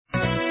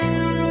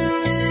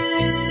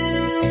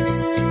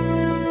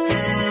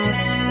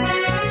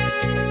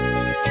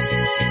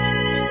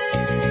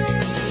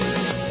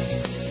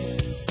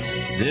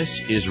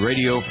is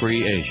Radio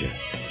Free Asia.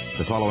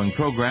 The following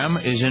program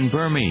is in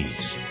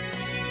Burmese.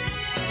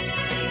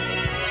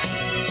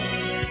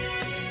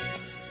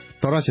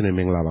 တော်ရရှင်နေမ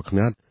င်္ဂလာပါ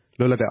ခင်ဗျာ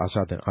လွတ်လပ်တဲ့အာရှ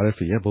တန်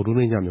RFA ရဲ့ဗုဒ္ဓ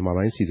နေ့ညမြန်မာ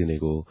ပိုင်းစီ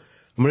စဉ်တွေ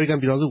ကိုအမေရိ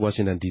ကန်ပြည်ထောင်စုဝါရှ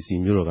င်တန် DC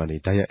မြို့တော်ကနေ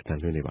တိုက်ရိုက်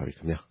အသံလွှင့်နေပါပြီ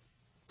ခင်ဗျာ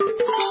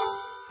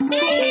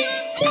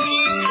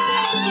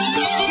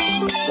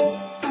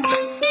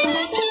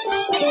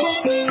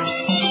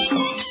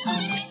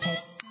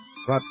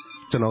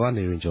ကျွန်တော်က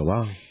နေရင်ကျော်ပါ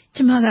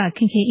ကျွန်မကခ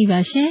င်ခင်ဤပါ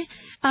ရှင်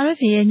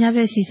RFA ရဲ့ည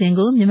ဘက်စီစဉ်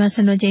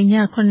ကိုမြန်မာစံတော်ချိန်ည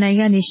9:00နာရီ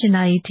ကနေ10:00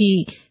နာရီထိ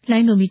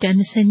လိုင်းနိုမီတာ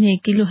22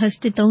 kHz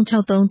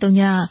 13633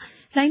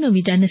ညလိုင်းနို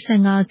မီတာ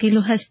25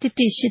 kHz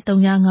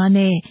 11835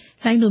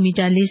နဲ့လိုင်းနိုမီ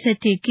တာ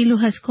41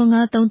 kHz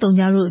 9533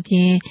ညတို့အပြ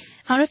င်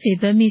RFA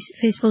Burmese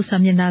Facebook စာ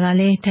မျက်နှာက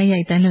လည်းတိုက်ရို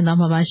က်တန်းလွှင့်သွား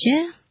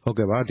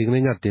မှာပါရှင်ဟုတ်ကဲ့ပါဒီ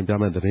ကနေ့ညတင်ပြ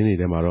မယ့်သတင်းတွေ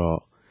ထဲ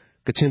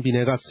မှာတော့ကချင်ပြည်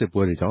နယ်က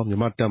စစ်ပွဲတွေကြောင့်မြန်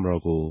မာတပ်မ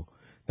တော်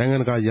ကိုနိုင်ငံ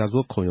တကာရာဇ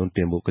ဝတ်ခုံရုံး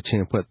တင်ဖို့ကချင်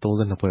အဖွဲ့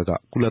32ဖွဲ့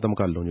ကကုလသမဂ္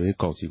ဂလုံခြုံ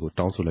ရေးကောင်စီ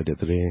ကိုတောင်းဆိုလိုက်တဲ့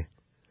သတင်း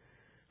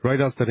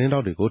Reuters သတင်းတော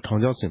က်တွေကို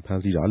ထောင်ချောက်ဆင်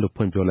ဖမ်း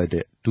ဆီးတာလို့ဖွင့်ပြော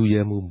လိုက်တဲ့ဒူ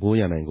ရဲ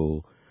မှုမိုးရနိုင်ကို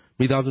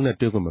မိသားစုနဲ့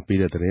တွေ့ခွင့်မ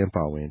ပေးတဲ့သတင်းအ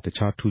ပါအဝင်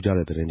တခြားထူးခြား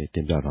တဲ့သတင်းတွေတ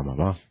င်ပြသွား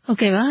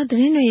မှာပါဟုတ်ကဲ့ပါ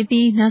သတင်းတွေ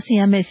ပြီးနားဆင်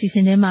ရမယ့်စီစ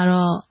ဉ်ထဲ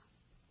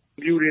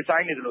မှာတော့ဗျူတွေဆို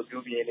င်နေ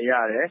တယ်လို့ပြောပြနေရ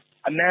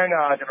တယ်အနမ်း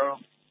ကကျွန်တော်တို့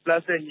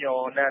plastic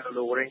ညော်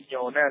နဲ့လို့ဝ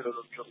ရင်ညော်နဲ့လို့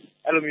ပြော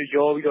အဲ့လို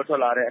မျိုးရောပြီးတော့ထွ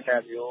က်လာတဲ့အ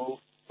နမ်းမျိုး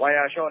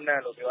wire shot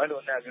နဲ့လို့ပြောအဲ့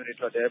လိုအနမ်းမျိုးတွေ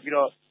ထွက်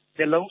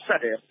တယ်ပြီးတော့မျက်လုံးဆက်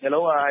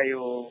တယ်မျက်လုံးက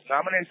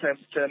9မိနစ်10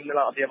မိ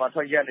နစ်လောက်အပြင်မှာ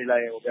ထွက်ရက်နေလို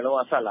က်ရင်မျက်လုံးက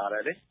ဆက်လာတ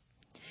ယ်လေ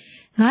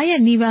9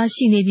ရက်နီး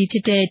ပါးရှိနေ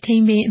ပြီဖြစ်တဲ့ထိ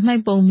န်ပင်အ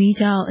မိုက်ပုံ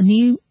မီးကြောင့်အနီး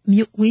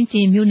ဝင်းကျ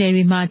င်မြို့နယ်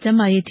တွေမှာကျ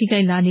န်းမာရေးထိ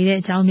ခိုက်လာနေတဲ့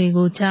အကြောင်း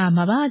တွေကိုကြား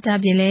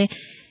မှာပါဒါပြင်လ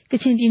ည်းက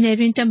ချင်ပြည်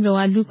နယ်တွင်တပ်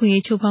မတော်ကလူခွ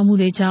င့်ရေးချိုးဖောက်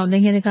မှုတွေကြော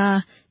င့်နိုင်ငံ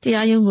တကာတ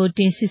ရားရုံးကို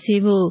တင်စစ်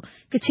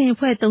ဆေးဖို့ကချင်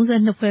အဖွဲ့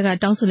32ဖွဲ့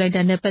ကတောင်းဆို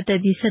လိုက်တာနဲ့ပတ်သက်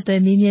ပြီး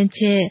ဆက်သွယ်မေးမြ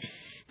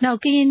န်းချက်နောက်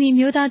ကရင်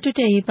မျိုးသားတွတ်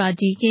တဲ့ရေးပါ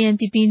တီ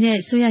KNPP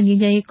နဲ့ဆိုရင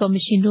င်းချရေးကော်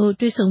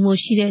မရှင်တို့တွေ့ဆုံ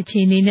မှုရှိတဲ့အ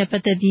ခြေအနေနဲ့ပ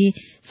တ်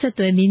သက်ပြီးဆက်သွ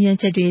ယ်မေးမြန်း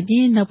ချက်တွေအပြ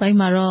င်နောက်ပို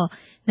င်းမှာတော့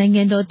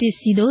နိုင်ငံတော်တည်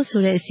စီတို့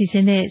ဆိုတဲ့အစီအ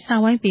စဉ်နဲ့စာ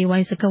ဝိုင်းပေ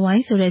ဝိုင်းစက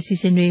ဝိုင်းဆိုတဲ့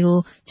အစီအစဉ်တွေ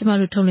ကိုကျမ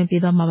တို့ထုတ်လွှင့်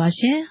ပေးသွားမှာပါ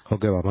ရှင်ဟု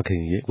တ်ကဲ့ပါမ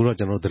ခင်ကြီးအခုတော့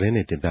ကျွန်တော်သတင်း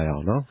တွေတင်ပြရအော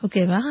င်နော်ဟုတ်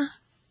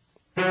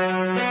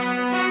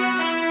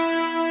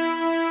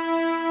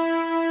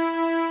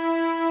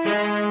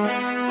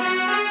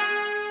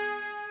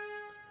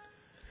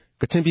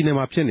ကဲ့ပါကချင်ပြည်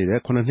နယ်မှာဖြစ်နေတဲ့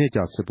9နှစ်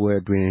ကြာစစ်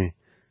ပွဲအတွ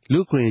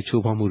င်းလူ့အခွင့်အရေး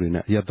ချိုးဖောက်မှုတွေ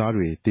နဲ့အရပ်သား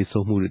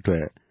တွေတေဆုံးမှုတွေအတွ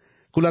က်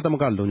ကုလသ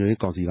မဂ္ဂလုံခြုံရေး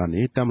ကောင်စီက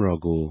နေတပ်မတော်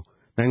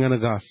ကိုနိုင်ငံ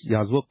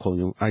တကာရာဇဝတ်ခုံ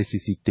ရုံး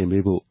ICC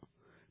တင်ပေးဖို့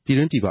ပြည်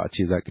တွင်းပြည်ပ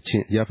အခြေစိုက်ကချ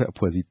င်အရပ်ဖက်အ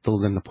ဖွဲ့အစည်း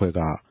32ဖွဲ့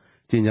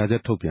ကကြေညာချ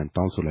က်ထုတ်ပြန်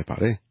တောင်းဆိုလိုက်ပါ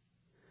တယ်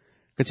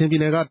။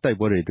ကချင်ပြည်နယ်ကတိုက်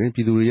ပွဲတွေအတွင်းပြ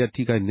ည်သူတွေရဲ့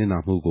ထိခိုက်နစ်နာ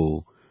မှုကို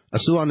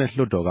အစိုးရ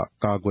နဲ့လွှတ်တော်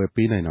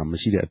ကကာကွယ်ပေးနိုင်တာမ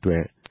ရှိတဲ့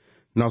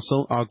အတွက်နောက်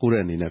ဆုံး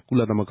အားကိုးတဲ့အနေနဲ့ကု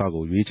လသမဂ္ဂ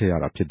ကိုရွေးချယ်ရ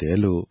တာဖြစ်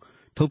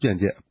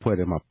တယ်လို့ထုတ်ပြန်ချက်အဖွဲ့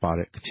ထဲ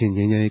မှာပါတဲ့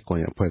ကချင်ငြိမ်းချမ်း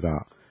ရေးကွန်ရက်အဖွဲ့က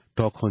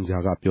ဒေါ်ခွန်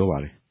ဂျာကပြော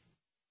ပါ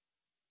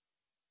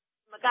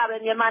တယ်ကပဲ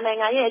မြန်မာ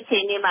နိုင်ငံရဲ့အခြေ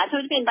အနေမှာ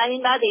အထူးသဖြင့်တိုင်း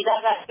ရင်းသားဒေသ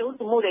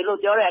ကကျူးလွန်မှု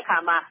တွေလို့ပြောတဲ့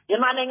အခါမှာမြန်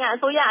မာနိုင်ငံအ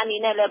စိုးရအနေ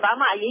နဲ့လ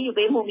ည်းဘာမှအ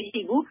ရေးယူပေးမှုမ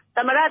ရှိဘူး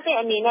သမရတဲ့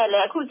အနေနဲ့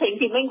လည်းအခုချိန်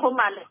ထိမိန့်ခွန်း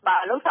မှပါ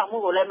လှုပ်ဆောင်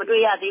မှုကိုလည်း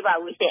မတွေ့ရ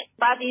သေးပါဘူးရှ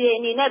င့်ပါတီတွေ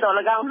အနေနဲ့တော့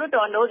၎င်းလွှတ်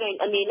တော်တို့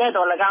အနေနဲ့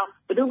တော့၎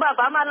င်းဘယ်သူမှ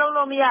ဘာမှလုပ်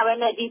လို့မရဘဲ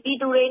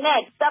နဲ့ဒီပြည်သူတွေ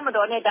နဲ့တပ်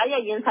မတော်နဲ့ဓာတ်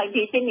ရိုက်ရင်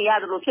ဆိုင်ဖြစ်နေရ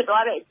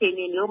တယ်လို့ဖြစ်သွားတဲ့အခြေ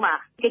အနေမျိုး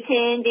မှာကချ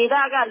င်ဒေ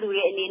သကလူ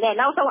တွေအနေ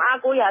နဲ့နောက်ဆုံး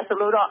အားကိုးရ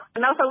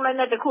ဆိုလို့တော့နောက်ဆုံးလည်း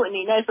တစ်ခုအ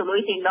နေနဲ့ဆိုလို့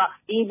ရှိရင်တော့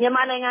ဒီမြန်မာ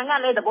နိုင်ငံက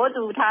လည်းသဘော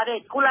တူထားတဲ့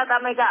ကုလသ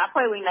မဂ္ဂ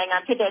အဖွဲ့ဝင်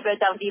နိုင်ငံဖြစ်တဲ့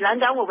အတွက်ကြောင့်ဒီလမ်း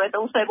ကြောင်းကိုပဲ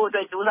သုံးစွဲဖို့အတွ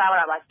က်ကြိုးစား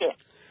ရတာပါရှင့်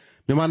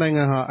မြန်မာ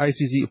နိုင်ငံဟာ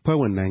ICC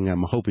အဖွဲ့ဝင်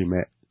နိုင်ငံမဟုတ်ပေ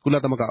မဲ့ကုလ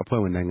သမဂ္ဂအဖွဲ့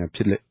ဝင်နိုင်ငံ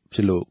ဖြ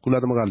စ်လို့ကု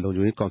လသမဂ္ဂ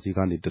လုံခြုံရေးကောင်စီက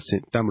နေတဆ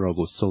င့်တပ်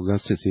မတော်ကိုစုံစ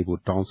မ်းစစ်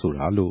ဆေးဖို့တောင်းဆိုတာ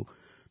လို့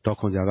ဒေါ်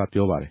ခွန်ဂျာက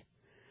ပြောပါတယ်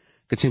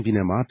။ကချင်ပြည်န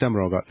ယ်မှာတပ်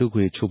မတော်ကလူ့အခွ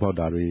င့်အရေးချိုး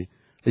ဖောက်တာတွေ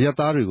အရပ်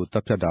သားတွေကိုတ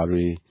ပ်ဖြတ်တာ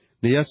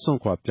တွေနေရပ်စွ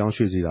န့်ခွာပြော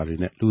င်းရွှေ့စေတာ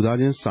တွေနဲ့လူ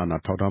သားချင်းစာနာ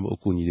ထောက်ထားမှုအ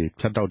ကူအညီတွေ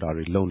ဖြတ်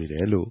တောက်တာတွေလုပ်နေ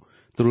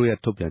တယ်လို့သူတို့ရဲ့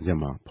ထုတ်ပြန်ချက်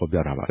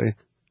မှာဖော်ပြထားပါတယ်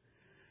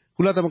။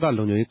ကုလသမဂ္ဂ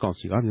လုံခြုံရေး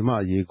ကောင်စီကမြန်မာ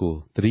အရေး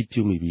ကိုသတိ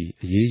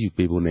ပြုမိပြီးအ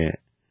ရေးယူပေးဖို့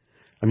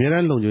နဲ့အမြဲတ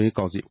မ်းလုံခြုံ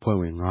ရေးကောင်စီ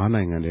အဖွဲ့ဝင်9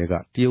နိုင်ငံတွေ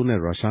ကတရုတ်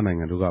နဲ့ရုရှားနိုင်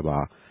ငံတို့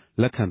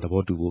ကပါလက်ခံ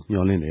သဘောတူဖို့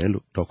မျှော်လင့်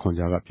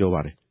တယ်လို့ဒေါ်ခွန်ဂျာ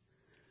ကပြောပါတယ်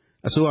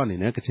။အစိုးရ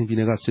အနေနဲ့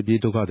ကချင်ပြည်နယ်ကစစ်ပြေး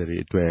ဒုက္ခသည်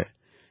တွေအတွက်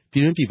ပြ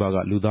ည်တွင်းပြည်ပ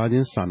ကလူသားချ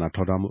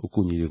င်းစာနာထောက်ထားမှု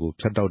အကူအညီတွေကို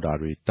ဖြတ်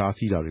တောက်တာတွေ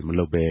တားဆီးတာတွေမ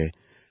လုပ်ဘဲ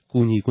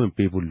ကူညီခွ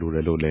င့်ပေးဖို့လိုတ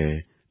ယ်လို့လည်း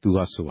သူ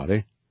ကဆိုပါ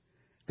တယ်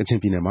။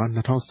ကချင်ပြည်နယ်မှာ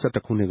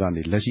2011ခုနှစ်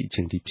ကနေလက်ရှိအ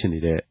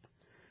ချိန်ထိဖြစ်နေတဲ့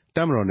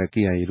တပ်မတော်နဲ့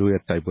KIA တို့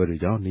ရဲ့တိုက်ပွဲတွေ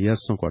ကြောင့်နေရပ်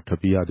စွန့်ခွာထွက်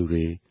ပြေး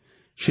ရသူတွေ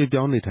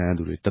ရွှေ့ပြောင်းနေထိုင်ရ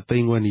သူတွေ3သိ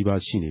န်းခွဲနီးပါး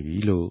ရှိနေပြီ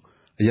လို့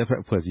အရပ်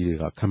ဖက်အဖွဲ့အစ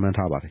ည်းတွေကခန့်မှန်း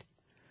ထားပါတယ်။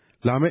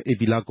လာမယ့်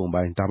ဧပြီ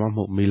လကုန်ပိုင်းဒါမှမ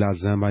ဟုတ်မေ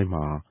လဆန်းပို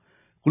င်းမှာ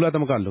ကုလသ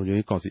မဂ္ဂ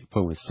လုံခြုံရေးကောင်စီအ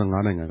ဖွဲ့ဝင်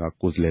15နိုင်ငံက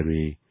ကိုယ်စားလှယ်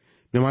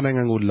တွေမြန်မာနိုင်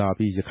ငံ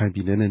ကိုလာပြီးရ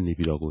ခိုင်ပြည်နယ်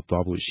နဲ့နေပြည်တော်ကို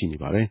သွားဖို့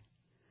ရှိနေပါတယ်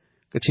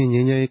။ကချင်ငြိ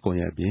မ်းချမ်း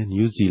ရေးကွန်ရက်အပြင်န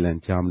ယူးဇီလန်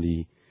ဂျာမနီ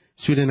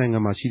ဆွီဒင်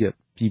နိုင်ငံမှာရှိတဲ့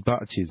ပြည်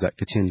ပအခြေစိုက်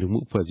ကချင်လူမှု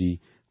အဖွဲ့အစည်း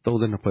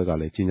32ဖွဲ့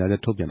ကလည်းကြေညာချ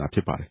က်ထုတ်ပြန်တာ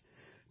ဖြစ်ပါတယ်။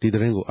ဒီ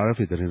သတင်းကို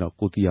RFA သတ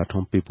င်းတော်ကိုတီယာထွ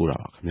န်းပေးပို့တာ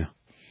ပါခင်ဗျာ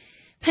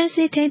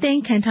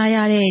ဖန်စီထိန်သိမ်းခံထားရ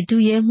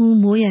တဲ့ဒူရဲမှု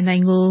မိုးရန်နို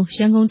င်ကိုရ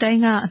န်ကုန်တိုင်း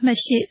ကအမှတ်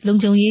8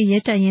လုံခြုံရေးရဲ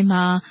တပ်ရ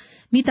င်းမှာ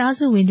မိ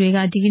သားစုဝင်တွေက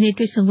ဒီကနေ့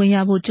တွေ့ဆုံခွင့်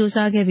ရဖို့ကြိုး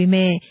စားခဲ့ပေ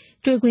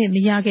မဲ့တွေ့ခွင့်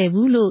မရ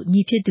ခဲ့ဘူးလို့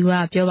ညီဖြစ်သူ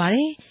ကပြောပါတ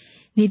ယ်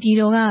နေပြည်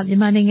တော်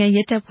ကမြန်မာနိုင်ငံ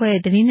ရဲ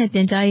တပ်ဖွဲ့သတင်း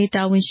နဲ့ပြန်ကြားရေး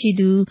တာဝန်ရှိ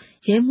သူ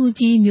ရဲမှူး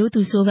ကြီး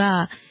မျိုးသူစိုးက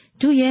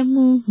ဒုရဲ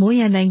မှူးမိုး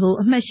ရန်နိုင်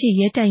ကိုအမှတ်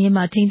ရှိရဲတပ်ရင်း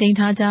မှာထိန်းသိ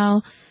မ်းထားကြော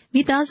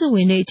င်းမိသားစု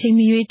ဝင်တွေအချိန်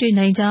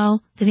မရွေးတွေ့နိုင်ကြော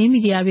င်းသတင်းမီ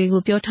ဒီယာတွေကို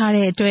ပြော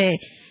ထားတဲ့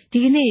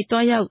အတွက်ဒီက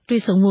နေ့တွားရောက်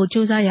တွေ့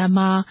ဆုံဖို့ကြိုးစားရ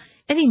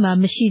မှာအဲ့ဒီ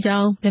မှာမ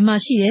ရှိကြောင်းဘယ်မှာ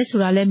ရှိတယ်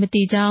ဆိုတာလည်းမ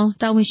သိကြော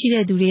င်းတာဝန်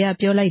ရှိတဲ့သူတွေက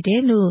ပြောလိုက်တ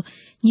ယ်လို့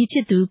ညီဖြ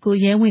စ်သူ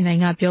ကိုရဲဝင်းနိုင်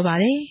ကပြောပါတ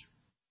ယ်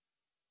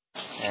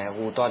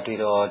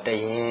ဟိုတော့တွေ့တော့တ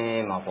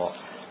ရင်မှာပေါ့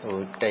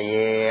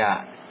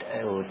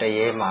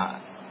တရဲမှာ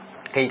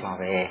ခိတ်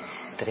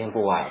မှာပဲသတင်း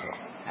ပို့ရတယ်ပေါ့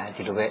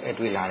ဒီ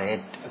လိုပဲတွေ့လာတယ်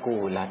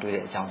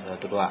အခုလာတွေ့တဲ့အကြောင်း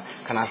ဆိုတော့သူတို့က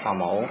ခဏ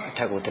ဆောင်မအောင်အ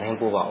ထက်ကိုသတ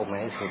င်းပို့ပါအောင်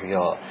မယ်ဆိုပြီး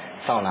တော့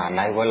စောင့်လာ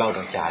နိုင်ဝက်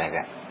လောက်တော့ကြားတယ်ဗျ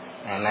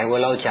နိုင်ဝ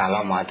က်လောက်ကြာ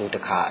လောက်မှသူတ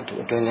ခါ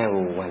အတွင်းထဲ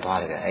ကိုဝင်သွား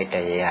တယ်ဗျအဲ့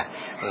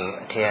တရဲက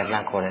အထက်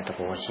ကလှမ်းခေါ်တဲ့သ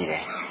ဘောရှိ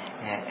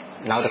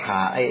တယ်နောက်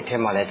တစ်ခါအဲ့အထ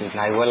က်မှာလ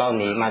ည်းသူနိုင်ဝက်လောက်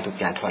နေမှသူ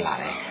ပြန်ထွက်လာ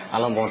တယ်အ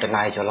လုံးပေါင်း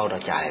တစ်နာရီကျော်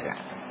လောက်တော့ကြာ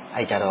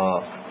တယ်ဗျအဲ့ကြတော့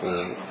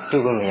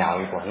တွေ့ခွင့်မ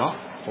ရဘူးပေါ့နော်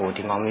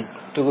ဒီ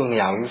မှာတွေ့ခွင့်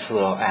မရဘူးဆို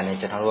တော့အဲ့လ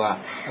ည်းကျွန်တော်တို့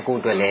ကအခု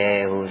အတွက်လ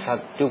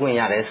ည်းတွေ့ခွင့်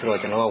ရတယ်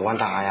ဆိုတော့ကျွန်တော်ကဝ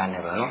မ်းသာအား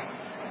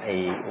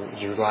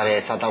ရနေပေါ့နော်ယူသွားတဲ့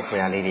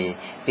စားတော့ဖွယ်ရလေးတွေ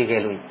ပြီး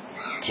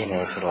ခဲ့လို့ကျင်တ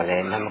ယ်ဆိုတော့လ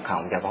ည်းလက်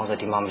မခံဘူးကြဘာလို့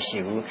ဆိုဒီမှာမရှိ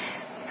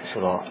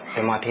ဘူးဆိုတော့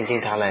ဘယ်မှာ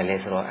ထင်းထားလိုက်လဲ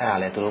ဆိုတော့အဲ့ဒါ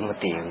လည်းသူတို့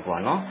မသိဘူး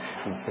ပေါ့နော်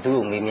ဘယ်သူ့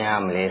ကိုမေးမြန်းရ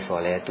မလဲဆို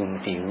တော့လည်းသူ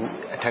မသိဘူး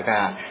အထက်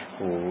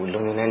ကလုံ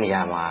လုံတဲ့နေ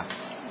ရာ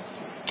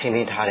မှာထ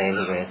င်းထား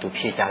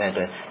တယ်လို့ပဲသူဖြေကြတဲ့အ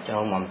တွက်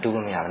ကျွန်တော်မှမ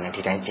တူးခွင့်မရဘဲ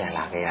နဲ့ဒီတို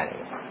င်းပြန်လာခဲ့ရတ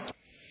ယ်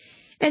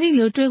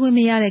အဲ့ဒီလိုတွေ့ခွင့်မ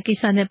ရတဲ့ကိ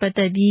စ္စနဲ့ပတ်သ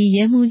က်ပြီး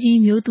ရဲမှူးကြီး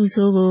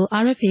မျိုးသူစိုးကို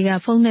RFA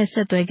ကဖုန်းနဲ့ဆ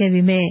က်သွယ်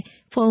ခဲ့ပေမဲ့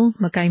ဖု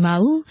န်းမ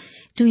ကိုင်ပါဘူး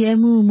။ဒုရဲ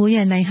မှူးမိုး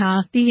ရန်နိုင်ဟာ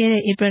ပြီး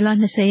ခဲ့တဲ့ဧပြီလ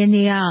20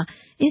ရက်နေ့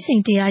ကအ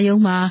င်းစိန်တ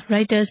ရားရုံးမှာ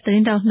Reuters သတ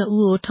င်းတောက်2ဦး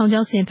ကိုထောင်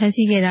ချောက်ဆင်ဖ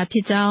မ်းဆီး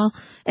ခဲ့တာဖြစ်ကြောင်း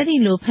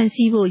အဲ့ဒီလိုဖမ်း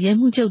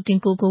ဆီးဖို့ရဲမှူးချုပ်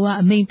တင်ကိုကိုက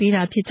အမိန့်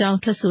ပေးတာဖြစ်ကြောင်း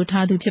ထွက်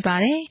ဆိုထားသူဖြစ်ပါ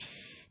တယ်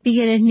။ပြီး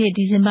ခဲ့တဲ့နှစ်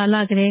ဒီဇင်ဘာလ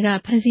ကတည်းက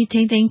ဖမ်း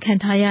ဆီးထိန်းသိ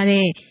မ်းခံထား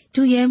ရတဲ့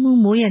ဒုရဲမှူး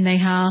မိုးရန်နို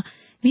င်ဟာ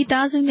မိ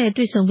သားစုနဲ့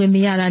တွေ့ဆုံခွင့်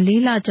မရတာ4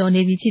လကျော်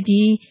နေ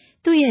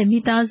ပြီဖြစ်ပြီးသူ့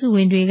ရဲ့မိသားစု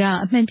ဝင်တွေ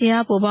ကအမှန်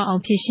တရားပေါ်ပေါက်အော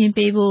င်ဖြေရှင်း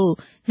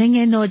ပေးဖို့နိုင်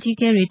ငံတော်ကြီး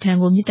ကဲ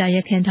တွေထံကိုမေတ္တာ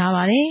ရပ်ခံထားပါ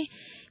တယ်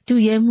။ဒု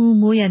ရဲမှူး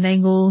မိုးရန်နို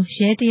င်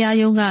ကိုရဲတ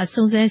ရားရုံးက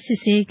စုံစမ်းစစ်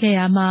ဆေးခဲ့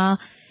ရမှာ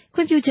ခွ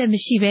င့်ပြုချက်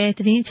မရှိဘဲ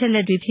သတင်းအချက်အလ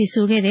က်တွေဖြေ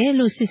ဆိုခဲ့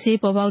တယ်လို့စစ်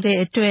ဆေးပေါ်ပေါက်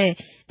တဲ့အတွက်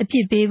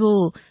အပြစ်ပေး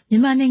ဖို့မြန်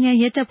မာ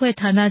နိုင်ငံရဲတပ်ဖွဲ့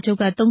ဌာနချုပ်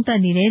ကသုံးသပ်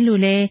နေ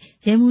တယ်လို့လ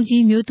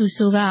ည်းရဲမှူးကြီးမျိုးသူ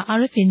စိုးက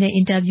RFA နဲ့အ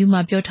င်တာဗျူး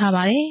မှာပြောထားပါ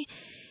တယ်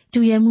။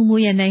ဒုရဲမှူး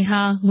မိုးရန်နိုင်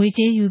ဟာ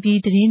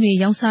ငွေကြေးယူပြီးသတင်း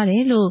တွေရောင်းစား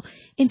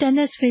တယ်လို့အင်တာ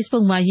နက်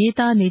Facebook မှာရေး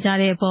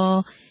သားနေကြတဲ့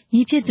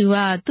အပေါ်ညီဖြစ်သူက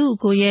သူ့အ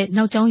ကိုရဲ့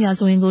နောက်ကျောင်းရာ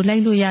ဇဝင်ကိုလို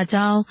က်လို့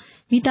ရကြောင်း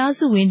မိ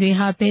သားစုဝင်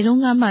တွေဟာဘယ်တော့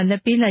မှ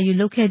လက်ပေး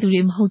လက်ယူလုပ်ခဲ့သူ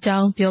တွေမဟုတ်ကြော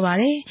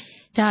င်းပြောပါတယ်။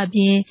ဒါ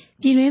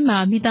အပြင်ပြည်တွင်း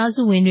မှာမိသား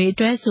စုဝင်တွေ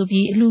အတွက်ဆို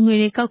ပြီးအလှူ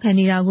ငွေတွေ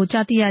ကောက်ခံနေတာကို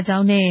ကြားသိ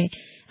ရကြောင်း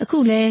နဲ့အခု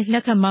လည်း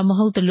လက်ခံမှာ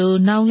မဟုတ်သ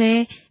လိုနောက်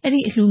လည်း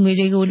အဲ့ဒီအလှူငွေ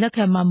တွေကို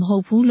လက်ခံမှာ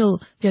မဟုတ်ဘူးလို့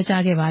ပြော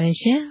ကြားခဲ့ပါတယ်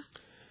ရှင်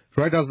။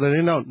 Reuters သတ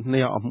င်းတောက်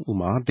2ယောက်အ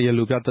မှုမှာတရား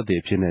လိုပြသက်သေ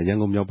အဖြစ်နဲ့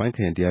ရန်ကုန်မြောက်ပိုင်းခ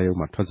ရိုင်တ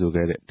ရားရုံးမှာထွက်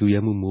ဆိုခဲ့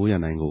တဲ့ဒုရဲမှူးမိုးရ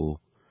န်နိုင်ကို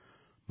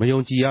မယုံ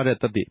ကြည်ရတဲ့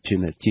သက်သေအဖြစ်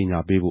နဲ့ကြေညာ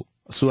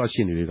ပေးဖို့အစိုး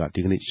ရရှေ့နေတွေ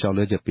ကဒီကနေ့လျှောက်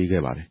လဲချက်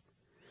ပေးခဲ့ပါတယ်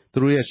။သူ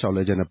တို့ရဲ့လျှောက်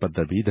လဲချက်နဲ့ပတ်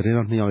သက်ပြီးသတင်း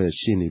တောက်2ယောက်ရဲ့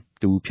ရှေ့နေ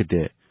တူဖြစ်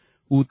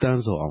တဲ့ဦးတ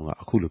န်းစောအောင်က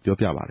အခုလိုပြော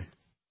ပြပါတယ်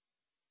။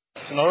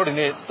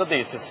ကျွန်တော်တို့ဒီနေ့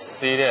သက်သေစစ်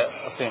ဆေးတဲ့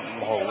အဆ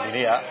င့်မဟုတ်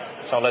ဘူးဒီနေ့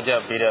ကလျှောက်လဲချက်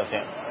ပေးတဲ့အဆ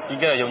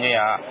င့်ဒီကရုံးချ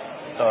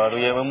င်းကဒု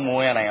ရဲမှူး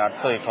မိုးရန်နိုင်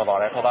ကသက်သေထွက်သွား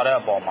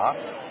တဲ့အပေါ်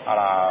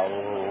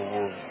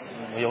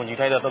မှာမ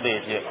ယုံကြည်ထိုက်တဲ့သက်သေ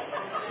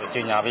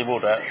အဖြစ်ကြေညာ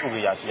ပေးဖို့အတွက်ဥပဒေ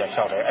အရာရှိ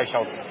ကလျှောက်တယ်အဲ့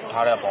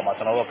လျှောက်ထားတဲ့အပေါ်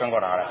မှာကျွန်တော်တို့ကန့်ကွ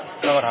က်ထားတယ်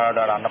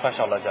ဒါနှစ်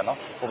ဖက်လျှောက်လဲချက်နော်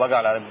ဟိုဘက်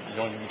ကလ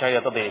ည်းယုံကြည်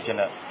ထိုက်တဲ့သက်သေအဖြစ်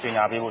နဲ့ကြေ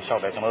ညာပေးဖို့လျှော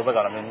က်တယ်ကျွန်တော်တို့ဘက်က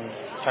လည်း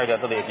ထိုက်တဲ့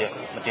သက်သေအဖြစ်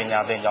မကြေညာ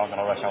သင့်ကြောင်းကျွန်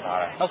တော်တို့ကလျှောက်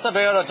ထားတယ်နောက်ဆက်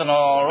တွဲကတော့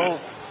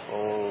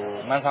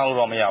ကျွန်တော်တို့မန်းဆ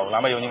န်းလို့တော့မရဘူးလာ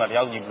မယ့်ယုံကြည်မှာ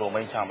တယောက်ကြည့်ဘလို့မိ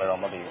န့်ချမယ်တော့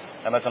မသိဘူး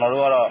ဒါပေမဲ့ကျွန်တော်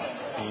တို့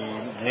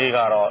ကတော့ဒီနေ့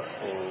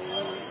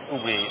ကတော့ဥ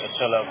ပဒေအချ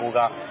က်လက်ကို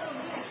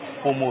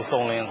ကပုံ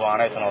မစုံလင်စွာ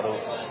နဲ့ကျွန်တော်တို့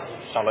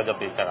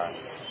လျှောက်လဲချက်ပေး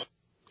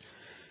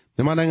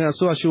ဆက်တာမြန်မာနိုင်ငံ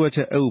အစိုးရ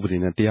ရှို့ဝှက်ချက်အက်ဥပဒေ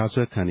နဲ့တ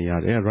ရားစွဲခံနေ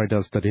ရတဲ့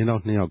Reuters သတင်းတော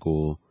က်2ယောက်ကို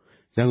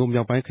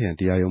ရန်ကုန်မြောက်ပိုင်းခ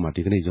ရိုင်တရားရုံးမှာ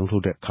ဒီကနေ့ရုံးထု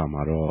တ်တဲ့အခါ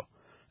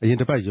မှာတော့အ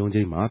ရင်တစ်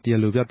ပတ်ရုံးချိန်မှာတ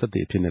ရားလိုပြ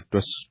သက်သေအဖြစ်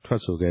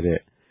နဲ့ထွက်ဆိုခဲ့တဲ့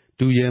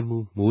ဒုရဲ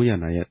မှူးမိုး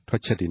ရန်နိုင်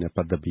ရဲ့ထွက်ချက်တွေနဲ့ပ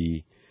တ်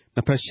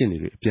သက်ပြီးနှစ်ဖက်ရှ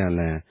င်းနေတွေအပြန်အ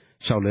လှန်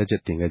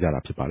လျှောက်လဲချက်တင်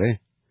ခဲ့ကြတာဖြစ်ပါတယ်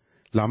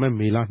။လာမယ့်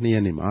မေလ2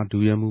ရက်နေ့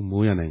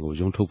မှာဒုရဲမှူးမိုးရန်နိုင်ကို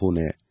ရုံးထုတ်ဖို့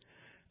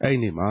နဲ့အဲ့ဒီ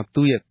နေ့မှာ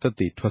သူ့ရဲ့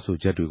သက်သေထွက်ဆို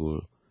ချက်တွေကို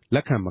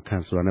လက်ခံမခံ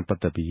ဆိုတာနဲ့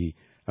ပတ်သက်ပြီး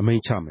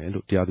အမိန့်ချ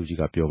မယ်လို့တ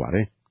ရားသူကြီးကပြောပါ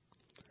တယ်။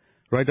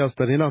 Reuters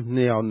သတင်းတောက်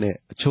2ယောက်နဲ့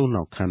အချုပ်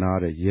နှောင်ခံထားရ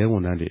တဲ့ရဲဝ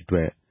န်ထမ်းတွေအ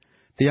တွက်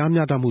တရား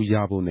မျှတမှုရ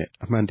ဖို့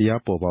နဲ့အမှန်တရား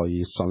ပေါ်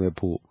ပေါက်ရေး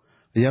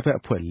ဆောင်ရွက်ဖို့အရပ်ဘက်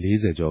အဖွဲ့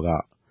40ကျော်က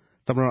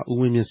သမ္မ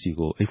တဦးဝင်းမြင့်စီ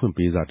ကိုအိတ်ဖွင့်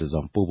ပေးစာတစ်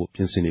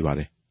စောင်ပို့ဖို့ပြင်ဆင်နေပါ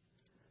တယ်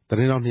။သတ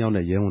င်းတောက်2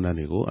ယောက်နဲ့ရဲဝန်ထ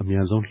မ်းတွေကိုအမြ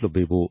န်ဆုံး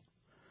လွှတ်ပေးဖို့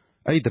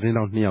အဲ့ဒီသတင်း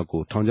တောက်2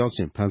ယောက်ကိုထောင်ချောက်ဆ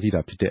င်ဖမ်း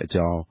ဆီးတာဖြစ်တဲ့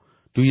အကြောင်း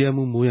ဒုရဲ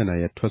မှူးမိုးရန်နို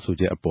င်ရဲ့ထွက်ဆို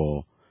ချက်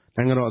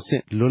အပေါ်နိုင်ငံတော်အဆ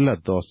င့်လွတ်လပ်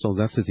သောစုံ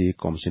စမ်းစစ်ဆေး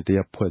ရေးကော်မရှင်တရ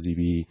ပ်ဖွဲ့စည်း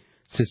ပြီး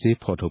စစ်ဆေး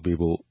ဖော်ထုတ်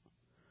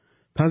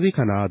ပေးဖို့ဖမ်းဆီး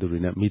ခံရသူတွေ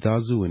နဲ့မိသား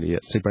စုဝင်တွေ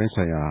ရဲ့စိတ်ပို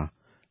င်းဆိုင်ရာ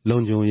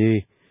လုံခြုံရေး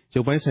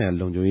ရုပ်ပိုင်း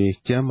ဆိုင်ရာလုံခြုံ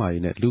ရေးကျန်းမာ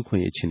ရေးနဲ့လူ့ခွင့်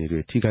ရေးအခြေအနေ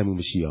တွေထိခိုက်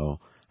မှုမရှိအောင်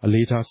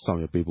အလေးထားဆောင်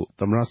ရွက်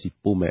ပေးဖို့သမ္မတစီ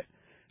ပို့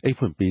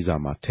မဲ့အိတ်ဖွင့်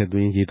ပေးစာမှာထည့်သွ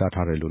င်းရေး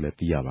သားထားတယ်လို့လ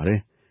ည်းသိရပါတယ်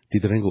။ဒီ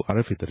သတင်းကို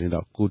RFA သတ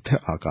င်းတောက်ကိုထ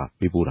က်အားက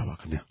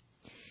ပေးပို့တာပါခင်ဗျာ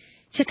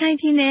။ ရခိုင်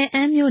ပြည်နယ်အ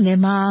မ်းမြို့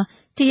နယ်မှာ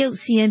တရုတ်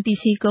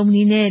CNPC ကုမ္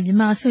ပဏီနဲ့မြန်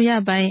မာအစိုးရ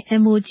ပိုင်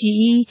MOGE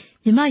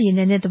မြန်မာရေ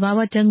နံနဲ့သဘာ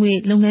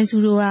ဝဓာတ်ငွေ့လုပ်င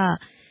န်းစုတို့က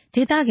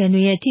ဒေ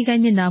သခံတွေရဲ့ထိခို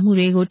က်နစ်နာမှု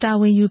တွေကိုတာ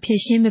ဝန်ယူဖြေ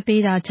ရှင်းမ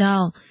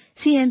ပေးတာကြောင့်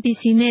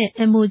CNPC နဲ့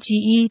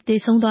MOGE သေ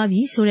ဆုံးသွား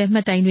ပြီဆို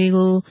တဲ့မှတ်တိုင်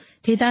တွေကို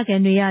ဒေ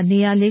သခံတွေ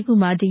ကနေရာ 4 ခု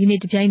မှာဒီက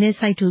နေ့တပြိုင်တည်း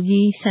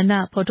စိုက်ထူပြီးဆန္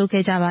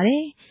ဒဖော်ထုတ်ခဲ့ကြပါ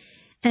တယ်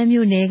။အမ်း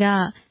မြို့နယ်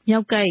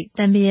ကမြောက်ကိုက်၊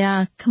တန်ပရာ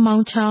၊ခမော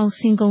င်းချောင်း၊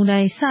စင်ကုံ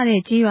တိုင်စ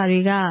တဲ့ကျေးရွာ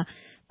တွေက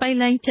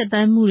ပိုက်လိုင်းဖြတ်သ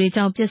န်းမှု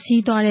တွေကြောင့်ပျက်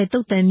စီးသွားတဲ့သု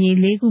တ်တံမြေ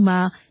 4 ခု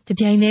မှာတ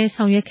ပြိုင်တည်း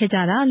ဆောင်ရွက်ခဲ့ကြ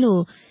တာ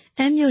လို့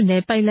အမ်းမြို့န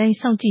ယ်ပိုက်လို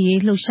င်းစောင့်ကြည့်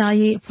ရေးလှုပ်ရှား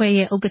ရေးအဖွဲ့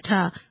ရဲ့ဥက္ကဋ္ဌ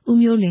ဦး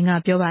မျိုးလွင်က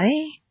ပြောပါ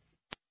တယ်။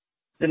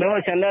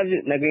ကျွန်တော်ဆန္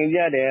ဒတင်ပြ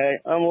တယ်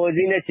MOG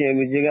နဲ့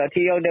CNPC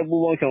ကထိရောက်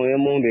တဲ့ပူးပေါင်း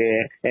ဆောင်ရွက်မှု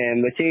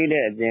တွေမ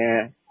ရှိတဲ့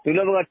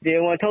အပြင်သူတို့က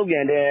တရား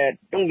ဝင်ထုတ်ပြန်တဲ့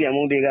တုံ့ပြန်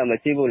မှုတွေကမ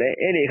ရှိဘူးလေ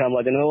အဲ့ဒီအခါ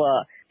မှာကျွန်တော်က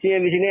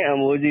CNPC နဲ့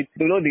MOG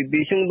သူတို့ဒီ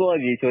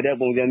ရှုံးသွားပြီဆိုတဲ့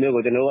ပုံစံမျိုး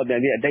ကိုကျွန်တော်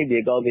ကပြန်ပြီးအတိတ်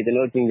တွေကောက်ပြီး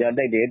ကျွန်တော်တင်ပြ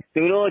တိုက်တယ်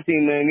သူတို့စီ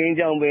မံကိ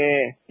န်းကြောင့်ပဲ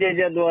ပြ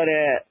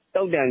ည့်ကျက်သွားတဲ့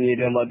တောက်တံမြေ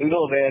တွေမှာသူ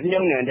တို့ပဲ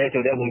မြုပ်နှံ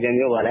တဲ့ဆိုတဲ့ပုံစံ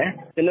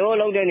မျိုးပါလေကျွန်တော်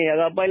လောက်တဲ့နေရာ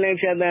ကပိုက်လိုင်း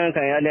ဖြတ်သန်း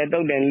ခံရတဲ့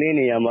တောက်တံလေး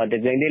နေရာမှာတ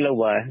ကြိမ်တည်းလောက်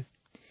ပါ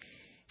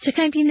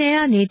ရခိုင်ပြည်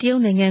နယ်ကနေ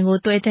တရုတ်နိုင်ငံ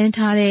ကိုတွယ်တ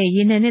န်းထား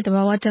တဲ့ရေနံနဲ့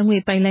သဘာဝဓာတ်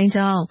ငွေ့ပိုက်လို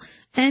င်းကြောင့်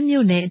အမ်း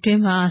မြို့နယ်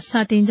အတွင်း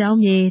မှာစာတင်ကျော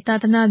င်းမြေ၊သာ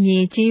သနာမြေ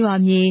၊ကျေး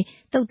ရွာမြေ၊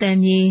သုတ်တံ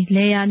မြေ၊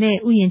လယ်ယာနဲ့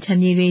ဥယျာဉ်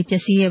ခြံမြေ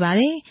တွေပျက်စီး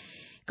ခဲ့ပါတယ်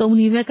။ကုမ္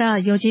ပဏီဘက်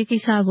ကလျော်ကြေးကိစ္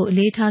စကို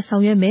အလေးထားဆော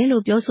င်ရွက်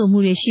မယ်လို့ပြောဆို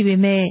မှုတွေ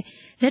ရှိပေမဲ့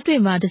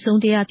လက်တွေ့မှာတစုံ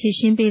တရာဖြေ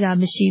ရှင်းပေးတာ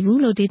မရှိ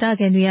ဘူးလို့ဒေသ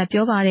ခံတွေက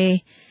ပြောပါတယ်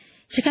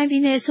။ရခိုင်ပြ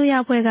ည်နယ်အစိုး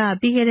ရအဖွဲ့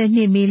ကပြီးခဲ့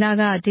တဲ့နှစ်မေလ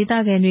ကဒေသ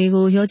ခံ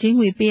တွေကို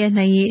လျော်ကြေးငွေပေးအပ်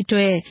နိုင်ရေး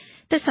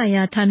အတွက်သက်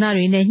ဆိုင်ရာဌာန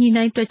တွေနဲ့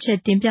ညှိနှိုင်းတွက်ချက်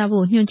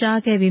တင်ပြဖို့ညွှန်ကြား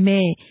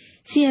ခဲ့ပေမဲ့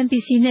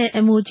CNPC နဲ့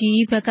MOGE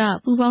ဘက်က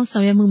ပူးပေါင်းဆော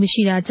င်ရွက်မှုမ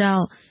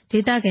ရှိတာကြောင့်ဒေ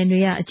သခံတွေ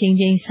ကအ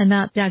ကြိမ်ကြိမ်ဆန္ဒ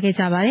ပြ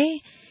ခဲ့ကြပါတယ်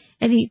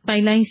။အဲဒီ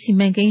ပိုက်လို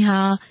င်းစီမံကိန်းဟာ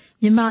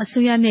မြန်မာ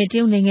အစိုးရနဲ့တ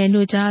ရုတ်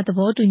နိုင်ငံတို့ကြားသ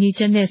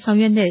ဘောတူညီချက်နဲ့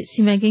ဆောင်ရွက်တဲ့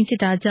စီမံကိ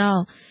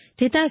န်းဖြစ်တာကြောင့်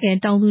ဒေ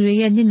သခံတောင်သူ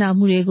တွေရဲ့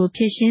နစ်နာမှုတွေကို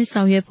ဖြေရှင်း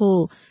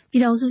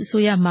ဆောင်ရွက်ဖို့ပြည်ထောင်စု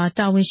အစိုးရ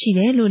မှာတာဝန်ရှိတ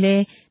ယ်လို့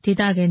လည်းဒေ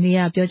သခံတွေ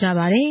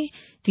ကပြောကြပါတယ်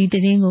။ဒီ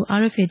သတင်းကို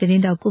RFA သတ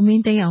င်းတောက်ကိုမ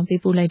င်းသိန်းအောင်ပေး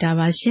ပို့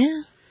လိုက်တာပါရှင်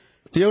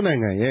။တရုတ်နိုင်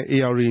ငံရဲ့ဧ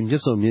ရာ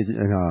ဝတီမြစ်ဆုံမြစ်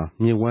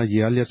ဝှ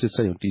မ်းရေအားလျှပ်စစ်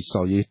စက်ရုံ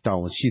တည်ဆောက်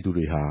ရေးတာဝန်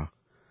ရှိသူတွေဟာ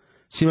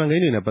စီမံကိ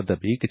န်းတွေနဲ့ပတ်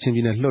သက်ပြီးကချင်ပြ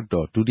ည်နယ်လွှတ်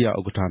တော်ဒုတိယဥ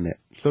က္ကဋ္ဌ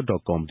နဲ့လွှတ်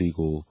တော်ကော်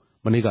မတီကို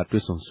မနေ့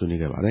ကတွေ့ဆုံဆွေး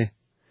နွေးခဲ့ပါတယ်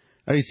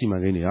။အဲဒီစီမံ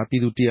ကိန်းတွေဟာပြ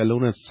ည်သူတရက်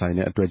လုံးနဲ့ဆိုင်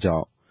တဲ့အတွက်ကြော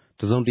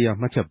င့်တစုံတရာ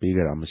မှတ်ချက်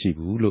ပေးခဲ့တာမရှိ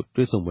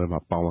ဘူးလို့တွေ့ဆုံပွဲမှာ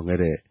ပါဝင်ခဲ့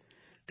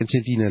တဲ့ကချ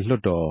င်ပြည်နယ်လွှ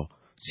တ်တော်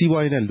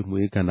စီးပွားရေးနဲ့လူမှု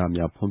ရေးကဏ္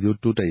ဍများဖွံ့ဖြိုး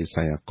တိုးတက်ရေး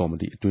ဆိုင်ရာကော်မ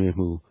တီအတွင်း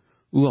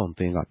ရေးမှူးဦးအောင်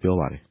သိန်းကပြော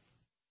ပါတယ်။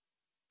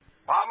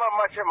ဘာမှမှ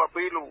တ်ချက်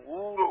မပေးလို့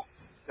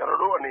ဘူးလို့ကျွန်တော်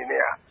တို့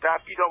အနေနဲ့ဒါ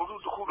ပြည်တော်စု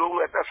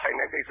တစ်ခုလုံးနဲ့သက်ဆိုင်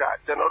တဲ့ကိစ္စ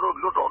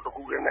ကျွန်တော်တို့လွတ်တော်တစ်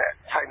ခု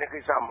နဲ့ဆိုင်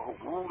တဲ့ကိစ္စ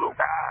မဟုတ်ဘူးလို့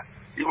ဒါ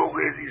ဒီမိုက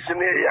ရေစီ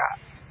စနစ်အရ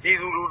ပြည်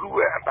သူလူထု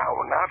ရဲ့အတာ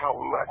ဝန်နား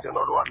ထောင်မှကျွန်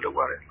တော်တို့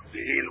ကလုပ်ရ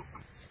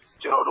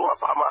တယ်လို့ကျွန်တော်တို့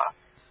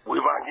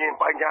ကဘာမှဝေဖန်ခြ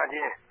င်းပို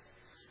င်းခြားခြင်း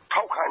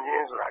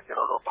ထောက်ခံခြင်းဆိုတာကျွန်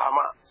တော်တို့ဘာမှ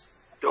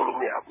ပြောလို့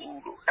မရ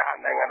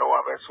ဘူးလို့ဒါနိုင်ငံတော်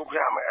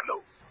ကပဲဆုံးဖြတ်မယ်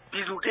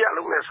အလုပ်ပြည်သူတ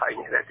ရားလုံးနဲ့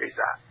ဆိုင်နေတဲ့ကိစ္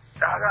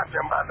စဒါကမြ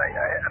န်မာ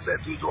နိုင်ငံရဲ့အသက်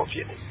သွေးကြောဖြ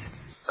စ်နေ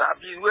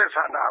တယ်ဒါပြည်သူရဲ့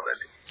ဆန္ဒပဲ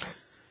လေ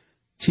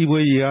ချီဘွေ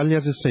ရေအားလျှ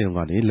ပ်စစ်စက်ရုံက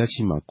နေ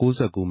လက်ရှိမှာ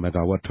69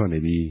မဂါဝပ်ထွက်နေ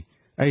ပြီး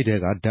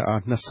အဲ့ဒီကဓာတ်အား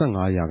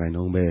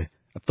25%ပဲ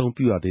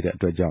အသုံးပြုရသေးတဲ့အ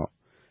တွက်ကြော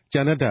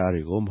င့်ကျန်တဲ့ဓာတ်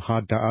အားတွေကိုမ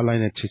ဟာဓာတ်အားလို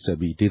င်းနဲ့ချိတ်ဆက်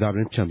ပြီးဒေတာတွ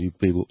င်းဖြန့်ဖြူး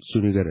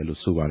ပေးဖို့ဆွေးနွေးခဲ့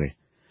တယ်လို့ဆိုပါတယ်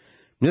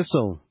။မြစ်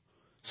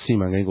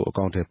ဆုံစီမံကိန်းကိုအ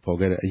ကောင့်ထဲပေါ်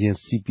ခဲ့တဲ့အရင်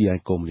CPI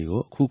ကုမ္ပဏီကို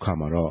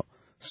အခုခါမှာတော့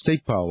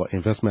State Power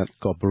Investment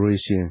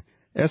Corporation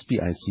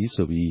SPIC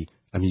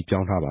ဆိုပြီးအ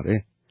မည်ပြောင်းထားပါတယ်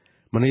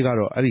။မနေ့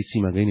ကတော့အဲ့ဒီစီ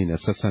မံကိန်းတွေ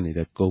နဲ့ဆက်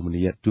ဆက်နေတဲ့ကုမ္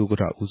ပဏီရဲ့ဒုဥက္ကဋ္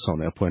ဌဦးဆောင်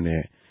တဲ့အဖွဲ့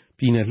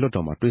နဲ့ပြည်နယ်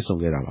လွှတ်တော်မှာတွေ့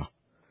ဆုံခဲ့တာပါ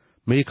။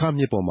မေ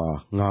ခမြစ်ပေါ်မှာ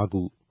9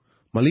ခု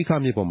မလိခ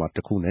မြစ်ပေါ်မှာ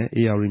1ခု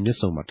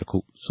နဲ့အေယာရီမြစ်ဆုံမှာ1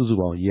ခုစုစု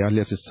ပေါင်းရေ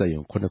အားလျှပ်စစ်စက်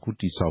ရုံ9ခု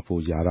တည်ဆောက်ဖို့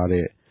ယာ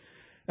ထားတဲ့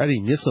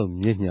အဲ့ဒီမြစ်ဆုံ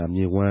မြစ်ညာမြ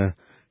စ်ဝှ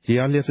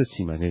မ်းရေအားလျှပ်စစ်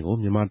စီမံကိန်းကို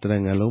မြန်မာတနို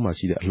င်ငံလုံး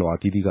မှာရှိတဲ့အလှော်အ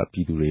သီးသီး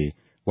ကပြည်သူတွေ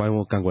ဝိုင်း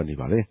ဝန်းကန့်ကွက်နေ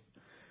ပါတယ်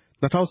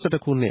။2011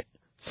ခုနှစ်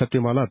စက်တ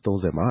င်ဘာလ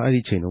30မှာအဲ့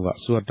ဒီချိန်တုန်းကအ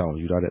စိုးရတာဝန်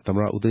ယူထားတဲ့သမ္မ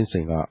တဦးသိန်းစိ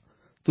န်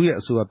ကသူ့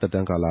ရဲ့အစိုးရသက်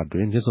တမ်းကာလအတွ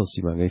င်းမြစ်ဆုံ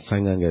စီမံကိန်းဆို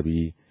င်းငံ့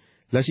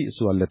ခဲ့ပြီးလက်ရှိအ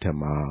စိုးရလက်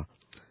ထက်မှာ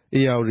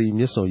အေယာရီမြ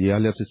စ်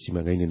ဆုံရေအားလျှပ်စစ်စီ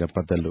မံကိန်းတွေနဲ့ပ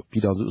တ်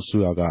သက်လို့ပြည်ထောင်စု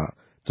အစိုးရ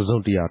ကတ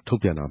စုံတရာထုတ်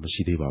ပြန်တာမရှိ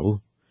သေးပါဘူး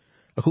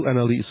။အခု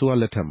NLD အစိုးရ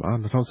လက်ထက်မှာ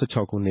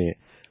2016ခုနှစ်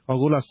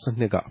ဩဂုတ်လ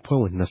12ကအဖွဲ့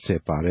ဝင်20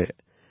ပါ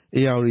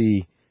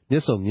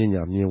တဲ့အေယာရီမြစ်ဆုံမြစ်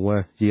ညာမြစ်ဝှ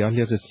မ်းရေအား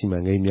လျှပ်စစ်စီမံ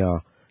ကိ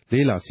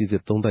န်းများလေးလာစီ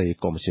စစ်သုံးသပ်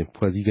ရေးကော်မရှင်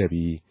ဖွဲ့စည်း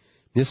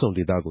ခဲ့ပြီးမြစ်ဆုံ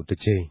ဒေသကို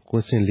တစ်ကြိမ်ကွ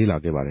င်းဆင်းလေ့လာ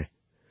ခဲ့ပါတယ်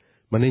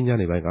။မနေ့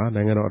ညနေပိုင်းက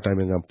နိုင်ငံတော်အ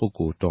တိုင်ပင်ခံပုဂ္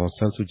ဂိုလ်ဒေါ်အောင်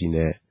ဆန်းစုကြည်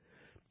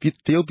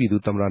နဲ့တရုတ်ပြည်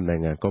သူ့သမ္မတ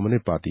နိုင်ငံကွန်မြူ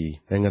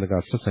နစ်ပါတီနိုင်ငံ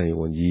တကာဆက်ဆံ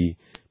ရေးဝန်ကြီး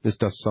မစ္စ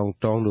တာ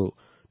ဆောင်တော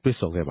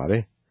င်းတို့တွေ့ဆုံခဲ့ပါတ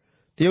ယ်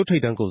။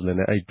တရုတ်ထိပ်တန်းကိုယ်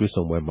စားလှယ်နဲ့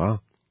အဲ့ဒီတွေ့ဆုံပွဲမှာ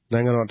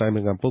နိုင်ငံတော်အတိုင်ပ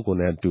င်ခံပုဂ္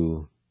ဂိုလ်နဲ့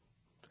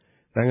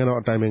အတူနိုင်ငံတော်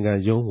အတိုင်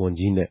ပင်ခံရုံးဝန်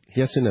ကြီး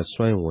နဲ့လျှက်စစ်နဲ့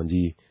စွမ်းအင်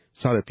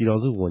ဝန်ကြီးစ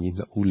တဲ့ပြည်တော်စုဝန်ကြီး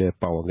2ဦးလည်း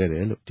ပါဝင်ခဲ့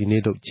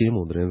တယ်လို့ဒီနေ့ထုတ်ကြေး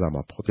မုံသတင်းစာ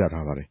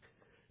မှာဖော်ပြထားပါတယ်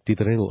။ဒီ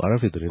သတင်းကို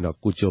RFA သတင်းတောက်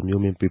ကိုကျော်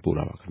မျိုးမင်းပေးပို့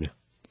လာပါခင်ဗျာ။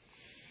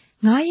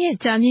9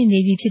ရက်ကြာမြ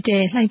င့်နေပြီဖြစ်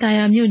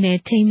တဲ့လှိုင်သာယာမြို့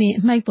နယ်ထိန်ပင်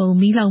အမှိုက်ပုံ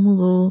မီးလောင်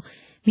မှုကို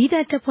မီးတ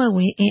ပ်တပ်ဖွဲ့ဝ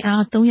င်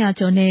အင်အား300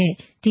ကျော်နဲ့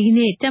ဒီ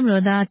ကနေ့တပ်မတော်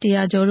သား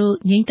100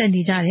ကျော်တို့ငြိမ်းသက်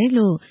နေကြ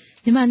တယ်လို့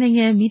မြန်မာ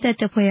နိုင်ငံမီး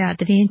သတ်တပ်ဖွဲ့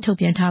ကသတင်းထုတ်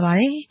ပြန်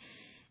ထားပါတယ်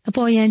။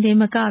အပေါ်ယံတင်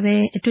မကပဲ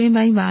အတွင်း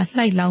ပိုင်း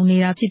မှာလှိုက်လောင်နေ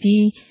တာဖြစ်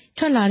ပြီးထွ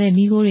က်လာ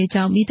တဲ့မီးခိုး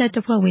တွေကြောင့်မီးသတ်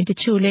တပ်ဖွဲ့ဝင်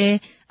တချို့လည်း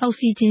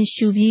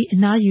အောက်ဆီဂျင်ရှူပြီး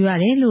အနားယူ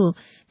ရတယ်လို့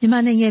မြန်မာ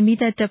နိုင်ငံမီး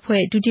သတ်တပ်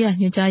ဖွဲ့ဒုတိ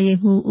ယညွှန်ကြား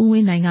ရေးမှူးဦးဝ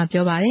င်းနိုင်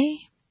ကပြောပါတယ်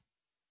။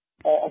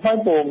အဖို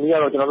က်ပုံမီး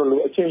ကတော့ကျွန်တော်တို့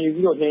အချိန်ယူ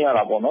ပြီးတော့နှင်းရ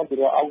တာပေါ့နော်သူ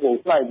တို့အောက်ကို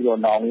လှိုက်ပြီးတော့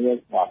နောင်နေတဲ့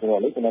မှာဆိုတော့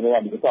လေကျွန်တော်တို့က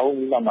ဒီ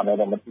အစာအုပ်မီးမှန်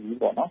တယ်တော့မသိ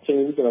ဘူးပေါ့နော်အ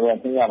ချိန်ယူပြီးကျွန်တော်တို့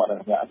နှင်းရပါ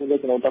တယ်ခင်ဗျအခုလ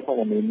ည်းကျွန်တော်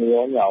တပ်ဖွဲ့ဝင်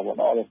တွေနေရောညာပေါ့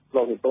နော်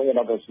လောက3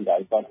ရက်တော့ရှိတာ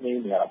ဒီနှ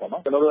င်းနေရတာပေါ့နော်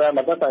ကျွန်တော်တို့က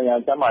မသက်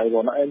ဆိုင်ရာကျမ်းမာ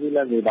ရေးပေါ့နော်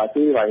ambulance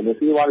တွေပါသေးပါလေ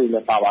သေးွားတွေလ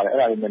ည်းပါပါတယ်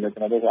အဲ့ဒါတွေနဲ့လည်းကျွ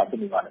န်တော်တို့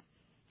ကဖြစ်နေပါတယ်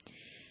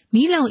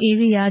မီးလောင်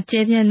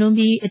ဧရိယာကျဲပြ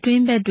န့်လွန်ပြီးအတွ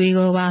င်းဘက်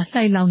တွေကိုပါ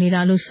လှိုက်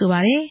လောင်နေတာလို့ဆိုပါ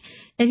တယ်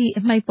။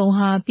အဲ့ဒီအမှိုက်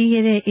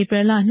ပုံဟာပြီးခဲ့တဲ့ဧ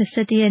ပြီလ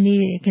21ရက်နေ့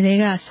ကတ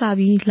ည်းက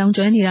စပြီးလောင်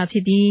ကျွမ်းနေတာဖြ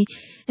စ်ပြီး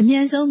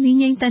အမြန်ဆုံးမီး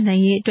ငြိမ်းသတ်နို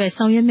င်ရေးအတွက်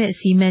ဆောင်ရွက်မဲ့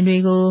အစီအမံ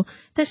တွေကို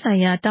သက်ဆိုင်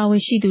ရာတာ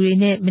ဝန်ရှိသူ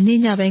တွေနဲ့မနေ့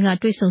ညပိုင်းက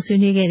တွေ့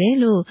ဆုံဆွေးနွေးခဲ့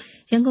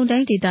တယ်လို့ရန်ကုန်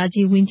တိုင်းဒေ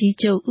သကြီးဝန်ကြီး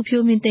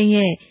ချုပ်ဦးဖြိုးမင်းသိ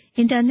န်းရဲ့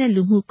အင်တာနက်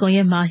လူမှုကွန်ရ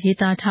က်မှာရေး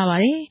သားထားပါ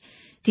တယ်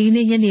။ဒီ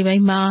ကနေ့ညနေပို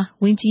င်းမှာ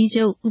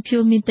ဝန်ကြီးချုပ်ဦး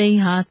ဖြိုးမင်းသိန်း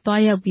ဟာ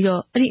သွား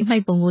ရောက်ပြီးတော့အဲ့ဒီ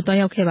အမှိုက်ပုံ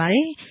ကိုသွားရောက်ခဲ့ပါတ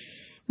ယ်။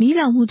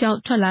မီးလောင်မှုကြောင့်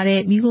ထွက်လာ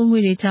တဲ့မီးခိုး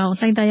ငွေ့တွေကြောင့်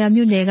လှိုင်သာယာ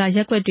မြို့နယ်ကရ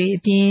ပ်ကွက်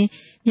တွေအပြင်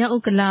မြောက်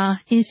ဥက္ကလာ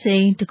အင်းစိ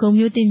န်ဒဂုံ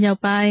မြို့သစ်မြောက်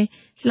ပိုင်း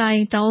လှို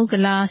င်တောင်ဥက္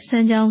ကလာစ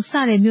မ်းချောင်း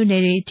စတဲ့မြို့န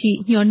ယ်တွေအထိ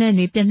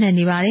ညှော်နှံ့တွေပြ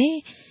န့်နှံ့နေပါတယ်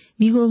။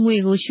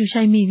မီးခိုးငွေ့ကို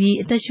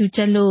ရှူရှိုက်မိပြီးအသက်ရှူကျ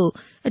ပ်လို့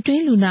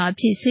အတွင်းလူနာ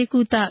အဖြစ်ဆေးကု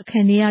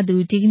သခံနေရသူ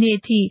ဒီကနေ့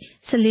အထိ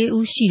14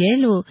ဦးရှိတယ်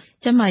လို့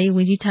ကျန်းမာရေး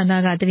ဝန်ကြီးဌာန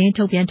ကသတင်းထု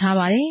တ်ပြန်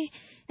ထားပါတယ်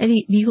။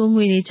အဲ့ဒီမီးခိုး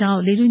ငွေ့တွေကြောင့်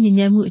လေထု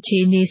ညစ်ညမ်းမှုအခြေ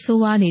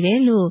အနေဆိုးဝါးနေ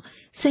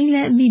တယ်လို့စိမ့်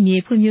လန်းအမိမြေ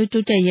ဖွံ့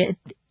ဖြိုးတိုးတက်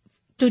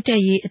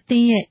ရေးအ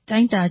သင်းရဲ့တို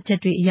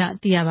င်းတာချက်တွေအရ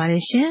သိရပါတ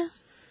ယ်ရှင်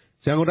။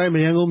ရန်ကုန်တိုင်းမ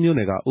ရမ်းကုန်းမြို့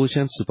နယ်က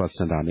Ocean Super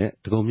Center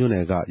နဲ့ဒဂုံမြို့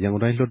နယ်က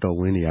ရန်ကုန်တိုင်းလွှတ်တော်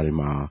ဝင်းနေရာ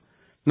တွေမှာ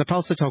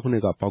2016ခုနှ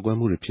စ်ကပေါက်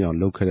ကွဲမှုတွေဖြစ်အောင်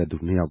လုပ်ခဲ့တဲ့သူ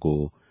2ယောက်ကို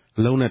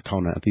အလုံးနဲ့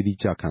ထောင်ဒဏ်အသီး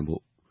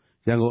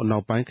သီးကျခံဖို့ရန်ကုန်အနော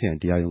က်ပိုင်းခရိုင်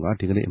တရားရုံး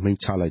ကဒီကနေ့အမိ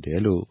န့်ချလိုက်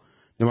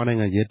တယ်လို့မြန်မာနိုင်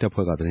ငံရဲ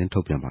တပ်ဖွဲ့ကသတ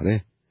င်းထုတ်ပြန်ပါတယ်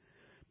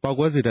။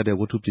ပေါက်ကွဲစေတတ်တဲ့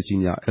ဝတ္ထုပစ္စည်း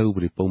များအဥ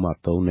ပဒေပုံမှန်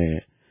3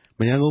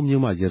နဲ့မရမ်းကု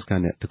န်းမြို့မရဲစ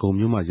ခန်းနဲ့ဒ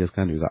ဂုံမြို့မရဲစ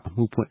ခန်းတွေက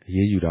အမှုဖွင့်အ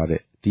ရေးယူထား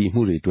တဲ့ဒီအ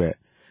မှုတွေ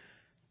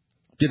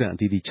အတွက်ပြည်ထောင်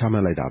အသီး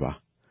သီးချမှတ်လိုက်တာပါ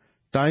။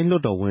တိုင်း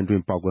လွှတ်တော်ဝင်တွ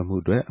င်ပေါက်ကွဲ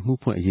မှုအတွက်အမှု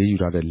ဖွင့်အ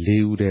ရေးယူထားတဲ့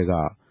4ဦးထဲ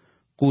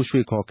ကကိုရွှေ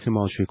ခေါ်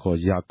ခင်မောင်ရွှေခေါ်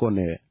ယာကွတ်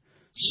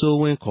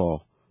နဲ့စိုးဝ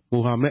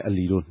င်းခေါ်မိုဟာမက်အ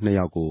လီတို့2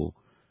ယောက်ကို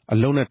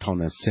အလုံးနဲ့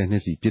ထောင်ဒဏ်10နှ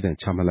စ်စီပြည်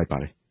ထောင်ချမှတ်လိုက်ပါ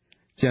တယ်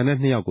။ကျန်တဲ့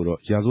2ယောက်ကိုတော့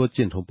ရာဇဝတ်ကျ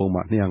င့်ထုံးပုံမှ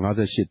န်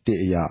258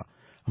အရ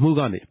အမှု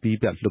ကနေအပြီး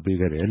ပြတ်လွှတ်ပေး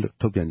ခဲ့တယ်လို့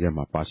ထုတ်ပြန်ချက်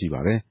မှာပါရှိပါ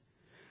တယ်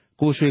။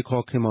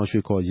ကိုရွှေခေါ်ခင်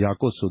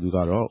မောင်ရွှေခေါ်ယာကွတ်ဆိုသူ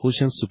ကတော့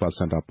Ocean Super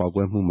Center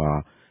ပေါက်ကွဲမှုမှာ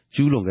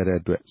ကျူးလွန်ခဲ့တဲ့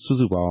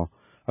အတွက်စုစုပေါ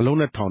င်းအလုံး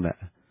နဲ့ထောင်ဒဏ်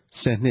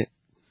10နှစ်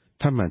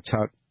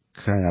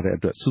ထပ်မံချခံရတဲ့အ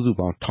တွက်စုစု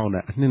ပေါင်းထောင်ဒ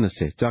ဏ်အနှစ်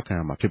20ကျခံ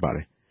ရမှာဖြစ်ပါ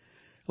တယ်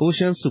။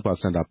 Ocean Super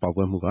Center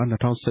ပေါက်ကွဲမှုက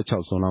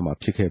2016ဇွန်လမှာ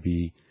ဖြစ်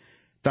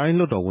ခဲ့ပြီးတို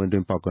င်းလွှတ်တော်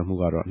ဝင်တွင်ပေါက်ကွဲမှု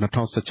ကတော့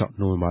2016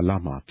နိုဝင်ဘာ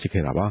လမှာဖြစ်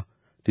ခဲ့တာပါ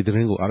။ဒီသတ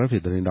င်းကို RFA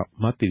သတင်းတောက်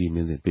မတီရီမ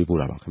င်းစင်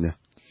ပေးပို့တာပါခင်ဗျာ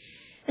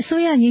။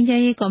အစိုးရငြိမ်းချ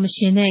မ်းရေးကော်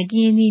မရှင်နဲ့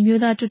ကရင်ပြည်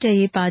မျိုးသားတိုး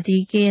တက်ရေးပါတီ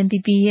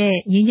KNPP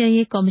ရဲ့ငြိမ်းချမ်း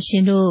ရေးကော်မရှ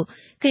င်တို့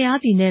ကယား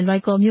ပြည်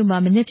နယ်လွိုင်ကော်မြို့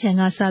မှာမ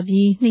နေ့ဖြန်က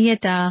စပြီး2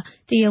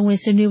ရက်တာတရားဝင်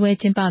ဆွေးနွေး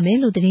ပွဲကျင်းပမယ်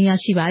လို့သတင်းရ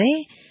ရှိပါတယ်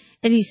။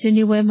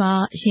အဲ့ဒီဆွေးနွေးပွဲ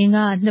မှာအရင်က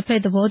နှစ်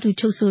ဖက်သ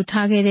ဘောတူချုပ်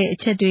ဆိုထားခဲ့တဲ့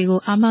အချက်တွေ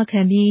ကိုအာမ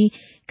ခံပြီး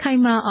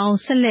ခိုင်မာအောင်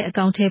ဆက်လက်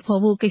အကော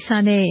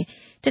င့်ထဲပေါ်ဖို့ကိစ္စ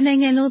နဲ့တ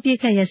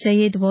နိုင်ငံလုံးပြည်ခတ်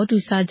ရစဲရေးသဘောတူ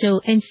စာချုပ်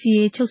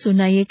NCA ချုပ်ဆို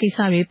နိုင်ရေးကိစ္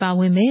စတွေပါ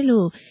ဝင်မယ်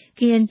လို့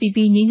KNPP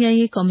ငြိမ်းချ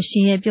မ်းရေးကော်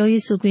မရှင်ရဲ့ပြော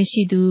ရေးဆိုခွ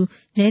င့်ရှိသူ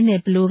လဲ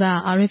နယ်ဘလိုးက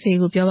RFA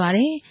ကိုပြောပါတ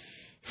ယ်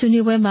။ဆွေး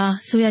နွေးပွဲမှာ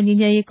ဆိုရငြိမ်း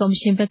ချမ်းရေးကော်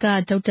မရှင်ဘက်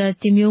ကဒေါက်တာ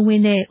တင်မျိုး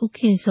ဝင်းနဲ့ဦးခ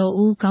င်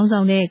စောဦးခေါင်းဆော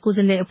င်တဲ့ကိုယ်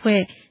စားလှယ်အဖွဲ့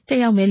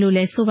တက်ရောက်မယ်လို့လ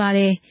ည်းဆိုပါ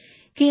တယ်။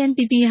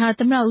 KNPP ဟာ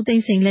သမ္မ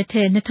တဦးသိန်းစိန်လက်ထ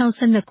က်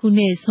2012ခုနှ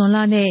စ်ဇွန်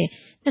လနဲ့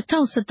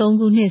2013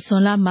ခုနှစ်ဇွ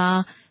န်လမှာ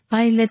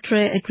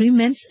Bilateral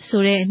Agreements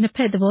ဆိုတဲ့နှစ်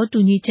ဖက်သ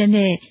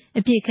ဘောတူညီချက်နဲ့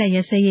အပြည့်အခက်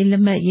ရစဲရေး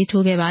လက်မှတ်ရေး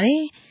ထိုးခဲ့ပါတ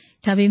ယ်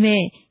။ဒါပေ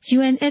မဲ့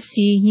UNFC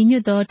ညီညွ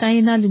တ်သောတိုင်းရ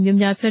င်းသားလူ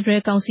မျိုးများဖက်ဒရ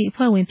ယ်ကောင်စီအ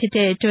ဖွဲ့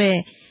ဝင်ဖြစ်တဲ့အတွက်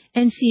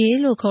NCA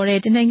လို့ခေါ်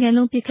တဲ့တ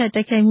နိုင်ငံလုံးပြစ်ခတ်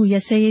တိုက်ခိုက်မှုရ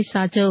စဲ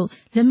ရေးစာချုပ်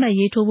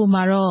လက်မှတ်ရေးထိုးဖို့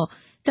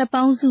မှာတော့တပ်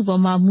ပေါင်းစု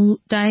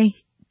ရဲ့မူအ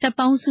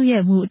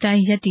တိုင်း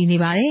ရပ်တည်နေ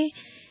ပါတယ်။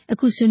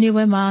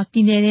အခုဆွေးနွေးပွဲ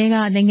မှာပြည်내တွေက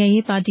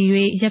နိုင်ငံရေးပါတီ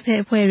တွေရပ်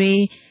ဖက်အဖွဲ့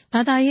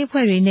တွေဘာသာရေး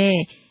အဖွဲ့တွေနဲ့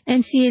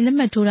NCA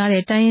လက်မှတ်ထိုးထား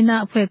တဲ့တိုင်းရ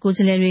င်းသားအဖွဲ့ကိုယ်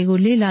စားလှယ်တွေ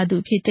ကိုလေ့လာသူ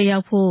အဖြစ်တက်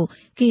ရောက်ဖို့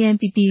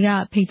KNPP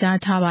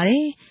ကဖိတ်ကြားထားပါ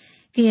တယ်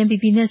။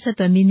 KNPP နဲ့ဆက်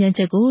သွယ်မေးမြန်းချ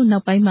က်ကိုနော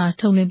က်ပိုင်း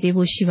မှာထုတ်လွှင့်ပေး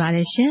ဖို့ရှိပါတ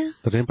ယ်ရှင်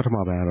။သတင်းပထမ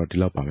ပိုင်း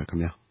ကတော့ဒီလောက်ပါပဲ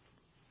ခင်ဗျာ။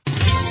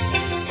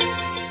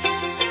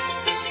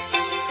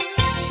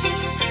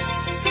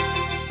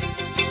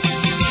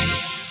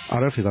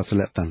 RFA ကဆက်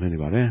လက်တန်လှ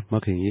ည့်နေပါတယ်။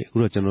မခင်ကြီး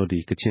အခုတော့ကျွန်တော်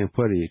တို့ကချင်အ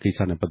ဖွဲ့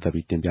တွေကိစ္စနဲ့ပတ်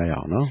သက်ပြီးတင်ပြ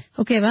ရအောင်နော်။ဟု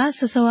တ်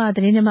ကဲ့ပါဆောစောက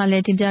သတင်းတွေမှာလ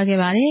ည်းတင်ပြ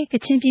ခဲ့ပါတယ်။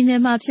ကချင်ပြည်န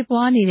ယ်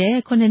မှာဖြစ်ပွားနေတဲ့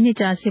9နှစ်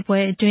ကြာစစ်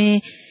ပွဲအတွ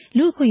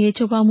င်းလူ့အခွင့်အရေး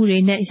ချိုးဖောက်မှုတွေ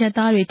နဲ့ရပ်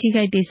သားတွေထိ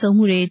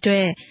ခိုက်ဒေဆုံးမှုတွေအတွ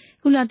က်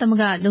ကုလသ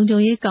မဂ္ဂ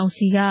လုံခြုံရေး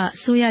ကောင်စီက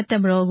အစိုးရ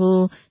တပ်မတော်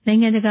ကိုနိုင်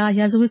ငံ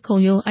တကာရာဇဝတ်ခုံ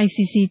ရုံး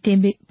ICC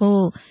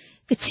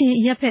တင်ဖို့ကချင်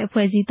ရပ်ဖက်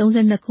အဖွဲ့အစည်း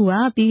32ခုဟာ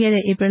ပြီးခဲ့တဲ့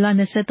ဧပြီလ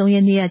23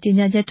ရက်နေ့ကကြေ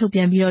ညာချက်ထုတ်ပြ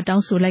န်ပြီးတော့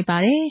တောင်းဆိုလိုက်ပါ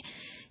တယ်။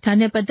ဒါ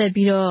နဲ့ပတ်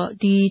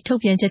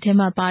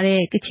သက်ပြီးတော့ဒီထုတ်ပြန်ချက်ထဲမှာပါ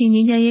တဲ့ကချင်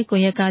ငြိမ်းချမ်းရေးကွ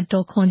န်ရက်က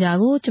ဒေါ်ခွန်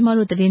ဂျာကိုကျ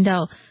မတို့သတင်း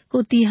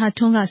တောက်ကိုတီဟာ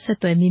ထွန်းက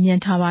ဆက်သွယ်မေးမြ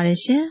န်းထားပါ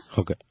တယ်ရှင်။ဟု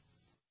တ်ကဲ့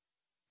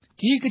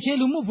ဒီ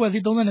ကချင်လူမှုအဖွဲ့အ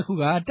စည်း32ခု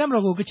ကတပ်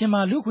မတော်ကို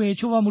ကချင်မှာလူ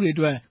ခွေချိုးဖောက်မှုတွေအ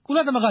တွက်ကု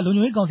လသမဂ္ဂ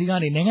လုံခြုံရေးကောင်စီက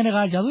နေနိုင်ငံတ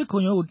ကာရာဇဝတ်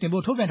ခုံရုံးကို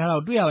တင်ဖို့ထုတ်ပြန်ထားတာ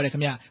ကိုတွေ့ရပါတယ်ခ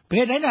င်ဗျ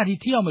ဘယ်တို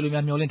င်းတာထိထိရောက်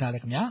မယ်လို့များမျှော်လင့်ထားလဲ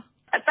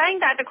ခင်ဗျအတိုင်း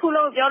တာ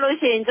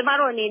တစ်ခုလို့ပြောလို့ရှိရင်ကျမ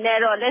တို့အနေနဲ့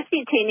တော့လက်ရှိ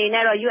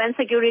ချိန်နေနဲ့တော့ UN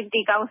Security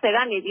Council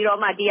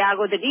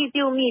ကနေပြီးတော့မှဒီဟာကို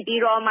တတိပြုမိပြီး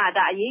တော့မှ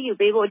ဒါအရေးယူ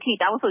ပေးဖို့အထိ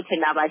တောင်း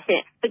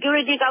ဆိုချင်တာပါရှင့်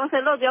Security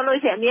Council လို့ပြောလို့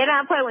ရှိရင်အမြဲ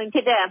တမ်းအဖွဲ့ဝင်ဖြ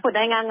စ်တဲ့အဖွဲ့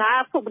နိုင်ငံ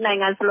9ခု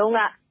နိုင်ငံစလုံး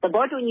ကသ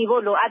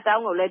ဘောတူညီဖို့လို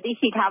အပ်ကြောင်းကိုလ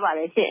ည်းသိရှိထားပါတ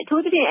ယ်ရှင့်အ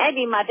ထူးသဖြင့်အဲ့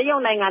ဒီမှာတရုတ်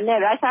နိုင်ငံနဲ့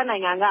ရုရှား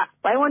နိုင်ငံက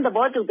ဝိုင်းဝန်း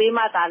သဘောတူ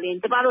ပေးမှသာလျှင်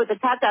ကျမတို့တ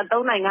ခြား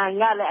3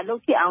နိုင်ငံကလည်း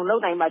အလုပ်ဖြစ်အောင်လု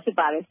ပ်နိုင်မှာဖြစ်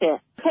ပါတယ်ရှင့်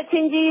ချက်ချ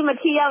င်းကြီးမ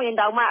ထီရောက်ရင်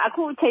တောင်မှအ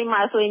ခုအချိန်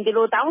မှာဆို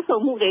ရင်ဒီလိုတောင်း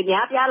ဆိုမှု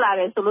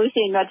တွေများပြားလာတယ်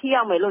ဆိုလို့ရှိ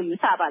ရင်တော့ထီရောက်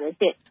မယ်လို့ယူဆပါ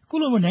တယ်ရှင့်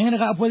အခုလိုမျိုးနိုင်ငံ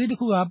တကာအဖွဲ့အစည်းတစ်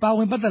ခုကပါဝ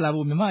င်ပတ်သက်လာ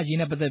ဖို့မြန်မာအရေး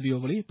နဲ့ပတ်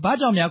သက်ပြီးတော့ဗောလေဘာ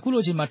ကြောင့်များအခု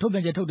လိုအချိန်မှာထုတ်ပြ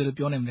န်ချက်ထုတ်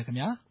တယ်လို့ပြောနိုင်မလဲခင်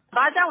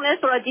ဗျာဘာကြောင့်လဲ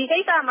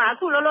ဆိုတော့ဒီကိစ္စမှာအ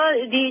ခုလောလော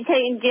ဒီအချိ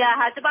န်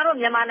ကြာဟာကျမတို့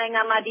မြန်မာ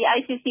နိုင်ငံမှာဒီ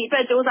ICC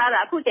အတွက်စ조사တာ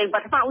အခုချိန်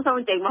ပထ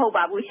မဦးဆုံးချိန်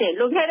မဟုတ်ပါဘူးရှ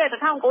င့်လွန်ခဲ့တဲ့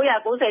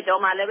1990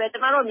ကျော်မှာလည်းပဲကျ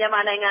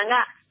မတို့မြန်မာနိုင်ငံ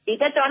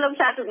ကဒီတက်တော်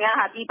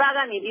လှုပ်ရှားသူများဟာဒီပ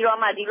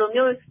ကနေပြီးတော့မှဒီလို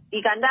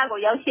မျိုးဒီကဏ္ဍကို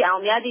ရောက်ရှိ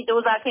အောင်အများကြီးစ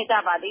조사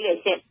ခဲ့ကြပါသေး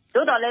တယ်ရှင့်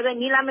တို့တော်လည်းပဲ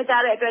နီးလမ်းမကျ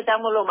တဲ့အတွက်ကြော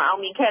င့်မလို့မအော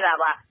င်မြင်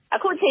ခဲ့တာပါအ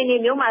ခု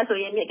ချိန်ဒီမျိုးမှာဆို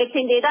ရင်ကချ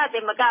င်ဒေသတ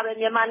င်မကပဲ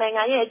မြန်မာ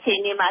နိုင်ငံရဲ့အခြေ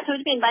အနေမှာအထူး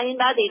သဖြင့်တိုင်းရင်း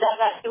သားဒေသ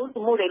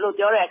ကကျူးမှု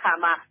တွေလို့ပြောတဲ့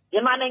အခါမှာမြ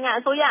န်မာ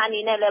နိုင်ငံအစိုးရအ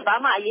နေနဲ့လ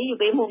ည်းဘာမှအ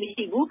ရေးယူပေးမှုမ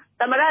ရှိဘူး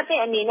သမရတဲ့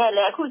အနေနဲ့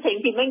လည်းအခုချိ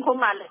န်ထိမိ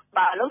န့်ခွန်းမှ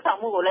လှုပ်ဆောင်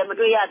မှုကိုလည်း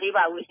မတွေ့ရ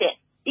သေးပါဘူးရှ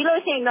င့်ဒီလို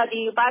ရှိရင်တော့ဒီ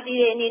ပါတီ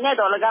တွေအနေ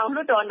နဲ့တော်၎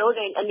င်းလွှတ်တော်တို့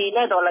တွေအနေ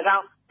နဲ့တော်၎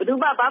င်းဘယ်သူ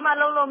မှဘာမှ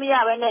လုပ်လို့မရ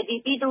ဘဲ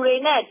နဲ့ဒီပြည်သူတွေ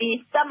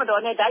နဲ့ဒီတပ်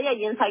မတော်နဲ့ဓာတ်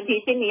ရိုက်ရင်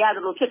ဆိုင်ဖြစ်နေရ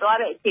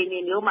တယ်လို့ဖြစ်သွားတဲ့အခြေ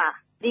အနေမျိုး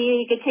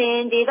မှာဒီကချ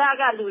င်ဒေ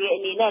သကလူတွေအ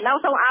နေနဲ့နော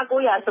က်ဆုံး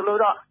အားကိုးရ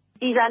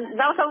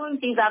ဆိုလို့တော့ဒီနောက်ဆုံး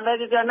ဒီဇာပဲ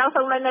ပြော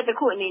နောက်ဆုံးလည်းတစ်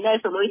ခုအနေနဲ့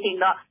ဆိုလို့ရှိ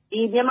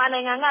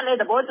ရင်တော့ဒီမြန်မာနိုင်ငံကလ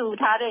ည်းသ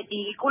ဘောတူထား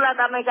တဲ့ဒီကုလ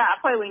သမဂ္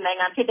ဂအဖွဲ့ဝင်နိုင်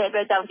ငံဖြစ်တဲ့အတွ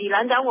က်ကြောင့်ဒီလ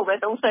မ်းကြောင်း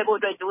ကိုပဲသုံးဆွဲဖို့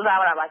အတွက်ကြိုး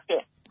စားရတာပါရှ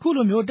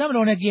င့်ခုလိုမျိုးတပ်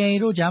မတော်နဲ့ KIA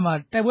တို့ကြား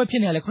မှာတိုက်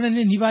ပွဲဖြစ်နေရလဲ9နှ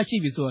စ်နီးပါး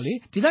ရှိပြီ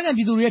ဆိုတော့လေဒေသခံ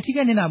ပြည်သူတွေရဲ့ထိ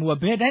ခိုက်နေတာမျိုး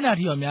ကဘယ်အတို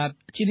င်းတာထိရောများ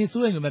အခြေ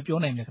အနေဆိုးရင်လည်းပြော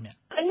နိုင်တယ်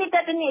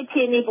ခင်ဗျတစ်နှစ်အခြေ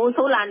အနေပို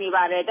ဆိုးလာနေပါ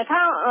တယ်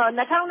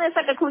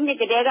2011ခုနှစ်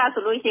ကတည်းက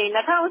ဆိုလို့ရှိရင်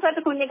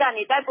2011ခုနှစ်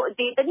ကနေတိုက်ဖို့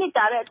ဒီ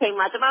တစ်နှစ်ကြာတဲ့အ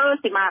ချိန်မှာကျ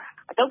မတို့စီမှာ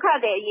ဒုက္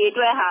ခတွေအရေး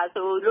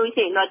အတွက်ဟာဆိုလို့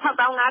ရှိရင်တော့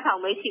65,000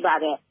ပဲ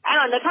ရှိပါတယ်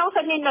အဲ့တော့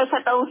2012နဲ့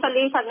13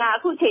 14 15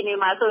အခုချိန်နေ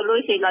မှာဆို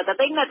လို့ရှိရင်တော့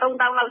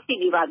3,300,000လောက်ရှိ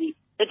နေပါ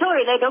ပြီတ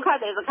ချို့တွေလည်းဒုက္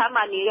ခတွေစခ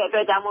န်းမှာနေတဲ့အတွ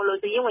က်ကြော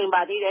င့်မို့လို့သူရင်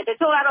ဝင်ပါသေးတယ်တ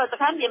ချို့ကတော့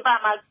စခန်းပြင်ပ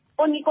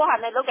မှာကိုနီ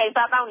ကိုဟာနဲ့လောက်ကင်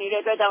စားတောင်းနေတဲ့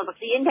အတွက်ကြောင့်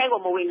စီးရင်ထဲ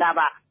ကိုမ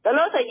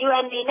ဝင်တာပါဒါလို့ဆို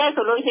UN နေ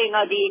နဲ့ဆိုလို့ရှိရင်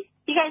တော့ဒီ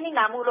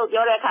ခိုင်နေတာမှုလို့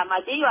ပြောတဲ့အခါ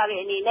မှာကြေးရွာ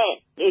တွေအနေ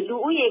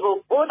နဲ့လူဦးရေကို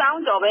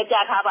9,000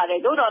ကျော်ပဲပြထားပါ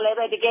တယ်တို့တော်လ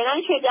ည်းပဲတကယ်တ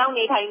မ်းရွှေ့ပြော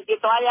င်းနေထိုင်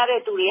သွားရတဲ့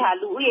သူ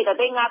တွေဟာလူဦးရေ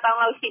3,500,000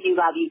လောက်ရှိနေ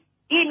ပါ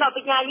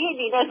ပြီဒီတော့ပညာရေးအ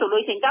နေနဲ့ဆို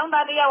လို့ရှိရင်ကျော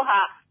င်းသားတစ်ယောက်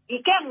ဟာဒီ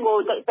ကက်ကို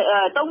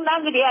3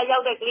 တန်းကလေး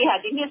ရောက်တဲ့ကလေးဟာ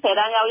ဒီနှစ်10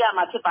တန်းရောက်ရ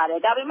မှာဖြစ်ပါတယ်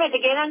ဒါပေမဲ့တ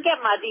ကယ်တမ်းကက်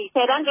မှာဒီ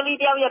10တန်းကလေး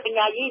တစ်ယောက်ရဲ့ပ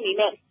ညာရေးအနေ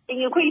နဲ့တင်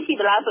ယူခွင့်ရှိ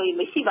သလားဆိုရင်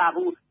မရှိပါ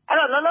ဘူးအဲ့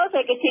တော့လောလော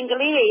ဆယ်ကချင်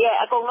ကလေးတွေရဲ့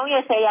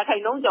အကုန်လုံးရဲ့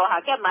10%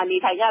ကျော်ဟာကက်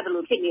မှာနေထိုင်ရတယ်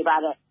လို့ဖြစ်နေပါ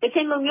တယ်ကချ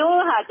င်လူ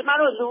မျိုးဟာကျမ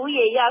တို့လူဦး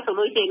ရေရဆို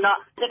လို့ရှိရင်တော့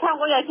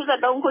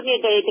1983ခုနှစ်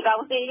တည်း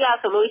ကောင်စီရ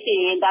ဆိုလို့ရှိ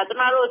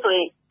ရင်ဒါကျမတို့ဆိုရ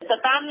င်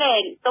စတန်းနဲ့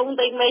3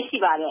 သိန်းပဲရှိ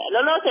ပါ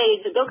တယ်လောလောဆယ်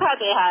ဒုက္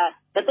ခတွေဟာ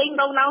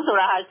3,300,000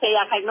ဆိုတာဟာ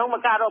10%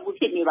မကတော့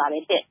ဘူးဖြစ်နေပါတ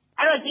ယ်ရှ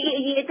င့်အဲ့တော့ဒီ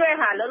အရေး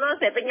အတွက်ဟာလော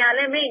လောဆယ်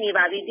ပညာလည်းမေ့နေ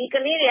ပါပြီဒီက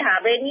လေးတွေဟာ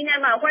ဘယ်နည်းနဲ့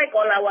မှ white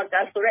collar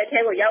worker ဆိုတဲ့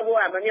အထဲကို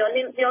ရောက်ဖို့ကမမျှော်လ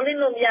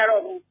င့်လို့မ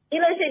ရတော့ဘူးဒီ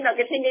လိုရှိ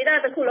ရင်တော့ကချင်ဒေ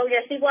သတစ်ခုလုံး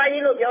ရဲ့စီးပွား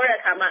ရေးလို့ပြောတဲ့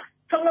အခါမှာ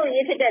ထုတ်လုပ်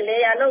ရေးဖြစ်တဲ့လေ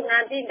ယာလုပ်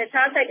ငန်းပြီး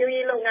တခြားစိုက်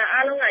ပျိုးရေးလုပ်ငန်း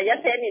အားလုံးက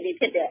ရပ်ဆဲနေပြီ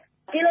ဖြစ်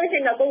တယ်ဒီလိုရှိရ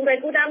င်တော့ကုန်သွယ်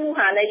ကူးသန်းမှု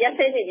ဟာလည်း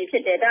ရပ်ဆဲနေပြီဖြ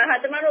စ်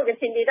တယ်ဒါဟာကျမတို့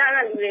ကချင်ဒေသ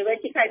ကလူတွေပဲ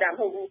ထိခိုက်တာမ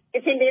ဟုတ်ဘူးက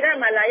ချင်ဒေ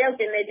သမှာလာ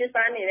ရောက်ကျင်လည်ကျ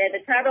စားနေတဲ့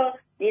တခြားသော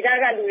ဒေ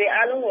သကလူ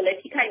တွေအားလုံးကိုလ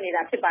ည်းထိခိုက်နေတာ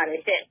ဖြစ်ပါ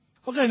တယ်ရှင့်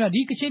ဟုတ်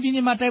ကဲ့ဗျဒီကချင်ပြည်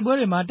နယ်မှာတိုက်ပွဲ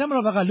တွေမှာတပ်မ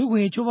တော်ဘက်ကလူခွ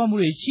င့်ရေးချိုးဖောက်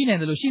မှုတွေ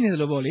ရှိနေတယ်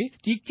လို့ပေါ့လေ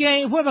ဒီ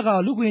KIA အဖွဲ့ဘက်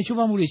ကလူခွင့်ရေးချိုး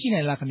ဖောက်မှုတွေရှိ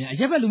နေလားခင်ဗျ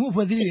အရက်ဘက်လူမှု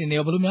အဖွဲ့အစည်းတွေနဲ့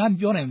ရောဘယ်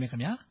လိုများပြောနိုင်မလဲခင်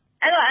ဗျ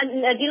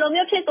အဲ့တော့ဒီလို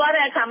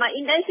မျိုးဖြစ်သွားတဲ့အခါမှာ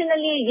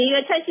intentionally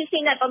ရည်ရွယ်ချက်ရှိ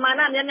နဲ့ပမာ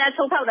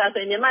ဏများများထုတ်ဖောက်တာ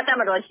ဆိုရင်မြန်မာ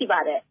တပ်မတော်ရှိပါတ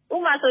ယ်ဥပ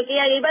မာဆို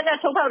KIA ဘက်က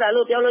ထုတ်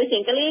ဖောက်တာလို့ပြောလို့ရှိ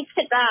ရင်က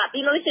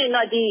လေးဖြစ်တာပြီးလို့ရှိ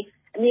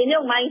ရင်တော့ဒီမြေ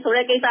မြုပ်မိုင်းဆို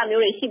တဲ့ကိစ္စ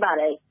မျိုးတွေရှိပါတ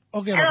ယ်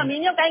အဲ့တော့မြေ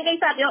မြုပ်ကိုင်းကိစ္စ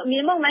ပြော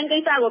မြေမြုပ်မိုင်းကိ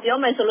စ္စကိုပြော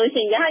မယ်ဆိုလို့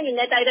ရှိရင်ရဟ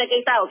ရင်နဲ့တိုက်တဲ့ကိ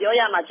စ္စကိုပြော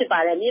ရမှာဖြစ်ပါ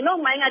တယ်မြေ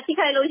မြုပ်မိုင်းကထိ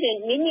ခိုက်လို့ရှိ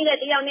ရင်မိမိနဲ့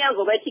တယောက်နှစ်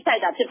ယောက်ကိုပဲထိ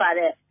ခိုက်တာဖြစ်ပါတ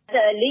ယ်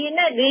လေ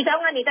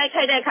နဲ့လေချောင်းကနေတိုက်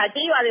ခိုက်တဲ့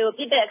အခါကြေးရွာတွေကို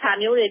ပြစ်တဲ့အခါ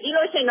မျိုးတွေပြီး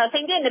လို့ရှိရင်တော့စိ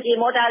န်ပြည့်နေပြေ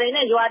မော်တာ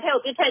တွေနဲ့ရွာထဲကို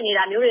ပြစ်ထည့်နေ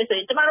တာမျိုးတွေဆိုရ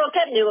င်ကျမတို့က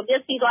က်တွေကိုပြ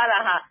စ်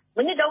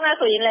စီးသွားတာဟာမိနစ်တုန်းက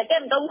ဆိုရင်လည်း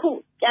ကက်3ခု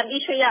ပြန်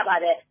ပြီးရွှေ့ရပါ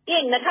တယ်ပြီးရ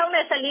င်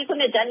2014ခု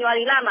နှစ်ဇန်နဝါ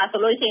ရီလမှာ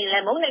ဆိုလို့ရှိရင်လ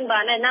ည်းမုံ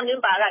နိုင်ပါနဲ့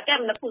နမ်မြင်းပါကကက်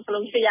2ခု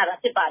စလုံးရွှေ့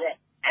ရတာဖြစ်ပါတယ်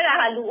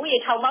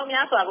အဲ့ဒါဟာလူဦးရေထောင်ပေါင်း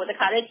များစွာကို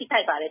တခါတည်းထိခို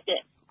က်ပါတယ်တဲ့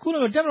ခု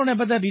လိုတပ်မတော်နဲ့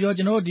ပတ်သက်ပြီးတော့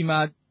ကျွန်တော်တို့ဒီမှာ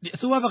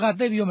အစိုးရဘက်က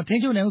တိတ်ပြီးတော့မထ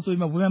င်းချုံနိုင်ဘူးဆို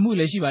ပြီးမှဝေဖန်မှု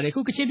လည်းရှိပါတယ်ခု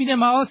ကချင်ပြည်နယ်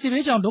မှာရော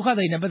စစ်ဘေးရှောင်ဒုက္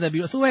ခသည်တွေနဲ့ပတ်သက်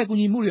ပြီးတော့အစိုးရ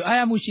ရဲ့ကူညီမှုတွေအား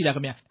ရမှုရှိလား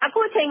ခင်ဗျအ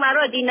ခုချိန်မှာ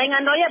တော့ဒီ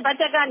နိုင်ငံတော်ရဲ့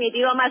ဘတ်ဂျက်ကနေ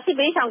ဒီတော့မှ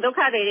စစ်ဘေးရှောင်ဒုက္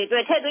ခသည်တွေအတွ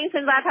က်ထည့်သွင်းစ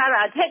ဉ်းစား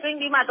ထားတာထည့်သွင်း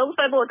ပြီးမှသုံး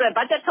စွဲဖို့အတွက်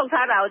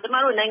ဘတ်ဂျက်ထုတ်ထားတာကိုကျမ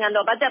တို့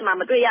နိုင်ငံတော်ဘတ်ဂျက်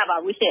မှာမတွေ့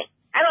ရပါဘူးရှ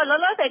င့်အဲ့တော့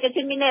လောလောဆယ်ကချ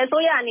င်ပြည်နယ်အ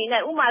စိုးရအနေ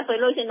နဲ့ဥမာ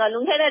ဆိုလို့ရှိ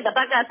ရင်တော့လွန်ခဲ့တဲ့တစ်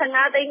ပတ်က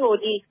15 သိန်းကို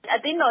ဒီ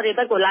အသင်းတော်တွေ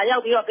ဘက်ကိုလာ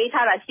ရောက်ပြီးတော့ပေး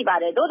ထားတာရှိပါ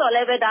တယ်သို့တော်လ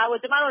ည်းပဲဒါကို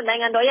ကျမတို့နိုင်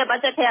ငံတော်ရဲ့ဘတ်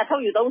ဂျက်ထဲ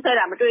ကထုတ်ယူသုံးစွဲ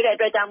တာမတွေ့တဲ့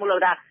အတွက်ကြောင့်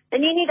မလို့ဒါတ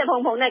နည်းနည်း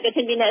တစ်ဖုံဖုံနဲ့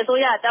ကချင်ပြည်နယ်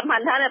အစိုးရတမ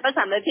န်ထားတဲ့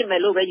ပတ်စံပဲဖြစ်မယ်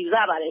လို့ပဲယူ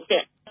ဆပါတယ်ရှ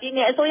င့် ဒီ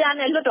နေ့အစိုး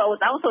ရနဲ့လွှတ်တော်ကို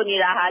တောင်း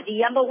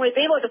ဆိုနေတာဟာဒီရန်ပုံငွေ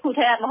ပေးဖို့တစ်ခု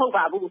တည်း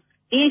မဟုတ်ပါဘူး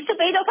ဒီ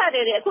စစ်ပေးဒုက္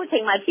ခတွေအခုချိ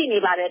န်မှာရှိနေ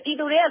ပါ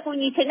တယ်ပြည်သူတွေအကူအ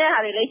ညီချင်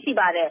တဲ့ဟာတွေလည်း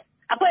ရှိပါတယ်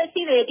အဖွဲ့အ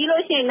စည်း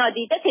တွေပြီးလို့ရှိ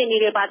ရင်တော့ဒီတက်ချင်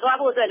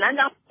တွေပါသွားဖို့အတွက်လမ်း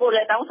ကြော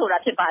င်းပို့လဲတောင်းဆိုတာ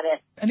ဖြစ်ပါ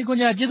တယ်အနီကွန်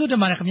ညာကျေးဇူးတင်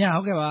ပါတယ်ခင်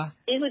ဗျာဟုတ်ကဲ့ပါ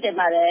ကျေးဇူးတင်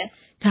ပါ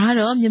တယ်ဒါက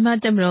တော့မြန်မာ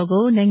တပ်မတော်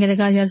ကိုနိုင်ငံ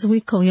တကာရာဇ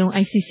ဝတ်ခုံရုံး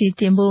ICC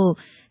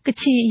တင်ဖို့က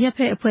ချင်ရပ်ဖ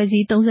က်အဖွဲ့အ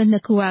စည်း32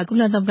ခု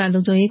ကကုလသမဂ္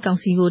ဂလုံခြုံရေးကောင်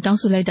စီကိုတော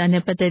င်းဆို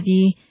လိုက်တာနဲ့ပတ်သက်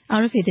ပြီး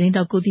RFA သတ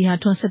င်းတောက်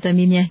ကိုတီဟာထွန်း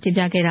ဆက်သွယ်မြင်းမြန်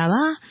တင်ပြခဲ့တာပါ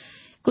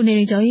ကိုနေရ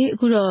င်ကျော်ကြီးအ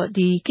ခုတော့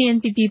ဒီ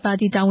KNPP ပါ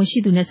တီတာ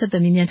ဝန်ရှိသူနဲ့ဆက်သွယ်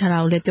မြင်းမြန်ထားတာ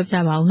ကိုလ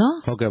ည်းပြောပြပါအောင်နော်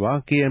ဟုတ်ကဲ့ပါ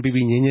KNPP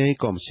ငြိမ်းချမ်းရေး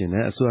ကော်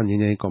မရှင်နဲ့အစိုးရ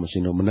ငြိမ်းချမ်းရေးကော်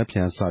မရှင်တို့မ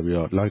နက်ဖြန်စပြီး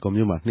တော့လွိုင်ကော်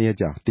မြို့မှာ2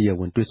ရက်ကြာတရား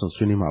ဝင်တွေ့ဆုံ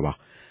ဆွေးနွေး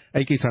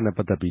မှာပါအဲ့ကိစ္စနဲ့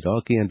ပတ်သက်ပြီးတော့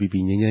KNPP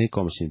ငြိမ်းချမ်းရေး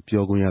ကော်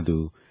မရှင်ပြောခွင့်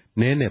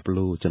ရသူနဲနယ်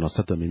ဘလို့ကိုကျွန်တော်ဆ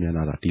က်သွယ်မြ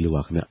င်းမြန်လာတာဒီလို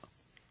ပါခင်ဗျ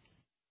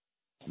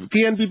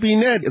KNPP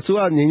နဲ့အစိုး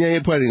ရငြိမ်းချမ်း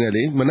ရေးအဖွဲ့တွေနဲ့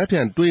လေမနက်ဖြ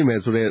န်တွေ့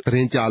မယ်ဆိုတဲ့သ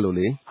တင်းကြားလို့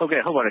လေဟုတ်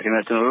ကဲ့ဟုတ်ပါတယ်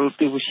ခင်ဗျကျွန်တော်တို့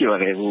တွေ့ဖို့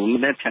ရှိပါတယ်ဟိုမ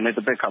နက်ဖြန်နဲ့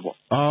တစ်ပတ်ခါပေါ့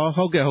ဟု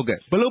တ်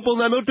ကဲ့ဘယ်လိုပုံ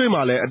စံ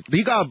မျိုးတွေ့မှာလဲ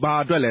အဓိကဘာ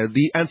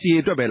အတွက်လဲဒီ NCA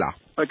အတွက်ပဲလား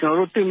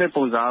ကျွန်တော်တို့တွေ့မဲ့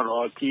ပုံစံက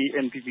တော့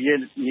KNPP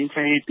ရဲ့ငြိ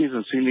မ်းချမ်း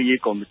ရေးပြည်သူ့ဆွေးနွေး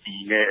ရေးကော်မတီ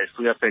နဲ့အ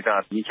စိုးရဘက်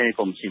ကငြိမ်းချမ်း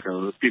ရေးကော်မရှင်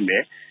ကျွန်တော်တို့တွေ့မ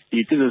ယ်ဒီ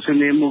ပြည်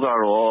သူ့ဆွေးနွေးမှု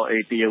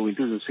ကတော့တရားဝင်ပြ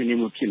ည်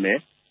သူ့ဆွေးနွေးမှုဖြစ်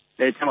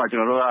မယ်အဲ့ဒီမှာကျွန်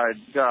တော်တို့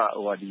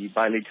ကဒီ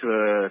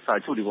bilateral စာ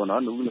ချုပ်တွေပေါ့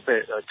နော်လူနှစ်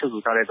ဖက်ချုပ်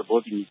ဆိုထားတဲ့သ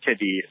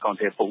ဘောတူညီချက်တွေအကော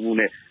င့်တွေပုံမှု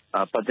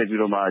နဲ့ပတ်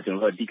သက်ပြီးတော့မှကျွန်တော်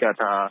တို့အဓိက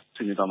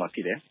ထားဆွေးနွေးသွားမှာဖြ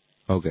စ်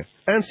တယ်ဟုတ်ကဲ့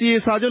NCA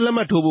စာချုပ်လက်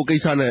မှတ်ထိုးဖို့ကိစ္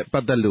စနဲ့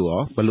ပတ်သက်လို့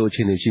ရောဘယ်လိုအ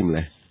ခြေအနေရှိမ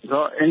လဲ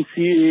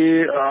NCA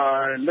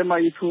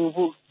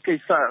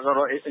လက်မှတ်ထိုးဖို့ကိစ္စ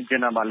ကတော့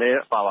agenda မှာလ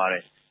ည်းပါပါတ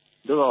ယ်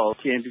တို့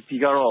KNPP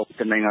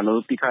ကတော့တ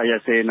နိုင်ငံလုံးတိခါရ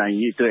စဲ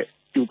နိုင်ရေး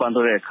အတွက်ကျူပန်း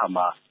တဲ့အခါ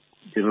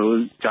မှာကျွန်တော်တို့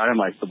ကြားထဲ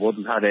မှာသ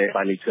ဘောတူထားတဲ့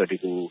bilateral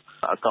တွေကို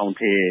အကော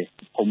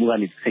င့်ထဲပုံမှုက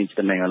နေစိတ်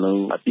တနိုင်ငံ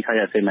လုံးတိခါ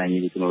ရစဲနိုင်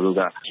ရေးကျွန်တော်တို့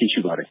ကရှင်း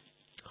ရှုပါတယ်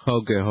ဟု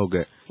တ်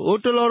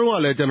ကဲ့တ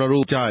လောတော့လည်းကျွန်တော်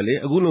တို့ကြား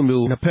ရလေအခု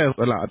လိုမျိုးနှစ်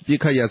ဖက်ဟလာ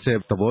အပြစ်ခတ်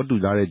ရစဲသ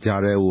ဘောတူထား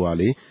တဲ့ကြားတဲ့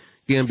ဟိုဟာလေ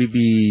KNPP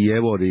ရဲ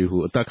ဘော်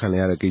တွေဟိုအသက်ခံ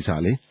ရတဲ့ကိစ္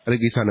စလေအဲ့ဒီ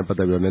ကိစ္စနဲ့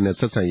ပတ်သက်ပြီးတော့နည်းနည်း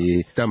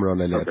ဆက်ဆံရေးတက်မတော်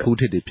နဲ့လည်းအ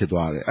ဖူးထစ်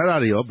တွေဖြစ်သွားတယ်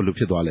အဲ့ဒါတွေရောဘယ်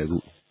လိုဖြစ်သွားလဲအခု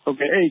ဟုတ်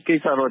ကဲ့အဲ့ဒီကိစ္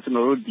စတော့ကျွန်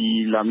တော်တို့ဒီ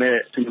လာ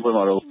မဲ့ဆွေးနွေးပွဲ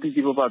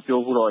မှာတော့တိတိပ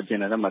ပပြောဖို့တော့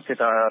agenda ထဲမှာဆက်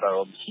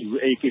ထားတာတော့မရှိဘူး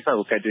အဲ့ဒီကိစ္စ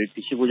ကိုကတ်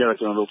တွေသိရှိဖို့ကြတော့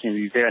ကျွန်တော်တို့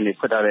KNPP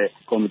ကနေဖွက်ထား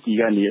တဲ့ကော်မတီ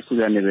ကနေအစိုး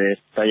ရနဲ့ပဲ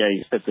တိုက်ရို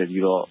က်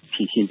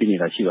ဆက်သွယ်ပြီးတော့ဖြည့်ရှင်းပေးနေ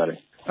တာရှိပါတယ်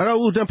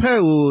အဲ့တော့ဦးတစ်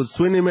ဖက်ကို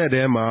ဆွေးနွေး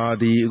မဲ့တဲမှာ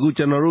ဒီ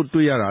အခုကျွန်တော်တို့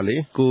တွေ့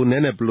ရတာလေကိုနဲ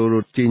နဲ့ဘ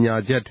လိုတို့ကြေညာ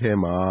ချက်ထဲ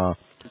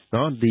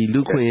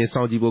မှာနော်ဒီလူခွင့်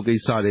ရေးစောင့်ကြည့်ဖို့ကိစ္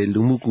စတွေ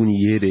လူ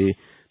မှုကူညီရေး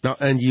တွေနောက်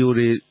NGO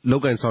တွေလောက်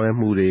ကင်ဆောင်ရွက်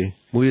မှုတွေ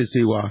မွေး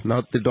စေဝါ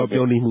နောက်တစ်တော်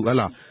ပြောနေမှုဟ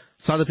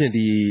လားစားသဖြင့်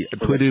ဒီ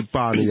အထွေ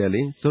တွေပါနေတယ်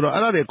လေ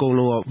ဆိုတော့အဲ့ဒါတွေအကုန်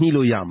လုံး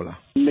ညှိလို့ရမလား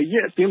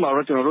ရက်အတင်း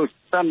မှာတော့ကျွန်တော်တို့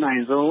တတ်နိုင်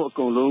ဆုံး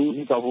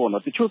အကုန်လုံးညှိတော့ဖို့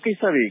နော်တချို့ကိစ္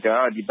စတွေ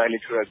ကဒီ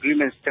bilateral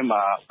agreement ထဲ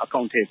မှာအ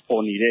ကောင့်ထဲ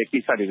ပေါ်နေ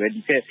တဲ့ကိစ္စ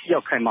တွေပဲဒီထက်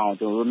ရောက်ခိုင်မအောင်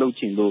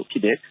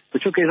ကျွန်တော်တို့လုပ်ချင်လို့ဖြစ်တယ်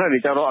တချို့ကိစ္စတွေ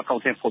ကျတော့အကော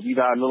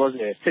င့်ထဲပေါ်ပြီးသားလောလော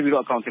ဆယ်ဆက်ပြီး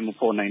တော့အကောင့်ထဲမ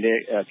ပေါ်နိုင်တဲ့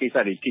ကိစ္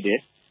စတွေဖြစ်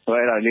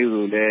တယ်အဲ့ဒါ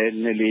လေးကိုလည်း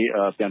နည်း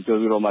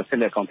လေးပြန်ပြောပြီးတော့မှဆက်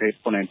လက်အကောင့်ထဲ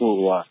ပေါ်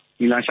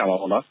နိုင်ဖို့ဒီလမ်းရှာပါ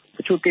ပေါ့နော်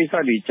တချို့ကိစ္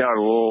စတွေကျ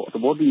တော့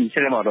သဘောတူညီချ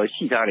က်ထဲ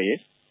မှာတော့ရှိထားတယ်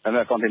ဒါပေ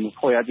မဲ့အကောင့်ထဲ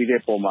မှာပေါ်ရသေးတဲ့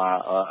ပုံမှာ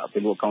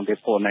ဘယ်လိုအကော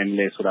င့်ထဲပေါ်နိုင်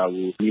မလဲဆိုတာ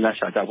ကိုဒီလ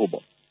မ်းရှာကြဖို့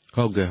ပေါ့ဟု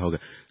တ်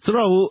ကဲ့ဆို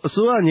တော့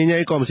အစိုးရငြိမ်းချ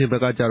မ်းရေးကော်မရှင်ဘ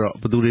က်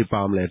ကကျတော့ဘယ်သူ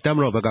တွေပါမလဲတပ်မ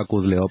တော်ဘက်က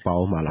ကိုယ်စားလှယ်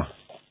ရောပါအောင်မလား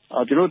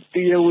ကျွန်တော်တ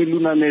ရားဝင်လူ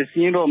နာ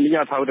မည်စီးရင်တော့မ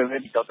ရထားဘူးတဲ့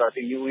ဒေါက်တာတ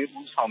င်မျိုးဝ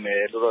င်းဦးဆောင်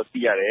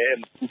မယ်လို့တော့သိရ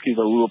တယ်ဦးခင်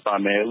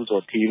စောဦးတို့ပါမယ်ဦး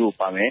စောထေးတို့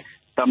ပါ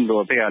မယ်တပ်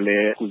မတော်ဘက်ကလ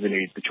ည်းကိုယ်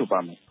စားလှယ်တ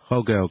ချို့ပါမယ်ဟု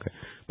တ်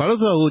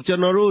ကဲ့ဘာလို့ဆိုတော့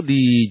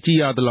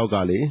ကျွန်တော်တို့ဒီကြည်ရတဲ့လောက်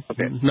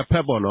ကလေနှစ်ဖ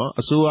က်ပေါ့နော်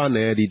အစိုးရ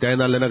နဲ့ဒီတို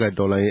င်းသားလက်နက်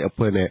ကိုင်တော်လှန်ရေး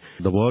အဖွဲ့နဲ့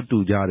သဘောတူ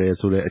ကြ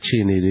တယ်ဆိုတဲ့အ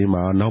ခြေအနေ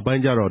တွေမှာနောက်ပို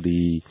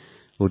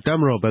င်းကျတော့ဒီတပ်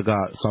မတော်ဘက်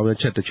ကဆောင်ရွက်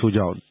ချက်တချို့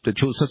ကြောင့်တ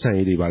ချို့ဆက်ဆံ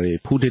ရေးတွေပါ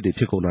တယ်ဖူးတစ်တွေ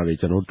ဖြစ်ကုန်တာ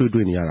တွေကျွန်တော်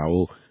တွေ့နေ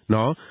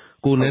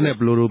ရတာဟုတ်နော်ကိုနဲ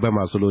နဲ့ဘလိုတို့ဘက်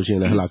မှာဆိုလို့ရှိရင်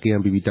လည်းဟလာ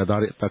KNPP တပ်သား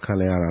တွေအ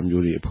သက်ခံလဲရတာ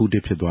မျိုးတွေအဖူး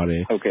တစ်ဖြစ်သွားတ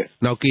ယ်ဟုတ်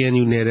ကဲ့နောက်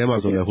KNU နယ်ထဲမှာ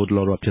ဆိုလည်းဟို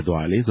တလောတော့ဖြစ်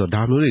သွားတယ်လေဆိုတော့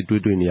ဒါမျိုးတွေ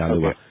တွေ့နေ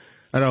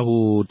ရလို့ပါအဲ့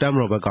တော့တပ်မ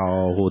တော်ဘက်က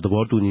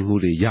သဘောတူညီ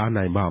မှုတွေ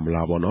ရနိုင်ပါ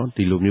မလားပေါ့နော်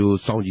ဒီလိုမျိုး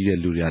စောင့်ကြည့်တဲ့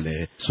လူတွေက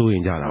လည်းစိုး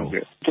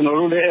ရင်ကြတာဟုတ်ကျွန်တော်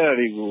တို့လည်း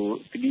အဲ့ဒါတွေ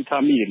ကိုတတိ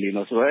ထားမိရလေ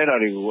နော်ဆိုတော့အဲ့ဒါ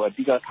တွေကို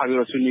အဓိက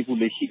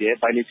ထားပြီးတော့ဆွေးနွေးဖို့လည်းရှိတယ်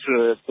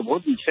bilateral သဘော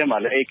တူချက်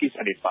မှာလည်းအဲ့ကိစ္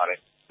စတွေပါ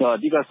တယ်အ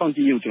ဓိကစော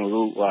င့်ကြည့်ရုပ်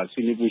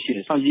ကျွန်တော်တို့ဆွေးနွေးဖို့ရှိ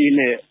တယ်စောင့်ကြည့်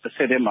နဲ့တစ်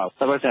ဆက်တည်းမှာ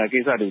စပတ်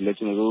ဆိုင်ကိစ္စတွေလ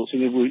ည်းကျွန်တော်တို့ဆွေး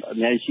နွေးဖို့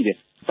အများကြီးရှိ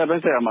တယ်စ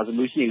ပတ်ဆိုင်မှာဆို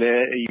လို့ရှိရင်လည်း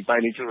အဲ့ဒီ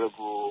bilateral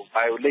ကို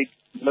violate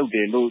လုပ်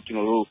တယ်လို့ကျွန်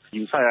တော်တို့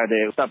ယူဆရ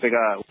တဲ့စပက်က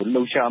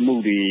လှုပ်ရှားမှု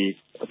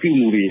တွေအ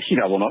ပြုမှုတွေရှိ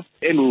တာပေါ့နော်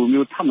အဲ့လို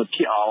မျိုးထပ်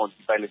မဖြစ်အောင်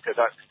bilateral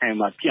ကဆင်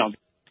မှာဖြစ်အောင်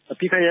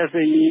အပိခရစ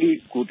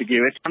ရေးကိုတက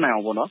ယ်ပဲထနိုင်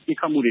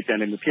အောင်ပေါ့နော်ပိခမှုတွေ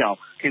တန်တယ်မဖြစ်အောင်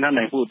ခင်း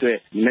နိုင်ဖို့အတွက်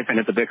ဒီနေ့က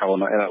နေတစ်ပတ်ခါပေါ့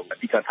နော်အဲ့ဒါကို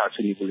အဓိက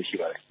ထားဆွေးနွေးဖို့ရှိ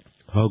ပါ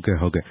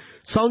တယ်ဟုတ်ကဲ့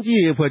စောင့်ကြ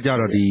ည့်ရေး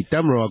အဖွဲ့ကြတော့ဒီတ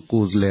ပ်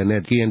မတော်ကိုယ်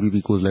စားလှယ်နဲ့ KNPP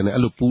ကိုယ်စားလှယ်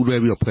နဲ့အဲ့လိုပူး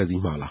တွဲပြီးတော့ဖွဲ့စ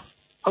ည်းမှာ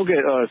လားဟုတ်ကဲ့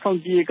စောင့်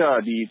ကြည့်ရေး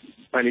ကဒီ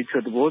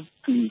bilateral သဘော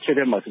တူညီချက်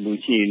ထဲမှာဆိုလို့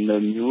ရှိရင်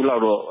မျိုးလော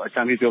က်တော့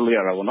အချမ်းပြေပြောလို့ရ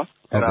တာပေါ့နော်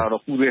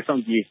အဲ့ဒါတော့ပူးတွဲစော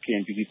င့်ကြည့်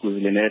KNPP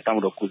ကိုယ်စားလှယ်နဲ့တပ်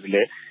မတော်ကိုယ်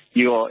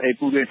စားလှယ်ပြီးတော့အဲ့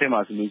ပူးတွဲထဲ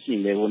မှာဆိုလို့ရှိရ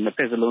င်လည်းဟိုနှစ်ဖ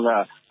က်စလုံးက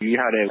ယူ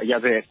ရတဲ့အရ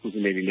ပ်ဘက်ကိုယ်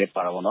စားလှယ်တွေလည်း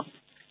ပါတာပေါ့နော်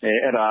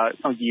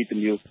အဲ့ဒါစောင့်ကြည့်ရေးတစ်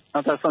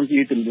မျိုးနောက်ထပ်စောင့်ကြည့်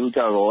ရေးတစ်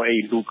မျိုးကြတော့အဲ့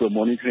local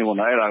monitoring ပေါ့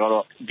နော်အဲ့ဒါက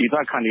တော့ဒေ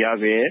သခံတွေ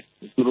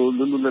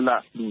ရပဲသူတို့လွတ်လ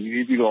ပ်လူ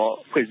ရွေးပြီးတော့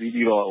ဖွဲ့စည်း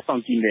ပြီးတော့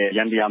စောင့်ကြည့်တဲ့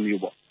ရန်တ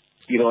ရားမျိုးပေါ့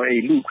ပြီးတော့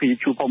လူ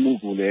ခွေချိုးဖောက်မှု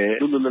ကိုလ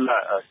ည်းလွတ်လွတ်လပ်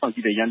လပ်စော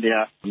င့်ကြည့်တဲ့ရန်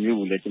တရား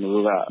မျိုးကိုလည်း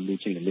ကျွန်တော်တို့ကလူ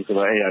ချင်းတယ်လို့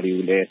ဆိုတော့အဲ့အရာတွေ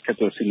ကိုလည်းဆက်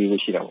သွယ်ဆွေးနွေး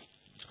ဖို့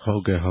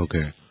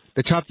ရှိတာပေါ့ဟုတ်ကဲ့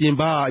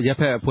တခြားပြင်ပ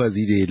ရပ်ဖက်အဖွဲ့အ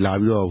စည်း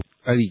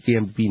တွေလာပြီးတော့အဲ့ဒီ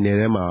KNPP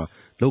နယ်ထဲမှာ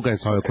လောက်ကန်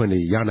ဆောင်ရွက်ခွင့်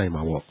တွေရ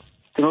နိုင်မှာပေါ့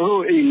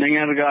ကျွန်တော်တို့အဲ့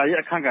နိုင်ငံတကာ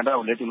ရဲ့အခန့်ကဏ္ဍ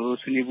ကိုလည်းကျွန်တော်တို့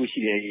ဆွေးနွေးဖို့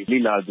ရှိတယ်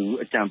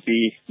လေ့လာသူအ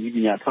ကြံပေးဤပ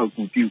ညာ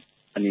ထောက်ကူပြု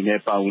အနေနဲ့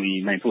ပါ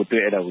ဝင်နိုင်ဖို့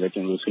အတွက်အဲ့ဒါကိုလည်းကျွ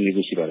န်တော်တို့ဆွေးနွေး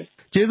ဖို့ရှိပါတယ်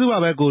ကျေး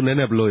ဇူးပါပဲကိုနည်း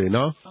နည်း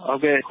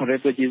ဘလို့ရေနော်ဟုတ်ကဲ့ခေါ်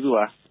တဲ့အတွက်ကျေး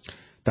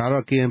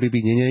ဇူးပါဒါတော့ KNPP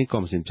ငြိမ်းချမ်းရေး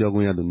ကော်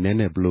မရှင်ပြောခွင့်ရသူန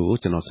ည်းနည်းဘလို့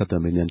ကိုကျွန်တော်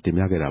ဆက်သွယ်မေးမြန်းတင်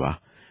ပြ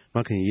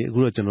ခဲ့တာပါမခင်ကြီးအခု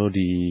တော့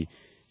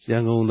ကျွန်တော်ဒီရ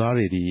န်ကုန်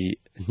သားတွေဒီ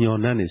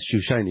ညှော်နှံ့နေရှူ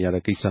ရှိုက်နေ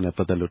ရတဲ့ကိစ္စနဲ့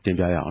ပတ်သက်လို့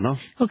တင်ပြရ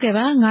အောင်နော်ဟုတ်ကဲ့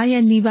ပါ9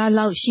ရက်နီး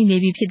ပါးလောက်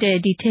ရှိနေပြီဖြစ်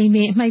တဲ့ဒီထိန်း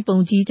မင်းအမှိုက်ပုံ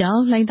ကြီးကြော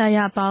င့်လှိုင်းသားရ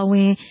ပါ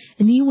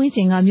ဝင်အနီးဝ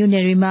န်းကျင်ကမြို့န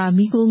ယ်တွေမှာ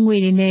မိခိုး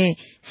ငွေတွေ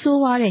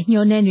နဲ့ဆိုးဝါး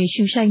တဲ့ညှော်နှံ့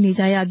တွေရှူရှိုက်နေ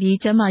ကြ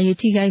ရပြီးကျန်းမာ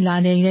ရေးထိခိုက်လာ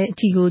တဲ့အ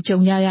ထိ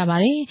ကိုကြုံရပါ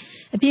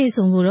တယ်အပြည့်အ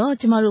စုံကိုတော့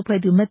ကျ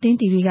မတို့ဖွဲ့သူမသိ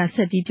န်းတီဗီက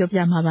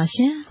ဆက်ပြီးပြောပြမှာပါရှ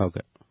င်ဟုတ်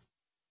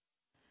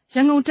ကဲ့ရ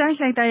န်ကုန်တိုင်း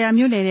လှိုင်သာယာ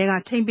မြို့နယ်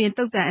ကထိန်း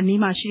ပင်တုတ်တန်အနီး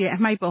မှာရှိတဲ့အ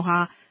မှိုက်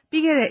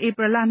ပုံဟာပြီးခဲ့တဲ့ဧ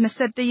ပြီလ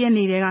21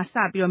ရက်နေ့တည်းကစ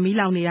ပြီးတော့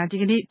မီးလောင်နေတာဒီ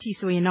ကနေ့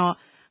အထိဆိုရင်တော့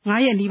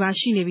9ရက်နီး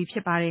ပါးရှိနေ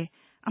ပြီဖြစ်ပါတယ်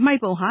။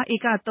အမှိုက်ပုံဟာ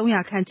ဧက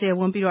300ခန့်ကျယ်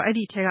ဝန်းပြီးတော့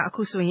အဲ့ဒီထဲက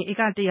အခုဆိုရင်ဧ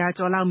က100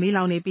ကျော်လောက်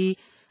မီးလောင်နေပြီး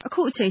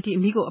အခုအ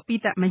ချိန်ထိမီးကိုအပိ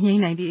သက်မ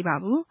ငြိမ်းနိုင်သေးပါ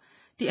ဘူး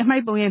။ဒီ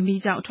အမှိုက်ပုံရဲ့မီး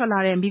ကြော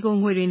င့်ထွက်လာတဲ့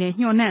မီးခိုးငွေတွေနဲ့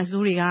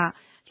ညှော်နှံ့ဆိုးတွေ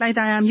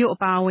ကလှိုင်သာယာမြို့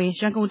အပါအ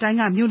ဝင်ရန်ကုန်တိုင်း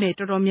ကမြို့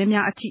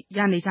နယ်တော်တော်များများအထိ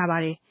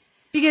ရနေကြပါတယ်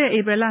။ပြီးခဲ့တဲ့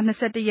ဧပြီလ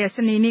21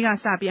ရက်စနေနေ့က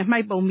စပြီးအမှို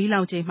က်ပုံမီး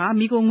လောင်ချိန်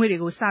မှာမီးခိုး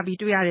ငွေတွေကိုစပြီး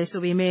တွေ့ရတယ်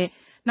ဆိုပေမဲ့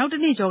နောက်တ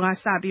စ်နေ့ကျော်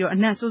ကစပြီးတော့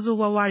အနံ့ဆိုး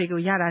ဝါးတွေ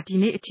ကိုရတာဒီ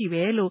နေ့အထိပဲ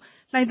လို့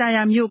လှိုင်သာယာ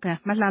မြို့က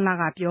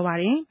မလှလှကပြောပါ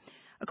တယ်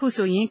။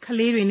အခုဆိုရင်က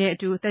လေးတွေနဲ့အ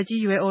တူအသက်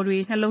ကြီးရွယ်အိုတွေ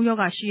နှလုံး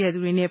ရောဂါရှိ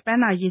တဲ့သူတွေနဲ့ပ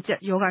န်းနာရင်ကျပ်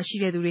ရောဂါရှိ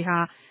တဲ့သူတွေ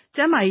ဟာကျ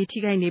န်းမာရေးထိ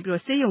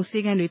ခိုက်နေပြီးတော့ဆေး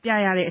ရုံဆေးခန်း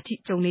တွေပြရတဲ့အထိ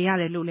ကြုံနေရတ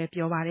ယ်လို့လည်း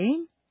ပြောပါတယ်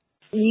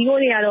။မိခိုး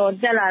တွေကတော့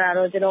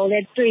တက်လာတာတော့ကျွန်တော်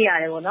လည်းတွေ့ရတ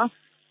ယ်ပေါ့နော်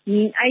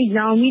။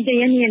အဲ့လောင်ပြီး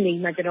တရက်နှစ်နေ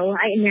မှ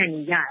ကျွန်တော်တို့အဲ့အနံ့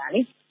ကြီး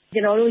ရတာလေ။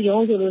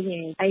ကျွန်တော်တို့ရုံးဆိုလို့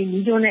ရှိရင်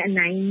အဲ့မီးကျွန်းနဲ့အ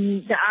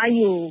နိုင်တ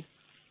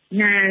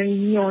အားယူနန်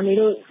ညော်နေ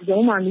လို့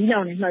ရုံးမှာမီး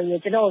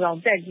လောင်နေမှပြီးကျွန်တော်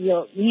ကောင်တက်ပြီး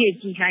တော့မီးတွေ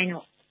ကြည့်ခို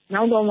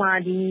င်းတော့နောက်တော့မှ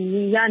ဒီ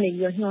မီးကနေ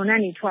ပြီးတော့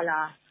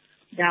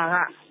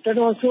ညှော်နှံ့နေထွက်လာဒါကတော်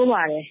တော်ဆိုးပါ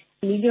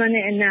တယ်မီးကျွန်း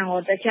နဲ့အ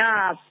နံ့ဟော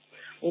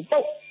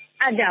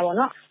တခြားပုတ်အပ်ကြပါ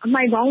တော့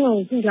အမိုက်ပေါင်း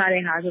ကိုပြု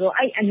ထားတဲ့ဟာ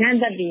ဆိုတော့အဲ့အနံ့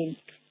သက်တွေ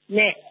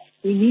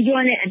နဲ့ဒီမီး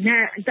ကျွန်းနဲ့အ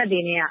နံ့သက်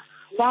တွေနဲ့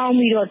ကပေါ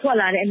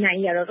င်းပြီးတော့ထွက်လာတဲ့အနံ့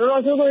ကြီး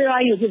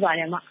ကတော့တော်တော်ဆိုးရွားကြီးဖြစ်ပါတ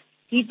ယ်အမ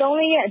ဒီ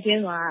3ရက်အတွ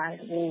င်းမှာ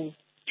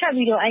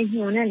ထပ်ပြီးတော့အဲ့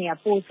ညှော်နှံ့တွေ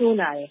ကပိုဆိုး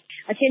လာ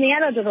တယ်အခြေအနေ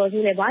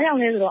ကတော့တော်တော်ဆိုးတယ်ဘာကြော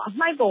င့်လဲဆိုတော့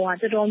အမှိုက်ပုံ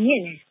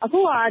ကတော်တော်မြင့်တယ်အခု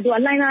ကသူအ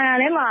လိုင်းနာယာ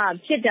ထဲ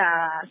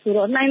မှာဖြစ်တာဆို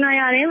တော့လိုင်းနာ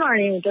ယာထဲ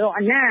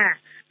မှာနေတော်တော်အ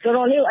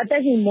နံ့တော်တော်လေးကိုအ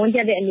သက်ရှင်မွန်းကျ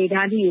က်တဲ့အနေ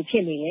အထားကြီး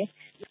ကိုဖြစ်နေတယ်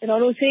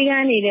ကျွန်တော်တို့ဆေး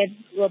ကန်းနေ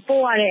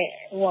တဲ့ပို့ရ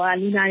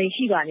တဲ့လူနာတွေ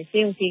ရှိပါတယ်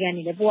ဆေးရုံဆေးက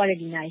န်းတွေလည်းပို့ရတဲ့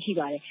လူနာတွေရှိ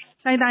ပါ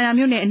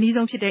တယ်လှိုင်သာယာမြို့နယ်အ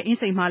နီးဆုံးဖြစ်တဲ့အင်း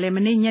စိန်မှာလည်းမ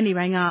နေ့ညနေ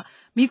ပိုင်း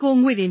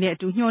ကမိခိုးငွေတွေနဲ့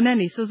အတူညှော်နှံ့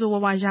နေဆိုးဆိုး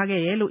ဝါးဝါးရခဲ့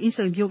တယ်လို့အ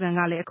င်းစိန်မြို့ကန်က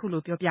လည်း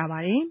အခုလိုပြောပြပါ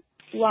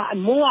တယ်သူက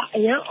အမိုးက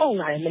အရန်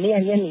အုံလာတယ်မနေ့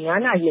ကညနေ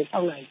9နာရီနဲ့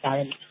6နာရီကြားထဲ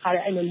မှာခါတ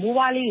ယ်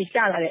အဲ့မိုးပွားလေးကြီးကျ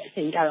လာတဲ့အ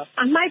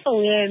ချိန်ကျတော့အမှိုက်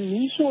ပုံရဲ့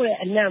မီးရှို့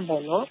တဲ့အ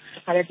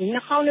နံ့ပေါ့နော်ခါတယ်ဒီ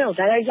နှာခေါင်းထဲကို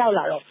ဓာတ်ရိုက်ရောက်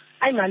လာတော့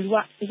အဲ့မှာလူ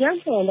ကအ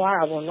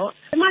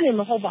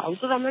ရန်ဖွန်သွားတာပေါ့နော်ဒီမှနေမဟုတ်ပါ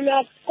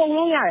ဘူးတော်တော်များများအကုန်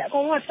လုံးရတယ်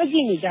အကုန်လုံးကထွက်ကြ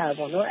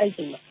ည့်နေကြတာပေါ့နော်အဲ့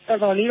ချိန်မှာတော်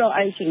တော်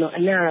လေးတော့အဲ့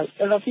ချိန်တော့အ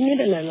နံ့တော်တော်ပြင်းပြ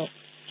င်းထန်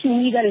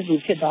ထန်တော့ရှင်ကြီးတဲ့လူ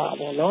ဖြစ်သွားတာ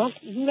ပေါ့နော်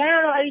ဒီတိုင်း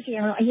ကတော့အဲ့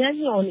ချိန်ကတော့အရန်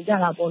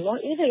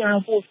ညှော်နေကြတာပေါ့နော်အင်းစိန်က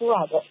တော့ပို့ဆိုး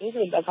တာပေါ့အင်း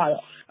စိန်တက်က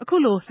တော့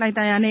အခုလိုလှိုင်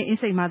သာယာနဲ့အ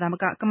င်းစိန်မှာသာ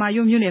မက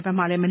ကမာရွတ်မြို့နယ်ဘက်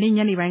မှာလည်းမနေ့ည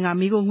နေပိုင်း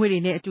ကမိခိုးငွေ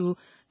တွေနဲ့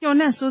အတူညှော်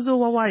နှံ့ဆိုး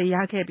ဝါးဝါးတွေရ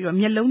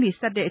ခဲ့ပြီးတော့မျက်လုံးတွေ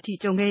ဆက်တဲ့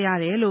အထိကြုံခဲ့ရတ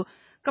ယ်လို့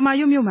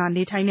ကမာရွတ်မြို့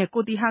မှာနေထိုင်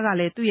တဲ့ကိုတီဟက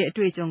လည်းသူ့ရဲ့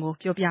အတွေ့အကြုံ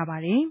ကိုပြောပြပါတ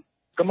ယ်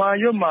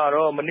ကမာရွတ်မှာ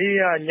တော့မနေ့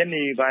ကည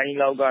နေပိုင်း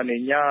လောက်ကနေ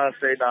ည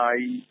10နာ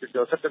ရီ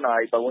ကျော်17နာ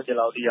ရီပတ်ဝ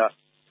န်းကျင်လောက်ထိ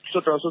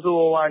ကဆိုတော့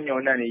ဆိုး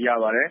ဝါးညှော်နှံ့နေ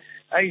ရပါတယ်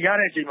အဲ့ရ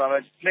တဲ့အချိန်မှာပဲ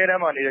လဲ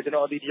တန်းမှာနေတဲ့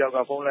ကျွန်တော်အတီးတယောက်က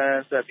ဖုန်းလ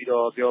မ်းဆက်ပြီး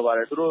တော့ပြောပါ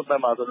တယ်သူတို့ဘ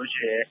က်မှာဆိုလို့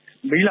ရှိရင်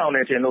မီးလောင်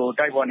နေ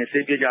တယ်လို့တိုက်ပေါ်နေ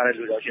ဆေးပြကြတဲ့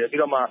လူတွေရှိ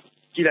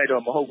တယ်ပြီးတော့မှကြည့်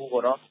လိုက်တော့မဟုတ်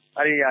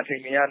ဘူးပေါ့နော်အဲ့ဒီအချိ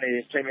န်မင်း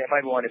ကနေချိန်မင်းအမို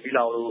က်ပေါ်ကနေမီး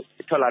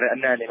လောင်လို့ထွက်လာတဲ့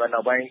အနံ့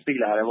တွေမှနောက်ပိုင်းသိ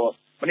လာ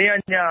တယ်ပေါ့မနေ့က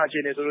ညအ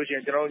ချိန်နေဆိုလို့ရှိရ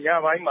င်ကျွန်တော်ည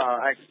ပိုင်း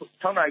မှာအဲ့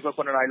6နာရီခွဲ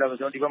9နာရီလောက်ဆို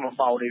ကျွန်တော်ဒီဘက်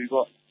မှာပေါင်နေ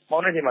ပြီပေါ့ပေါ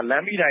င်တဲ့အချိန်မှာ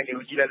လမ်းမီးတိုင်းတွေ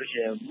ကိုကြည့်လိုက်လို့ရှိ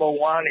ရင်ပုံ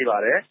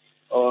ဝါးနေပါတယ်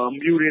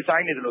မြူတွေ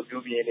ဆိုင်နေတယ်လို့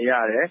ပြောပြနေရတ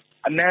ယ်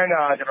အနံ့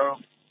ကကျွန်တော်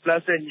ပလတ်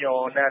စတစ်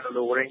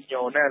ညှော်နှံ့လို့ဝ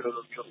ရင်ညှော်နှံ့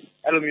လို့ပြော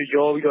အဲ့လို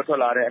မျိုးရောပြီးတော့ထွက်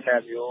လာတဲ့အ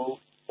နံ့မျိုး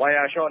ဝါ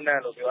ယာ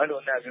ရှော့နှံ့လို့ပြောအဲ့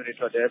လိုအနံ့မျိုး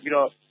တွေထွက်တယ်ပြီး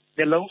တော့မျ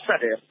က်လုံး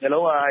ဆက်တယ်မျက်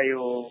လုံးက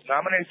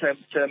9မိနစ်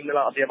10မိ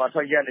နစ်လောက်အပြင်မှာထွ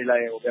က်ရက်နေလို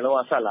က်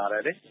ရင်မျက်လုံးကဆက်လာတ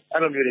ယ်လေ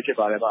အဲ့လိုမျိုးတွေဖြစ်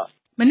ပါ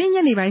တယ်ဗျမနေ့ည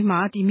နေပိုင်း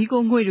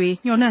မှာဒီမိခိုးငွေ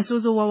တွေညှော်နှံ့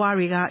ဆိုးဝါးဝါး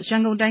တွေက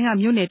ရန်ကုန်တိုင်းက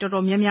မြို့နယ်တော်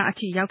တော်များများ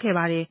အထိရောက်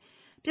ခဲ့ပါတယ်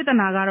ပြ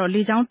ဿနာကတော့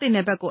လေကြောင်းတင်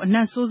တဲ့ဘက်ကိုအ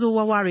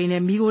နံ့ဆိုးဝါးဝါးတွေ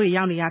နဲ့မိခိုးတွေ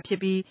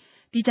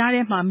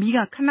ရောက်နေတာဖြစ်ပြီးဒီကြားထဲမှာမီးက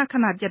ခဏ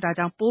ပြတ်တာ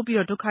ကြော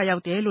င့်ပိုးပြီးတော့ဒုက္ခ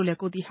ရောက်တယ်လို့လည်း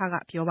ကိုတီဟ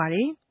ကပြောပါတ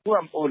ယ်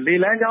အခုကလေ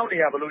လန်းကြောင်းတွေ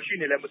ကဘယ်လိုရှိ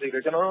နေလဲ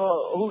မသိဘူး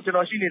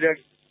ကျွန်တော်ရှိနေ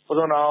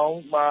တဲ့ပုဇွန်တော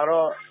င်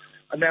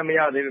မှာတော့အနံ့မ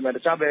ရသေးဘူးတ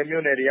ခြား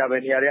ဘယ်မြို့နယ်တွေကဘ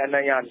ယ်နေရာတွေအ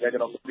နံ့ရနေလဲ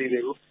ကျွန်တော်မသိ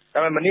သေးဘူးဒါ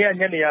ပေမဲ့မနေ့က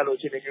ညနေရလို့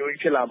အခြေအနေမျိုးကြီး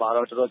ဖြစ်လာ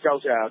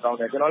မှာတော့တော်တော်ကြောက်စရာကောင်း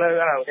တယ်ကျွန်တော်လည်း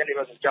အဲ့ဒါကိုညနေဘ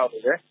က်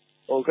ဆိုကြောက်နေတယ်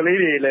ကလေး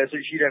တွေလ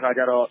ည်းဆွရှိ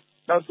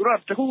တဲ့ခါကျတော့နောက်သူတို့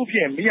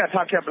တခုခုဖြစ်ရင်မီးက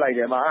ထဖြတ်ပလိုက်တ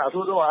ယ်မှာအ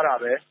ဆိုးဆုံး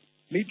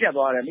အဲ့ဒါပဲမီးပြတ်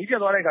သွားတယ်မီးပြတ်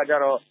သွား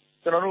တဲ့ခါကျတော့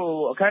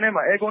ကျွန်တော်တို့အခန်းထဲ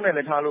မှာအဲကွန်းနဲ့လ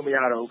ည်းထားလို့မရ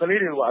တော့ဘူးက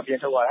လေးတွေကအပြင်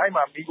ထုတ်ရတယ်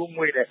အဲ့မှာမိ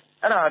ကိုငွေ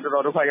နဲ့အဲ့ဒါတော်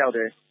တော်ဒုက္ခရောက်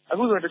တယ်အ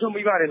ခုဆိုတ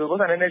ချို့မိဘတွေဆို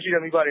ပတ်စံနည်းနည်းရှိ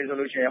တဲ့မိဘတွေဆို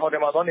လို့ရှိရင်ဟိုတယ်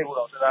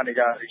မှာသွားနေဖို့တော့စဉ်းစားနေ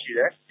ကြရရှိ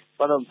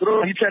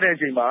တယ်ဘာလို့သူတို့ဒီဖြတ်တဲ့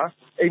အချိန်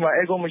မှာအိမ်မှာ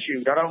အဲကွန်းမ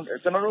ရှိဘူးဒါတော့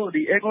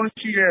ကျွန်တော်တို့ဒီအဲကွန်း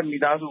ရှိတဲ့မိ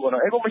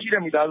သားစုပေါ့နော်အဲကွန်းမရှိ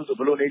တဲ့မိသားစု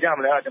ဆိုဘယ်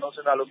လိုနေကြမလဲကျွန်တော်စ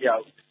ဉ်းစားလို့မရ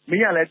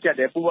ဘူးမိကလည်းပြတ်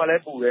တယ်ပူကလည်း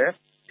ပူ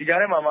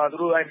တယ်ဒီကြားထဲမှာမှသူ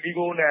တို့အဲမိ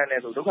ကိုနဲ့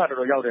ဆိုဒုက္ခတော်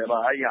တော်ရောက်တယ်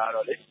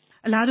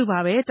အဲ့ဒီဟာတော့လေအ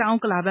လားတူပါပဲတောင်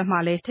ကလာဘက်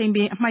မှာလည်းထိန်ပ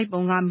င်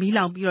အမှိုက်ပုံကမီး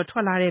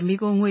လောင်ပြီးတော့ထွက်လာတဲ့မိ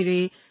ကုံငွေ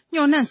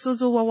တွေညှော်နှံ့ဆိုး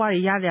ဆိုးဝါးဝါး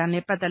တွေရတာ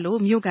နဲ့ပတ်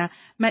သက်လို့မြို့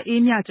ကန်မ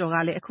အေးမြကျော်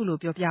ကလည်းအခု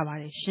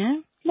လိုပြောပြပါတယ်ရှင်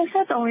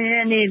23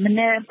ရက်နေ့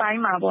မနေ့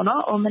ပိုင်း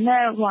မှာပေါ့နော်မ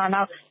နေ့လော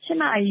က်7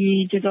နာ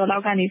ရီကျော်လော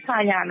က်ကနေစ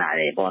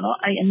ရလာတယ်ပေါ့နော်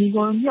အဲ့အမီ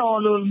ကိုညှော်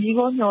လို့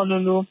မီးကို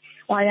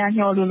ညှော်လို့ဝါရ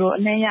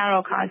ညှော်လို့အနှင်းရ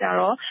တော့ခါကြ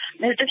တော့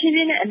တဖြည်းဖြ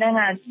ည်းနဲ့အနှင်း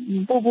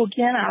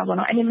ကပို့ပြင်းလာတာပေါ့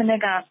နော်အဲ့ဒီမ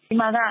နေ့ကဒီ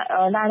မှာက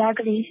လာ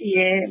ကလေး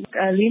ရှိရဲ့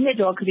4နှစ်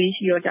ကျော်က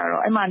လေးရှိ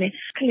ရောကြတော့အဲ့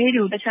မှာနေက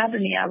လေးတွေကိုတခြား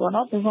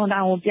တနေရာပေါ့နော်ဘုံဘုံတော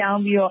င်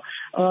ကိုပြောင်းပြီးတော့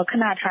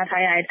ခဏ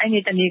ထားရတယ်အဲ့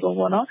ဒီတနေ့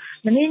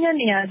ကိုပေါ့နော်မနေ့ည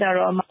နေ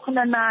ကကြတော့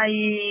9နာ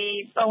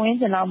ရီပတ်ဝ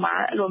န်းကျင်လောက်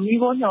မှာအဲ့လိုမီး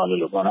ကိုညှော်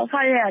လို့ပေါ့နော်ခါ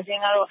ရရချ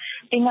င်းကတော့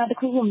အင်္ဂါ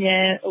တစ်ခုခုမြဲ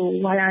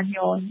ဝါ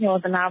ရညှော်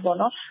သလားပေါ့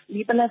နော်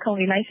ဒီပလက်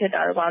ခုံလေးလိုက်ဆက်တာ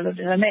တော့ဘာလို့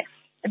ဒါပေ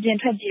မဲ့အပြင်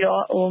ထွက်ကြ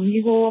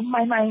ည့်တော့မိကို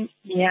မှို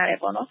င်းမြင်ရ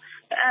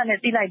တယ်ပေါ့နော်အဲ့ဒါ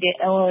နဲ့တိလိုက်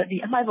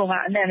တယ်ဒီအမှိုက်ပုံက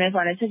အနံ့လဲ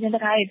ဆိုတော့ချက်ချင်း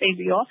တခါးကြီးပိတ်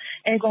ပြီးတော့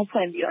အဲကု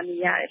န်းဖွင့်ပြီးတော့နေ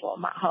ရတယ်ပေါ့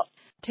ဟုတ်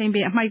ထိန်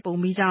ပင်အမှိုက်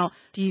ပုံမီးကြော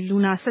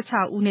င့်ဒီလူနာ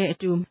16ဦးနဲ့အ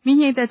တူမိ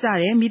ငိမ့်သက်ကြ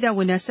တဲ့မိသက်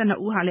ဝန်ထမ်း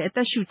12ဦးဟာလည်းအသ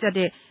က်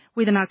ရှူကျက်တဲ့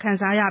ဝေ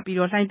ဒနာခံစား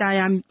ရပြီးတော့လှိုင်းတာ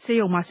ယာ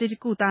ဆေးရုံမှာဆေး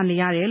ကု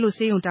သနေရ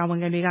တယ်လို့ဆေးရုံတာဝန်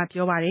ခံတွေက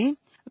ပြောပါ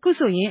တယ်အခု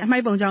ဆိုရင်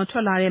အမှိုက်ပုံကြော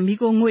င့်ထွက်လာတဲ့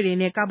မီးခိုးငွေ့တွေ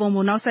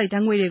နဲ့ကာဗွန်မိုနောက်ဆိုက်ဓာ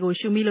တ်ငွေ့တွေကို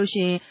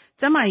ရှုမိလို့ရှိ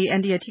ရင်ကျန်းမာရေးအ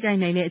န္တရာယ်ထိခိုက်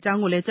နိုင်တဲ့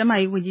အကြောင်းကိုလည်းကျန်းမာ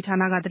ရေးဝန်ကြီးဌာ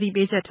နက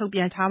သတိပေးချက်ထုတ်ပြ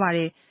န်ထားပါတ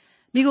ယ်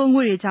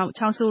မီးခိုးငွေ့တွေကြော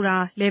င့်ချောင်းဆိုး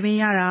တာလည်ပ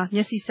င်းရတာမျ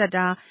က်စိ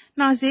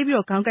ဆက်တာနှာ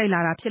စေးပြီးတော့ခေါင်းကိုက်လာ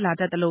တာဖြစ်လာ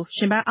တတ်တယ်လို့ရှ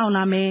င်ပန်း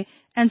အောင်လာမယ်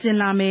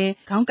အန်ဂျင်လာမယ်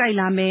ခေါင်း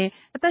ကိုက်လာမယ်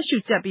အသက်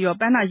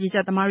ရှူကျက်ပြီးတော့ပန်းနာရည်ကျ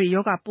က်သမား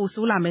တွေယောဂပို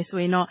ဆိုးလာမယ်ဆို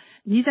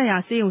ရင်တော့ညီး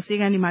စရာဆေးရုံဆေး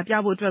ကန်းတွေမှာပြ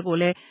ဖို့အတွက်ကို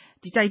လည်း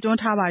ဒီတိုက်တွန်း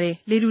ထားပါတယ်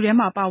လေတူထဲ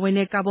မှာပါဝင်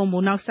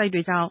တဲ့ကာဗွန်မိုနောက်ဆိုက်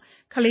တွေကြောင့်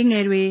ကလေး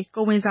ငယ်တွေ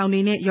ကိုယ်ဝန်ဆောင်တွေ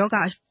နဲ့ယော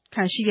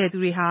ဂခံရှိ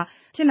တဲ့သူတွေဟာ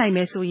ဖြစ်နိုင်မ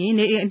ယ်ဆိုရင်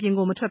နေအိမ်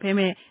အပြင်ကို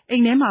မထွက်ဘဲမဲ့အိ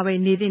မ်ထဲ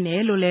မှာပဲနေသင့်တ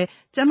ယ်လို့လည်း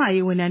ကျ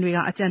န်းမာရေးဝန်ထမ်းတွေကအ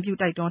ကြံပြု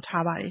တိုက်တွန်း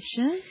ထားပါတယ်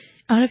ရှင်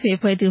RFA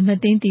အဖွဲ့သူမ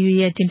သိ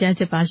န်းတီရဲ့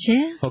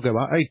တင်ပြချက်ပါရှင်ဟုတ်ကဲ့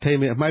ပါ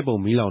အဲ့ထိန်ပင်အမှိုက်ပုံ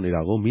မီးလောင်နေ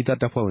တာကိုမိသက်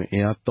တပ်ဖွဲ့ဝင်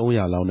အင်အား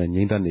300လောက်နဲ့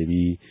ငြိမ်း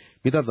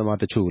သက်နေပြီးမိသက်သမား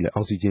တချို့ကိုလ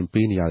ည်းအောက်ဆီဂျင်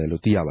ပေးနေရ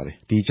တယ်လို့သိရပါ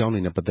တယ်ဒီအကြော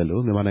င်းတွေနဲ့ပတ်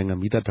သက်လို့မြန်မာနိုင်ငံ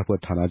မိသက်တပ်ဖွဲ့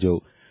ဌာနချုပ်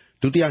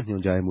ဒုတိယညွှ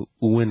န်ကြား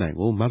ရေးမှူးဦးဝင်းနိုင်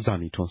ကိုမတ်ဇာ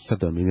နီထွန်းဆက်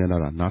သွယ်မေးမြန်း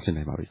တာနားဆင်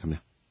နိုင်ပါပြီ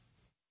ခင်ဗျာ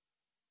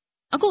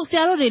အခုဆ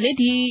ရာတို့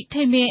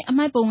တွေလေဒီထိန်ပင်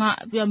အမှိုက်ပုံ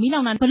ကပြီးမီး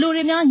လောင်တာဘယ်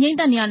လိုတွေများငြိမ့်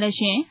သက်နေရလဲ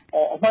ရှင်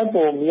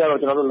အမှိုက်ပုံမီးကတော့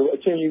ကျွန်တော်တို့အ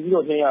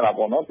ချိန်ယူပြီးတော့နှင်း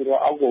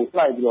ရတာပေါ့နော်ပြီးတော့အောက်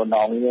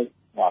ကိုလှိုက်ပြီးတော့နောင်နေ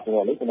တဲ့မှာ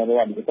ဆိုတော့လေကျွန်တော်တို့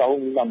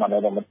ကဒီကြောက်မီးလောင်တာလ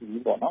ည်းတော့မသိ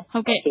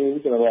ဘူးပေါ့နော်ဟုတ်ကဲ့အချိန်ယူ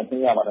ကျွန်တော်တို့ကနှ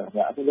င်းရပါတယ်ခင်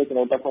ဗျာအခုလည်း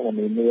ကျွန်တော်တက်ဖို့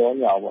နေ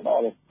ရောညောပေါ့နော်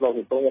အဲ့လို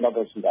3ရက်လောက်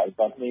တော့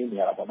ရှိတာပြီးတော့နှင်းနေ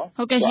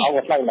ရတာပေါ့နော်ဟုတ်ကဲ့ရှင်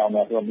အောက်ကလှိုက်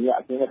လောင်နေဆိုတော့မီးက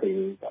အကျင်းနဲ့တည်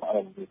ပြီးတော့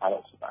အဲ့လိုမျိုးထား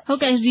တော့ရှိပါတယ်ဟုတ်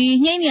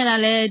ကဲ့ဒီငြိမ့်နေရတာ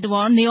လည်း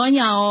ပေါ့နေရောည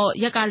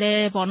ရောရက်ကလ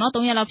ည်းပေါ့နော်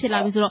3ရက်လောက်ဖြစ်လာ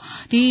ပြီဆိုတော့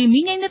ဒီ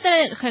မီးငြိမ့်တဲ့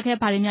အခက်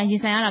အခဲဘာတွေများ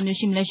ရင်ဆိုင်ရတာမျိုး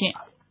ရှိမလဲရှင်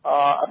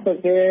အသက်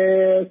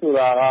ခဲ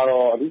ဆိုတာက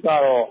တော့အဓိက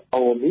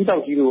တော့မီးတော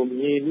က်ကြီး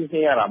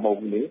ကိုမြင်ပြီးနှင်းရတာမဟုတ်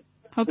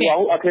ဘူးလေဟုတ်ကဲ့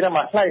အခုအခေတ်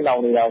မှာလှိုက်လော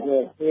င်နေတာ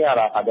ကိုနှင်း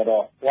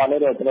ရတာခါကြတော့ဟိုကလ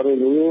ည်းတော့ကျွန်တော်တို့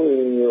ရိုး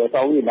ရိုး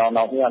တောက်ကြီးလောင်နှ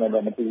င်းရ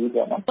တယ်တော့မသိ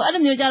ဘူးပေါ့နော်အဲ့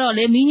လိုမျိုးကြတော့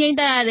လေမီးငိမ့်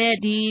တက်ရ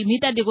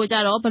တဲ့ဒီမီးတက်တွေ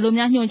ကိုကြတော့ဘယ်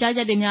လိုများညွှန်ကြားချ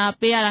က်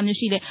တွေများပေးရတာမျိုး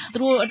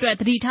ရှိလဲသူတို့အတွက်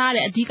သတိထား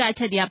ရတဲ့အဓိက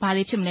အချက်တွေ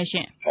ကဘာတွေဖြစ်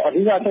မလဲရှင်အ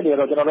ဓိကအချက်တွေက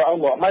တော့ကျွန်တော်တို့အောက်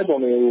ပေါ်အမိုက်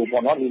ပုံတွေ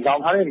ကိုပေါ့နော်ဒီလောင်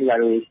ထားတဲ့နေရာ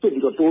တွေစစ်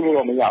ပြီးတော့တိုးလို့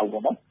တော့မရ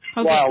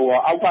ဘူးပေါ့နော်ဟုတ်ကဲ့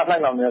အောက်ကလှို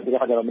က်လောင်နေတဲ့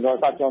ခါကျတော့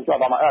ကျွန်တော်စကြောင်းကြွ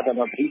သွားမှအဲ့ဒါကျွန်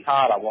တော်သတိထား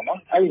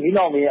ရတာပေါ့နော်အဲ့ဒီ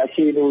မီးလောင်နေတဲ့အ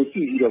ခြေအနေ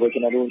ကိုကြည့်ပြီးတော့ပဲ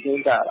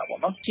ကျွန်တော်တို့နှင်းကြ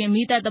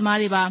ရတာပေါ့နော်ရှင်မီးတက်သ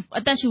မားတွေပါ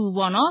အသက်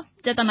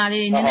ရှူပေါ့နော်ပြဿနာ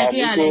လေးတွေနည်းနည်း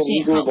တွေ့ရတယ်ရှင်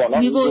ဟု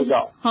တ်မီးကို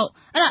ဟုတ်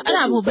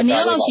အဲ့ဒါဘယ်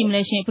နည်းလောက်ရှိ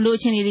မလဲရှင်ဘယ်လိုအ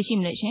ခြေအနေတွေရှိ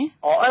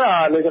မလဲရှင်အဲ့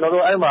ဒါလေ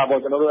ကျွန်တော်တို့အဲ့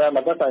မှာပေါ့ကျွန်တော်တို့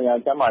အဲ့မှာသက်ဆိုင်ရာ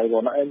ကျန်းမာရေး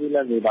ပေါ့နော်အန်ဂျီ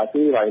လက်တွေပါ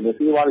ဆေးတွေပါလေ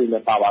ဆေးဝါးတွေလ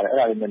ည်းပါပါတယ်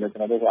အဲ့ဒါတွေနဲ့လည်းကျွ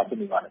န်တော်တို့ကအဖြစ်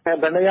နေပါ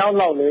တယ်ဘယ်နှ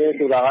ယောက်လောက်လဲ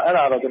ဆိုတာက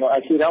အဲ့ဒါတော့ကျွန်တော်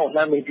အခြေတန်း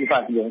ကိုနှမ်းမေးပြဖ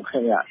တ်ပြီးအောင်ခ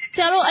င်ဗျ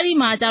ဆရာတို့အဲ့ဒီ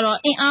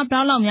မှာကျတော့အင်အားဘ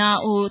ယ်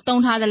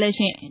လောက်များတုံးထား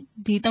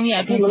တယ်လဲရှင်ဒီ3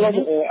ရက်အတွင်းဆို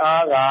ရင်အင်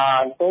အားက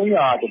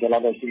300ကျော်လော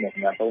က်တော့ရှိမယ်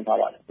ခင်ဗျတုံးထား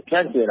ပါ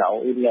တယ်ဖြန့်ကျဲတာဟို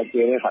area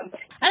ကျဲတဲ့ခါကျ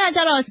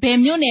အဲ့ဒါကျတော့ဘယ်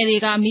မြို့နယ်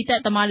တွေကမီးတ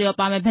က်သမားတွေရော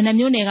ပါမယ်ဘယ်နှ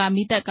မြို့နယ်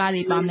ကမီးတက်ကား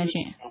တွေပါမလဲရှ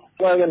င်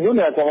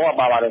မြို့နယ်အကုန်လုံးက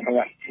ပါပါတယ်ခင်ဗျ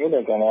မြို့နယ်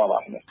အကုန်လုံးကပါ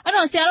ခင်ဗျအဲ့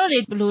တော့ဆရာတို့တွေ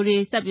ဘယ်လို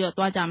တွေဆက်ပြီးတော့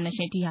တွားကြ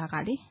မလဲရှင်ဒီဟာက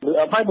လေ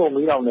အဖိုက်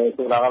ပုံမီး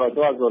လောင်နေဆိုတာ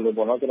ကတော့တွားဆိုလို့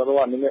ပေါ့နော်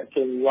ကျွန်တော်တို့ကနည်းနည်း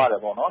အချိန်ယူရတယ်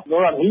ပေါ့နော်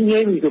ကျွန်တော်က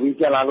မီးငိမ့်ပြီဆိုပြီး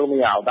ပြန်လာလို့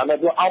မရဘူးဒါပေမဲ့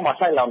သူအောက်မှာ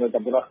ဆိုင်လောင်နေ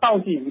တယ်ကျွန်တော်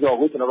စောင့်ကြ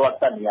ည့်ပြီးတော့ကျွန်တော်တို့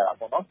ကတက်နေ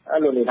ရတာပေါ့နော်အဲ့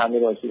လိုနေထား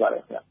မျိုးတော့ရှိပါ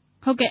တယ်ခင်ဗျ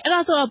ဟုတ်ကဲ့အဲ့ဒါ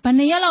ဆိုတော့ဘယ်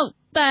နှစ်ရက်လောက်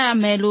တက်ရ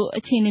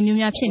မယ်လို့အခြေအနေ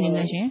မျိုးများဖြစ်နေမ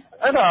လဲရှင်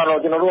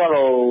အဲ့ဒါတော့ကျွန်တော်တို့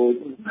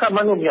ကတော့ခက်မှ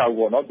န်းလို့မရဘူး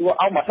ပေါ့နော်သူ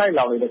ကအောက်မှာဆိုင်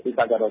လောင်နေတဲ့စိတ်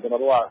ကကြတော့ကျွန်တော်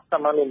တို့ကခ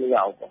က်မှန်းလို့မ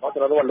ရဘူးပေါ့နော်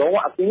ကျွန်တော်တို့ကလုံး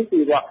ဝအသိ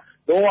သေးသွား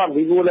လုံး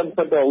ဝမိခိုးလည်းမ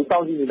ဆက်တော့ဘူး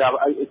စောင့်ကြ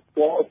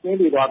ည့်နေတာအစင်း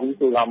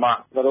တွေသွားပြီးဆိုတာမှ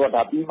ကျွန်တော်တို့က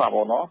ဒါပြီး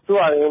မှာပေါ့နော်သူက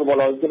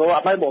ဘောလို့ကျွန်တော်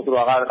ကအမိုက်ပုံ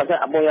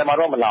ဆိုတာကအပေါ်ရ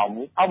မှာတော့မ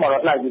လောင်ဘူးအောက်မှာ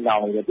တော့လှိုက်ပြီး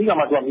လောင်နေတယ်ပြီး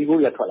ကမှသူကမိ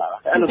ခိုး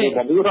ရထွက်လာတာအဲ့လိုမျိုး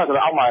ပေါ့မိခိုးထွက်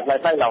ဆိုတော့အောက်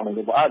မှာလှိုက်လောင်နေ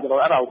တယ်ပေါ့အဲ့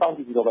ကျွန်တော်အဲ့ဒါကိုစော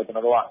င့်ကြည့်ပြီးတော့ပဲ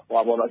ကျွန်တော်တို့က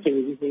ဟိုပါပေါ့နော်အ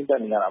ချိန်ကြီးစိမ့်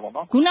တက်နေရတာပေါ့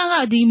နော်ခုနက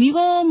ဒီမိ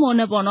ခိုးမွန်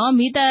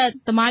နဲ့ပေါ့နော်မိသက်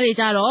သမား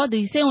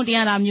တွေကြတော့ဒီစိတ်ဝင်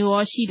တရားတာ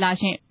မျိုးရောရှိလား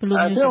ရှင်ဘယ်လို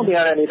မျိုးစိတ်ဝင်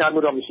တရားတဲ့အနေအထား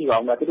မျိုးတော့မ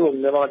ရှိပါဘူးနော်သူတို့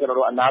လည်း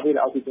ကျွန်တော်တို့အနားပေး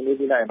တဲ့အောက်ဆီဂျင်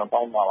လေးပေးလိုက်ရင်တော့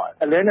ပေါင်းသွားပါ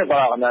တယ်အလဲ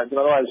နဲ့ပါတာခင်ဗျာကျွန်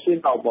တော်တို့ကရှင်း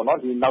တော့ပေါ့နော်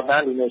ဒီနောက်တ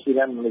န်းလူနဲ့ရှင်းတ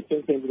န်းလူနဲ့ချ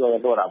င်းချင်းပြီး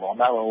တော့တော့တာပေါ့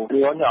နောက်ဟို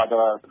ပြောညာ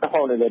တော့တစ်ခေါ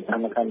က်လေးလည်းတ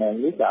မ်းမခံ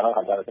နိုင်ဘူး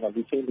ကြာတော့ခါကြတော့ကျွန်တော်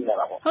ဒီချင်းပြရ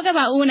တာပေါ့ဟုတ်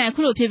ကဲ့ပါဦးနိုင်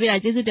အခုလိုဖြည့်ပေးတာ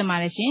ကျေးဇူးတင်ပါ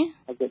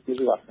တယ်ရှင်ဟုတ်ကဲ့ကျေး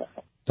ဇူးပါခင်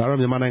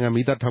ဗျာဒါတော့မြန်မာနိုင်ငံမိ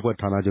သားထောက်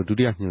ပွဲဌာန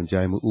ချုပ်ဒုတိယ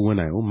ညွှန်ကြားမှုဦးဝင်း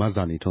နိုင်ကို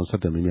မဇာနီထုံ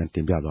ဆက်သွယ်မေးမြန်းတ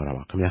င်ပြသွားတာ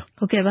ပါခင်ဗျာ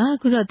ဟုတ်ကဲ့ပါအ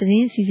ခုတော့သတ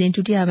င်းအစီအစဉ်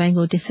ဒုတိယပို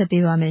င်းကိုတင်ဆက်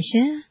ပေးပါမယ်ရှ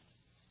င်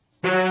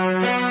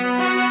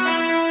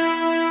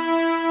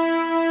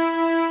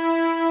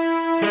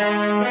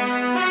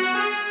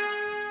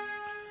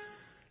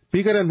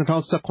ပြီးခဲ့တဲ့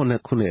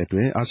2019ခုနှစ်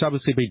အတွင်းအာရှ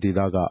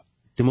ပစိဖိတ်ဒေသ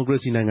ကဒီမို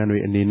ကရေစီနိုင်ငံ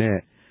တွေအနေ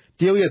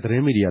နဲ့တရုတ်ရဲ့သ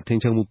တင်းမီဒီယာထိ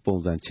န်းချုပ်မှုပုံ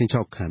စံချ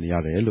င်းချောက်ခံရ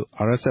တယ်လို့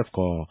RSF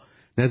ခေါ်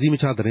နယ်စည်းမ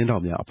ခြားသတင်းတောက်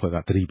များအဖွဲ့က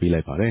သတိပေး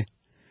လိုက်ပါတယ်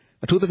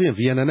။အထူးသဖြင့်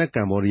ဗီယက်နမ်နဲ့က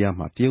မ္ဘောဒီး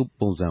ယားမှာ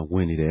တရုတ်ပုံစံ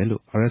ဝင်နေတယ်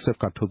လို့ RSF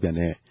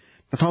ကထုတ်ပြန်တဲ့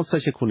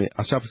2018ခုနှစ်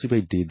အာရှ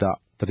ပစိဖိတ်ဒေသ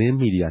သတ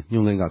င်းမီဒီယာညွှ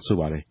န်ကိန်းက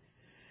ဆိုပါတယ်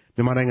။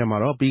မြန်မာနိုင်ငံမှာ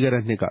တော့ပြီး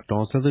ခဲ့တဲ့နှစ်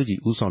ကဒေါ်ဆ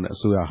န်းစုကြည်ဦးဆောင်တဲ့အ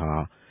စိုး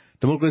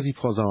ရဟာဒီမို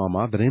ကရေစီဖော်ဆောင်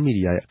အောင်မှာသတ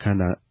င်းမီဒီယာရဲ့အခမ်းအ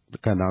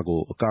နားကို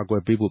အကာအကွ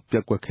ယ်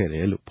ပေးဖို့ပြက်ကွက်ခဲ့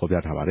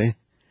တယ်လို့ဖော်ပြထားပါတယ်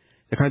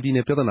။ရခိုင်ပြည်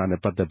နယ်ပြဿနာ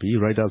နဲ့ပတ်သက်ပြီး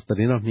Reuters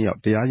သတင်းတော်2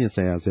ယောက်တရားရင်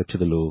ဆိုင်ရဆဲဖြစ်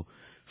တယ်လို့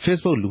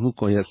Facebook လူ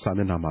မှုကွန်ရက်စာမျ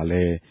က်နှာမှာ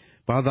လည်း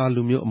ဘာသာ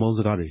လူမျိုးအမုန်းစ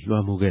ကားတွေ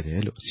လွှမ်းမိုးခဲ့တယ်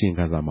လို့အစီရင်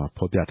ခံစာ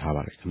မှာဖော်ပြထားပါ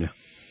တယ်ခင်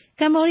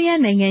ဗျာကမ္ဘောဒီး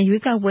ယားနိုင်ငံ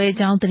ရွေးကောက်ပွဲ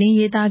အကြောင်းသတ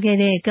င်းရေးသားခဲ့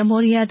တဲ့ကမ္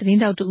ဘောဒီးယားသတင်း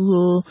တောက်တဦး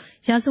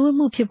ကိုရာဇ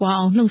ဝတ်မှုဖြစ်ပွား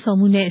အောင်လှုံ့ဆော်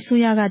မှုနဲ့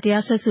အစိုးရကတ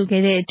ရားစွဲ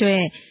ဆိုခဲ့တဲ့အတွ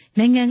က်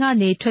နိုင်ငံက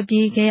နေထွက်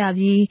ပြေးခဲ့ရ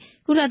ပြီး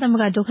ကုလသ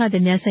မဂ္ဂဒုက္ခသ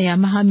ည်များ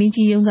ဆိုင်ရာမဟာမင်း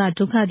ကြီးရုံး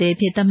ကဒုက္ခသည်အ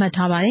ဖြစ်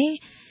သတ်မှတ်ထားပါတယ်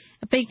။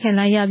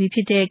အပိတ်ခံလိုက်ရပြီဖြ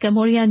စ်တဲ့ကမ္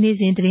ဘောဒီးယားနေ့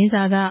စဉ်သတင်း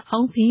စာကအော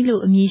င်ဖီ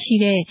လို့အမည်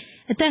ရှိတဲ့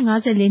အသက်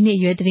54နှစ်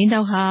အရွယ်သတင်း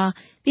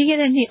တောက်ဟာပြီးခဲ့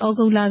တဲ့နှစ်ဩ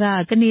ဂုတ်လက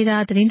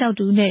ကနေဒါသတင်း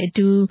တောက်တူနဲ့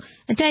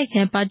အတူအ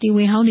တိုက်ခံပါတီဝ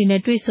င်ဟောင်း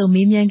တွေနဲ့တွေ့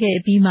ဆုံမေးမြန်းခဲ့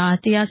အပြီးမှာ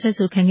တရား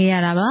စွဲဆိုခံ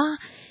ခဲ့ရတာပါ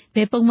။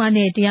ဘယ်ပုံမှန်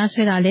နဲ့တ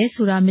ရားစွဲတာလဲ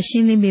ဆိုတာမရှ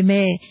င်းလ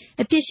င်းပေမဲ့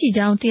အပြစ်ရှိ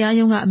ကြောင်းတ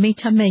ရားရုံးကအမိန့်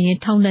ချမှတ်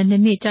ရင်ထောင်ဒဏ်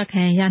2နှစ်ကျ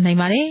ခံရနိုင်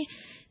ပါတယ်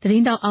။သတ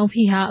င်းတောက်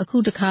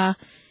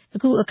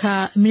အောင်ဖီဟာအခု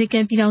အခါအမေရိ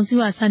ကန်ပြည်ထောင်စု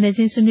ကစာနယ်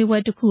ဇင်းဆွေးနွေး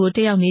ပွဲတစ်ခုကိုတ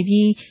က်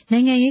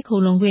ရောက်နေပြီးနိုင်ငံရေးခုံ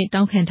လုံခွင့်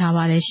တောင်းခံ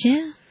ထားပါတယ်ရှင်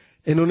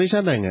။အင်ဒို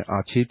နီးရှားနိုင်ငံအာ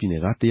ချေးပြည်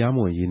နယ်ကတရား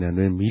မဝင်ရေနံ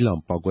တွင်းမီး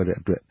လောင်ပေါက်ကွဲတဲ့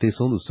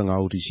အတွက်သေဆုံးသူ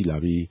15ဦးထိ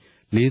ရှိလာပြီး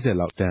40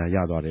လောက်ဒဏ်ရာ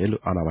ရသွားတယ်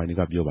လို့အာဏာ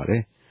ပိုင်တွေကပြောပါတ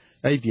ယ်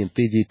။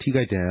အဲ့ဒီပြင်သေကြေထိ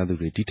ခိုက်ဒဏ်ရာ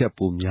ရသူတွေဒီ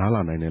ထက်ပိုများ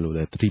လာနိုင်တယ်လို့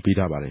လည်းသတိပေး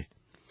ထားပါတယ်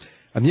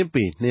။အမြင့်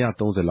ပေ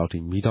230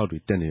လောက်ထိမီးတောက်တွေ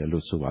တက်နေတယ်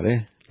လို့ဆိုပါတယ်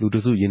။လူ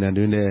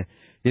တစုရေနံတွင်းထဲ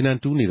ရေနံ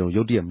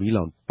တူးနေတော့ရုတ်တရက်မီး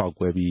လောင်ပေါက်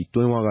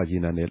ကွဲပြီးတွင်းဝါ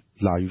ကရေနံနဲ့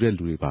လာယူ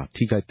တဲ့လူတွေပါ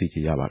ထိ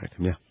ခိုက်သေကြေရပါတယ်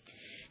ခင်ဗျာ။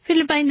ဖိ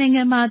လစ်ပိုင်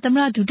နိုင်ငံမှာသမ္မ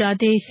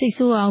တဒူတာတေးစိတ်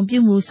ဆိုးအောင်ပြု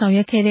မှုဆောင်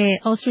ရွက်ခဲ့တဲ့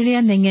ဩစတြေးလျ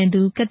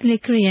နိုင်ငံသူကက်သလ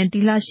စ်ခရစ်ယာန်သီ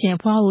လရှင်အ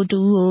ဖွား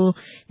အိုတူကို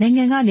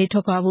နိုင်ငံကနေထွ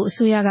က်ခွာဖို့အ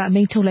စိုးရက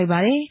အမိန့်ထုတ်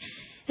လိုက်ပါတယ်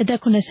။အသက်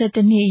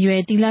82နှစ်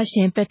အရွယ်သီလရှ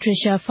င်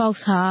Patricia Fox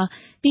ဟာ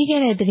ပြီး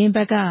ခဲ့တဲ့သတင်းပ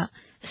တ်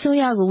ကအစိုး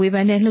ရကိုဝေ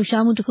ဖန်တဲ့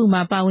လှုပ်ရှားမှု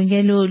တစ်ခုမှာပါ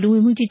ဝင်ခဲ့လို့လူ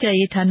ဝင်မှုကြီးကြပ်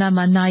ရေးဌာန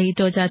မှနာရီ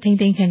တော်ကြာထိန်း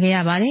သိမ်းခံခဲ့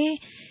ရပါတယ်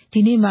။ဒီ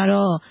နေ့မှာ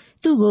တော့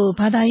သူ့ကို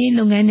ဘာသာ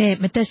ရေးလုပ်ငန်းနဲ့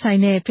မသက်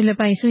ဆိုင်တဲ့ဖိ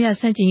လစ်ပိုင်အစိုးရ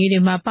စန့်ကျင်ရေးတွေ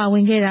မှာပါဝ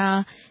င်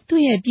ခဲ့တာသူ့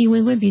ရဲ့ပြည်ဝ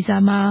င်ခွ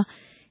င့်ဗီဇာမှာ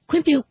ခွ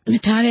င့်ပြု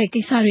ထားတဲ့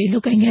ကိစ္စတွေလု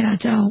ပ်ကိုင်ခဲ့တာ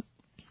ကြော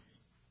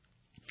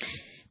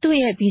င့်သူ့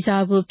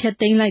ရဲ့ဗီဇာကိုဖျက်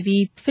သိမ်းလိုက်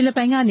ပြီးဖိ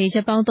လစ်ပိုင်ကနေရ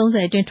က်ပေါင်း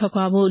30အတွင်းထွက်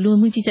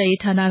ခွာဖို့လူမှုကြီးကြပ်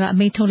ရေးဌာနကအ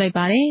မိန့်ထုတ်လိုက်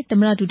ပါတယ်။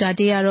သမ္မ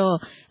တဒူတာတေး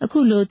ကတော့အခု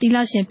လိုသီလ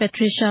ရှင်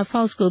Patricia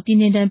Fox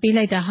ကိုပြည်နှင်ဒဏ်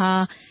ပေးလိုက်တာဟာ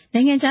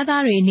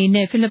နိုင်ငံသားတွေအနေ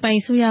နဲ့ဖိလစ်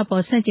ပိုင်အစိုး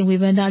ရပေါ်ဆ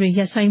န့်ကျင်ဝေဖန်တာတွေရ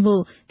ပ်ဆိုင်း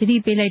ဖို့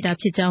တတိပေး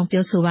လိုက်တာဖြစ်ကြောင်း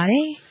ပြောဆိုပါတ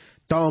ယ်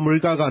။တောင်အမေရိ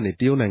ကကနေ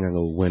တရုတ်နိုင်ငံ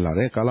ကိုဝင်လာ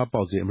တဲ့ကာလ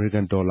ပေါက်စီအမေရိ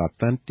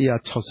ကန်ဒေါ်လာသန်း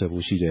160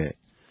ဘူးရှိ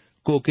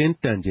တဲ့ကိုကင်း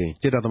တန်ချိန်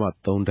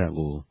 1.3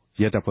 တန်ကို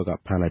ရဲတပ်ဖွဲ့က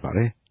ဖမ်းလိုက်ပါတ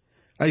ယ်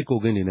။အဲ့ဒီကို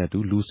ကင်းနေ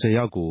နဲ့တူလူ10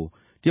ယောက်ကို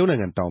တရုတ်နို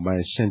င်ငံတောင်ပို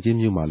င်းရှန်ကျင်း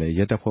မြို့မှာလည်း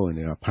ရဲတပ်ဖွဲ့ဝင်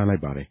တွေကဖမ်း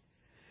လိုက်ပါတယ်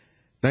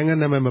။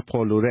နိုင်ငံနာမည်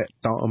မဖော်လို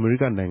တဲ့တောင်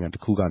အမေရိကနိုင်ငံတ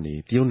စ်ခု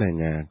ကနေတရုတ်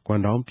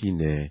နိုင်ငံကွမ်တော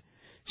င်းပြည်နယ်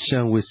ရှ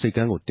န်ဝေစိတ်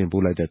ကမ်းကိုတင်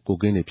ပို့လိုက်တဲ့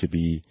ကိုကင်းတွေဖြစ်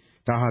ပြီး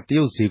ဒါဟာ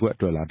တရုတ်ဈေးကွက်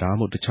အတွက်လားဒါမှ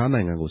မဟုတ်တခြား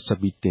နိုင်ငံကို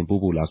ဆက်ပြီးတင်ပို့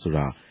ဖို့လားဆို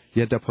တာ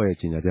ရဲတပ်ဖွဲ့ရဲ့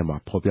ကြေညာချက်မှာ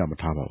ဖော်ပြ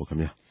မထားပါဘူးခင်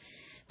ဗျာ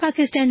။ပါ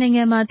ကစ္စတန်နိုင်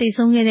ငံမှာတည်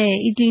ဆုံခဲ့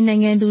တဲ့အီတလီ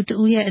နိုင်ငံသူတ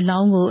ဦးရဲ့အ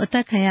လောင်းကိုအ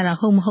သက်ခံရတာ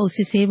ဟုတ်မဟုတ်စ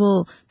စ်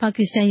ဆေးဖို့ပါက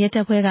စ္စတန်ရဲ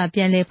တပ်ဖွဲ့ကပြ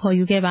န်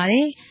လည်ဖော်ယူခဲ့ပါ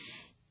တယ်။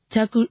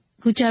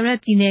ဂူဂျာရတ်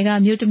ပြည်နယ်က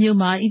မြို့တစ်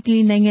မြို့မှာအီ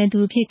တလီနိုင်ငံသူ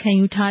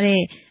အဖြစ်ခံယူထား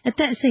တဲ့အ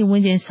သက်အစိတ်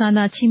ဝန်းကျင်စာ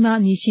နာချီး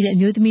မားအမည်ရှိတဲ့အ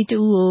မျိုးသမီးတ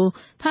ဦး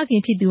ကိုဖ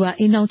ခင်ဖြစ်သူက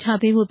အိမ်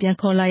အောင်ချပေးဖို့ပြန်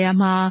ခေါ်လာ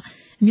ရမှာ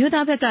အမျိုး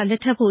သားဘက်ကလ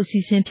က်ထပ်ဖို့အစီ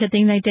အစဉ်ဖျက်သိ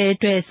မ်းလိုက်တဲ့အ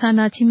တွက်စာနာ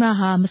ချီး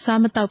မားဟာမ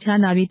စားမ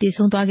တောက်ဖျားနာပြီးတည်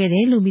ဆုံသွားခဲ့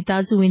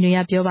တယ်လို့မိသားစုဝင်တွေ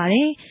ကပြောပါတ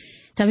ယ်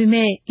။ဒါပေ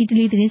မဲ့အီတ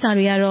လီသတ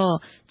င်းစာတွေ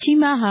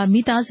ကတော့ချီးမားဟာမိ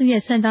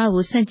သားစုရဲ့စံ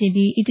သားကိုဆန့်ကျင်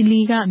ပြီးအီ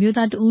တလီကအမျိုး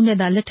သားတဦး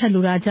နဲ့သာလက်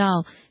ထပ်လိုတာကြော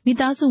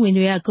င့်မိသားစု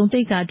ဝင်တွေ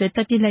ကဂုဏ်သိက္ခာအတွက်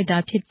တပ်ပစ်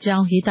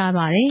လိုက်တာဖြစ်ကြောင်းရေးသားပါ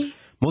တယ်။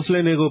မွတ်စလ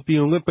င်တွေကိုပြည်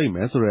ဝင်ခွင့်ပိတ်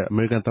မယ်ဆိုတဲ့အ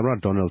မေရိကန်သမ္မတ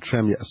ဒေါ်နယ်ထ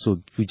ရမ့်ရဲ့အ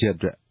ဆိုပြုချက်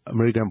အတွက်အ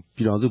မေရိ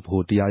ကန်ပြည်ထောင်စု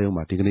ဗဟိုတရားရုံး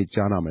မှာဒီက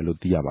နေ့ကြားနာမယ်လို့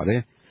သိရပါတယ်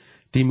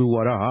။ ဒီမူ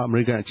ဝါဒဟာအမေ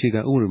ရိကန်အခြေခံ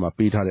ဥပဒေမှာ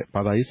ပေးထားတဲ့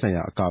ဘာသာရေးဆိုင်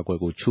ရာအကာအကွယ်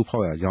ကိုချိုးဖော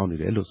က်ရာရောက်နေ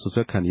တယ်လို့ဆွ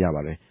ဆွဲခံရ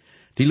ပါတယ်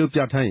ဒီလိုပြ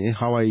ဋ္ဌာန်းရင်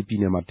ဟာဝိုင်ယီပြည်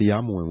နယ်မှာတ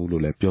ရားမဝင်ဘူး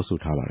လို့လည်းပြောဆို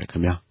ထားပါတယ်ခ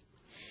င်ဗျာ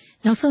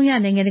နောက်ဆုံးရ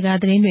နိုင်ငံတကာ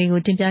သတင်းတွေ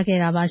ကိုတင်ပြခဲ့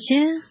တာပါရှ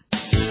င်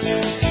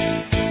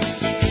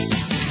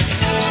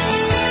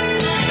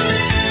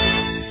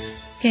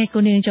ကဲ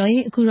ကိုနေကျော်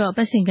ကြီးအခုတော့ပ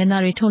တ်စင်ကဏ္ဍ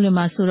တွေထုတ်လွှင့်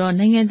မှာဆိုတော့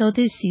နိုင်ငံတော်သ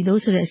စ်စီ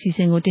လို့ဆိုတဲ့အစီအစ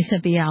ဉ်ကိုတင်ဆ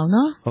က်ပေးရအောင်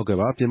နော်ဟုတ်ကဲ့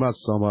ပါပြင်မ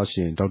စောင်းပါရှ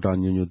င်ဒေါက်တာ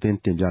ညွန့်ညွန့်တင်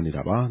ပြနေ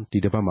တာပါဒီ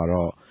တစ်ပတ်မှာ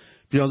တော့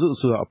ပြည်တော်စုအ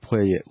စိုးရအ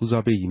ဖွဲ့ရဲ့ဦး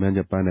စားပေးရည်မှန်းချ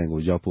က်ပန်းတိုင်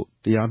ကိုရောက်ဖို့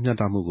တရားမျှ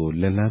တမှုကို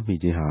လက်လန်းမိ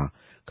ခြင်းဟာ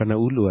ကန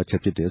ဦးလိုအပ်ချ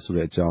က်ဖြစ်တယ်ဆို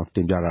တဲ့အကြောင်းတ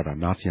င်ပြရတာ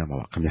နားဆင်ရမှာ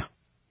ပါခင်ဗျာ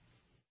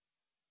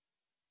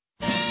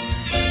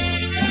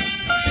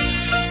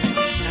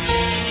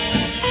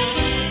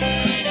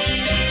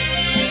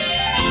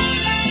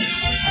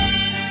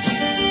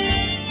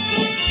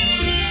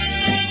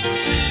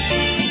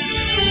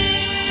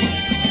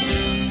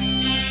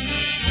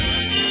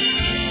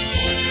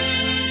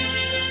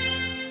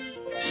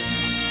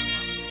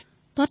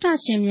သောတာ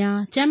ရှင်များ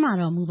ကျမ်းမာ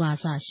တော်မူပါ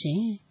စရှ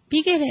င်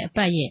ပြီးခဲ့တဲ့အပ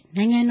တ်ရဲ့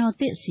နိုင်ငံတော်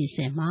သစ်အစီအစ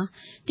ဉ်မှာ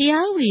တ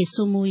ရားဥပဒေ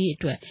စိုးမိုးရေးအ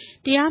တွက်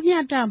တရားမျှ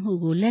တမှု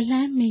ကိုလက်လှ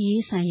မ်းမီ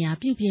ရေးဆိုင်ရာ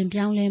ပြုပြင်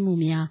ပြောင်းလဲမှု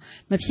များ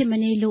မဖြစ်မ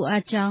နေလိုအ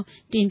ပ်ကြောင်း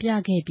တင်ပြ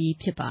ခဲ့ပြီး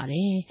ဖြစ်ပါတ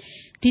ယ်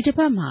ဒီတစ်ပ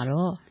တ်မှာ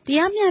တော့တ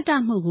ရားမျှတ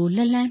မှုကိုလ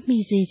က်လှမ်းမီ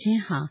စေခြ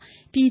င်းဟာ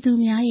ပြည်သူ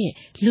များရဲ့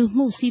လူ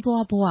မှုစီး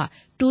ပွားဘဝ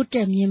တိုးတ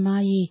က်မြင့်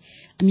မားရေး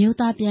အမျိုး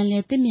သားပြန်လ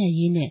ည်သင့်မြတ်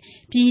ရေးနဲ့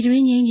ပြည်တွ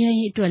င်းငြိမ်းချမ်း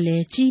ရေးအတွက်လ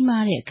ည်းကြီး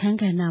မားတဲ့အခန်း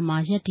ကဏ္ဍမှာ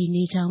ရပ်တည်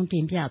နေကြောင်းတ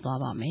င်ပြသွား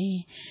ပါမယ်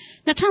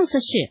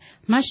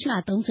2018မတ်လ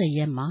30ရ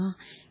က်မှာ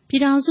ပြ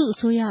ည်ထောင်စုအ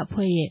စိုးရအ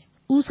ဖွဲ့ရဲ့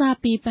ဦးစား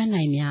ပေးပန်း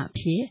နိုင်များအ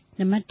ဖြစ်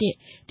နံပါတ်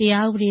1တ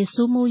ရားဥပဒေ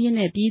စိုးမိုးရေး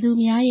နဲ့ပြည်သူ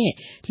များရဲ့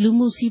လူ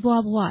မှုစီး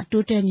ပွားဘဝ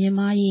တိုးတက်မြင့်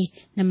မားရေး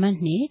နံပါတ်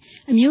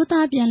2အမျိုး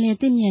သားပြန်လည်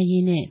သင့်မြတ်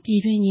ရေးနဲ့ပြ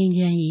ည်တွင်းငြိမ်း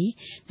ချမ်းရေး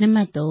နံ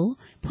ပါတ်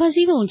3ဖွဲ့စ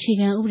ည်းပုံအခြေ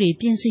ခံဥပဒေ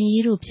ပြင်ဆင်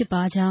ရေးတို့ဖြစ်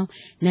ပါကြောင်း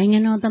နိုင်ငံ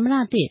တော်သမ္မတ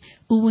သစ်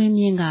ဦးဝင်း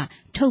မြင့်က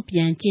ထုတ်ပြ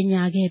န်ကြေ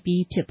ညာခဲ့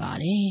ပြီးဖြစ်ပါ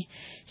တယ်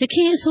ရ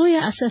ခိုင်အစိုးရ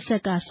အဆက်ဆ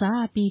က်ကစ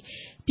ပြီး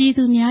ပြည်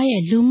သူများ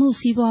ရဲ့လူမှု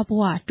စီးပွားဘ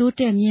ဝတိုး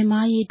တက်မြင့်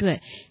မားရေးအတွက်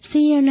စ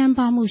ည်ရနံ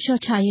ပါမှု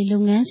လျှော့ချရေးလု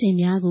ပ်ငန်းစဉ်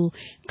များကို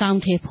ကော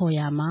င်းထည်ဖော်ရ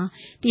မှာ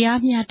တရား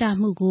မျှတ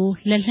မှုကို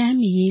လက်လှမ်း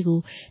မီရေးကို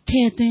ထ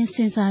ည့်သွင်းစ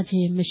ဉ်းစားခြ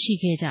င်းမရှိ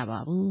ခဲ့ကြပါ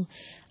ဘူး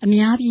အ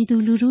များပြည်သူ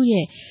လူထု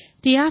ရဲ့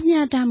တရားမျှ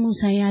တမှု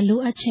ဆိုင်ရာလို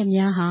အပ်ချက်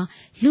များဟာ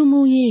လူ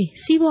မှုရေး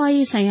စီးပွား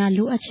ရေးဆိုင်ရာ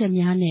လိုအပ်ချက်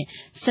များနဲ့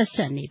ဆက်ဆ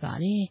က်နေပါ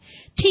တယ်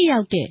ထိရော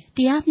က်တဲ့တ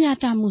ရားမျှ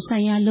တမှုဆို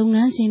င်ရာလုပ်င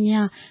န်းစဉ်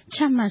များချ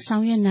မှတ်ဆော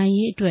င်ရွက်နိုင်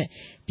ရေးအတွက်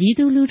ပြည်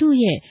သူလူထု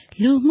ရဲ့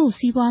လူမှု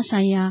စီးပွား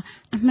ဆိုင်ရာ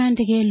အမှန်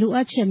တကယ်လိုအ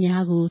ပ်ချက်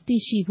များကိုသိ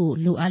ရှိဖို့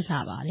လိုအပ်လာ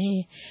ပါတယ်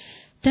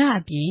ဒါ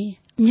အပြင်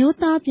အမျိုး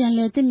သားပြန်လ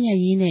ည်သင့်မြတ်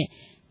ရေးနဲ့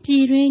ပြ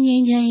ည်တွင်းငြိ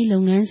မ်းချမ်းရေးလု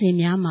ပ်ငန်းစဉ်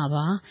များမှာ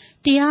ပါ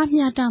တရား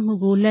မျှတမှု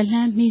ကိုလက်လှ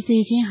မ်းမီစေ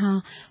ခြင်းဟာ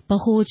ဗ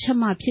ဟိုချက်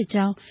မှဖြစ်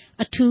ကြောင်း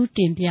အထူးတ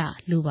င်ပြ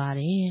လိုပါ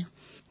တယ်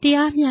တ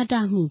ရားမျှတ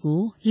မှု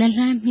ကိုလက်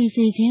လှမ်းမီ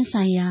စေခြင်း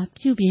ဆိုင်ရာ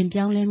ပြုပြင်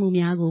ပြောင်းလဲမှု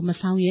များကိုမ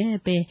ဆောင်ရွက်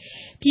ပဲ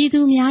ပြည်သူ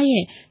များ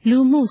ရဲ့လူ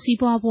မှုစီး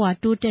ပွားဘဝ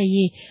တိုးတက်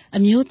ရေးအ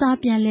မျိုးသား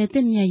ပြန်လည်သ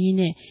င့်မြတ်ရေး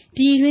နဲ့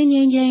ပြည်တွင်း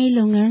ငြိမ်းချမ်းရေး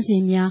လုပ်ငန်းစ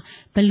ဉ်များ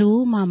ဘ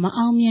လို့မှမ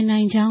အောင်မြင်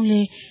နိုင်ကြောင်း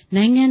လဲ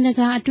နိုင်ငံတ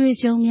ကာအတွေ့အ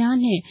ကြုံများ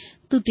နဲ့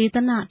သူတေသ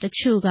နတ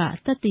ချို့က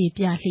သက်သေ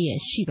ပြလျက်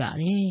ရှိပါ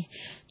တယ်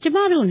ကျမ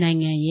တို့နိုင်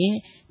ငံရဲ့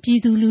ပြည်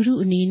သူလူထု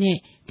အနေနဲ့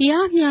တ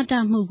ရားမျှတ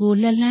မှုကို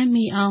လက်လှမ်း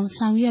မီအောင်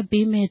ဆောင်ရွက်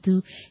ပေးမဲ့သူ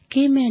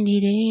ခေမဲ့နေ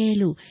တယ်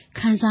လို့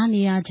ခံစား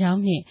နေရကြော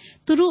င်းနဲ့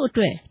သူတို့အ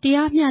တွက်တ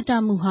ရားမျှတ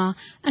မှုဟာ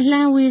အ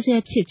လံဝေးဆဲ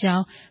ဖြစ်ကြော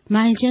င်း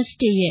My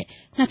Justice ရဲ့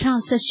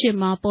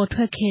2018မှာပေါ်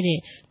ထွက်ခဲ့တဲ့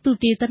သူ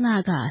တေသန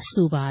က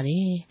ဆိုပါတ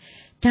ယ်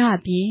ဒါအ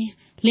ပြင်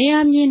လေယာ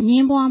ဉ်မြင့်င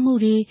င်းပွားမှု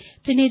တွေ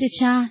တနေ့တ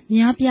ခြား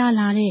များပြား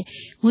လာတဲ့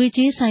ငွေ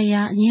ကြေးဆိုင်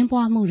ရာငင်း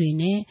ပွားမှုတွေ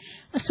နဲ့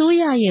အစိုး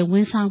ရရဲ့ဝ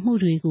န်ဆောင်မှု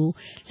တွေကို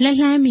လက်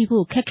လှမ်းမီ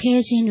ဖို့ခက်ခဲ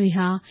ခြင်းတွေ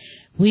ဟာ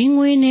ဝင်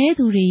ငွေနည်း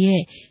သူတွေ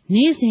ရဲ့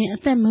နေ့စဉ်အ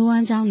သက်မွေးဝ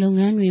မ်းကြောင်းလုပ်င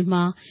န်းတွေ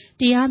မှာ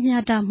တရားမျှ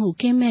တမှု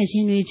ကင်းမဲ့ခြ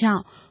င်းတွေကြော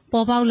င့်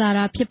ပေါ်ပေါက်လာ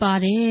တာဖြစ်ပါ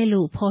တယ်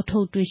လို့ဖော်ထု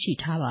တ်တွေ့ရှိ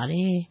ထားပါတ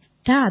ယ်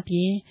ဒါအပြ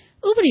င်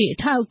ဥပဒေအ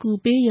ထောက်အကူ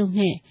ပေးရုံ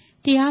နဲ့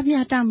တရားမျှ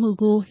တမှု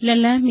ကိုလက်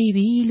လှမ်းမီ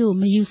ပြီလို့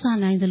မယူဆ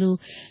နိုင်သလို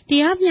တ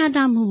ရားမျှတ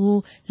မှုကို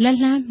လက်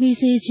လှမ်းမီ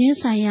စေခြင်း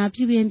ဆိုင်ရာ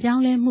ပြုပြင်ပြော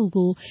င်းလဲမှု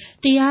ကို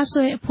တရား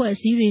စွဲအဖွဲ့အ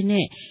စည်းတွေ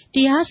နဲ့တ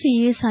ရားစီ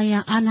ရင်ဆိုင်ရာ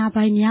အာဏာ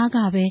ပိုင်များက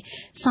ပဲ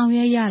ဆောင်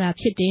ရွက်ရတာ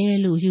ဖြစ်တယ်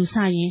လို့ယူဆ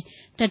ရင်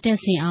တက်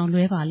ဆင်အောင်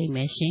လွဲပါလိမ့်မ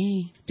ယ်ရှင်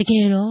တက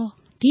ယ်တော့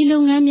ဒီလု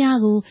ပ်ငန်းများ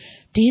ကို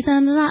ဒေသ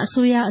န္တရအ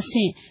စိုးရအဆ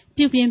င့်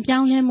ပြုပြင်ပြော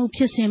င်းလဲမှု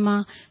ဖြစ်စဉ်မှာ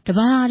တ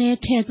ပါးတည်း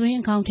ထည့်သွင်း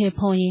အကောင့်ထဲ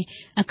ပေါ်ရင်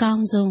အကော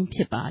င်းဆုံးဖြ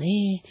စ်ပါတ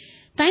ယ်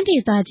တိုင်းဒေ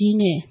သကြီး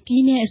နဲ့ပြ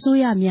ည်내အစိုး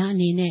ရများအ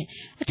နေနဲ့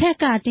အထက်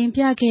ကတင်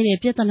ပြခဲ့တဲ့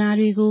ပြဿနာ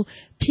တွေကို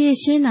ဖြေ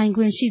ရှင်းနိုင်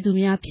ခွင့်ရှိသူ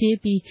များဖြေ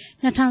ပြီး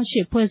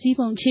2008ဖွဲ့စည်း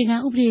ပုံအခြေခံ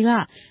ဥပဒေက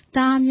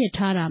တားမြစ်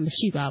ထားတာမ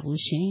ရှိပါ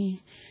ဘူးရှင်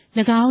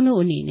၎င်းတို့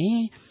အနေ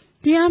နဲ့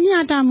တရားမျှ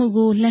တမှု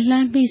ကိုလက်လှ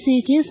မ်းမီစေ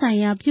ခြင်းဆိုင်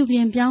ရာပြုပြ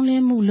င်ပြောင်းလဲ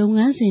မှုလုပ်င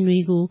န်းစဉ်တွေ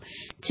ကို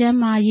ကျန်း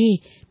မာရေး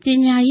ပ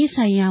ညာရေး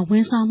ဆိုင်ရာဝ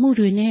န်ဆောင်မှု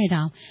တွေနဲ့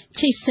တောင်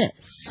ချိတ်ဆက်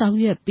ဆောင်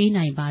ရွက်ပေး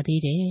နိုင်ပါ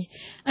သေးတယ်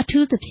။အ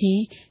ထူးသဖြ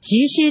င့်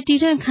ရေရှည်တည်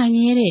တံ့ခိုင်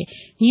မြဲတဲ့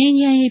ငြိမ်း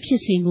ချမ်းရေးဖြ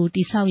စ်စဉ်ကိုတ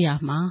ည်ဆောက်ရ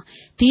မှာ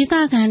ဒေသ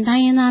ခံတို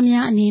င်းရင်းသား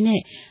များအနေ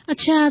နဲ့အ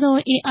ခြားသော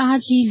အင်အား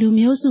ကြီးလူ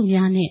မျိုးစု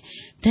များနဲ့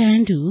တ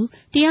န်းတူ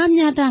တရား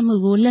မျှတမှု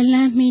ကိုလက်လှ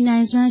မ်းမီနို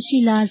င်စွမ်းရှိ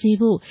လာစေ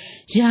ဖို့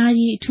ယာ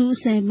ယီအထူးအ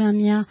စိမ်ပန်း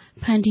များ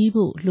ဖန်တီး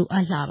ဖို့လိုအ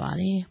ပ်လာပါ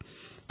တယ်။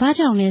ဘာ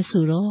ကြောင့်လဲ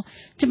ဆိုတော့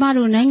ကျမ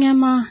တို့နိုင်ငံ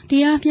မှာတ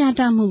ရားမျှ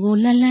တမှုကို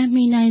လက်လှမ်း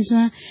မီနိုင်စွ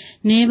မ်း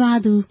နည်းပါး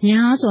သူ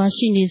များစွာ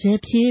ရှိနေစေ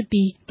ဖြစ်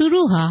ပြီးသူ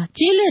တို့ဟာ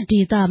ကျေးလက်ဒေ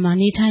သမှာ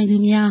နေထိုင်သူ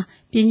များ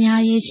ပညာ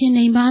ရေးချင်း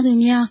နှိမ်ပါသူ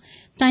များ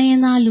တိုင်းရ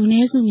င်းသားလူန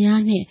ည်းစု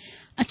များနဲ့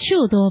အ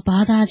ချို့သောဘာ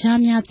သာခြား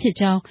များဖြစ်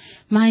ကြောင်း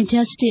My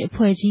Justice အ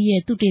ဖွဲ့ကြီး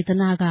ရဲ့သုတေသ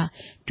နက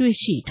တွေ့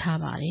ရှိထား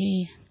ပါတ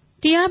ယ်။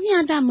တရားမျှ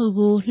တမှု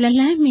ကိုလက်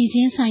လှမ်းမီခြ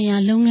င်းဆိုင်ရာ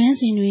လုပ်ငန်း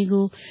စဉ်တွေ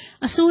ကို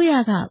အစိုးရ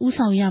ကဦး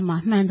ဆောင်ရမှာ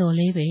မှန်တော်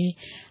လဲပဲ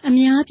အ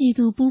များပြည်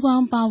သူပူးပေါ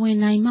င်းပါဝင်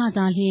နိုင်မှ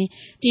သာလျှင်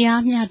တ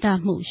ရားမျှတ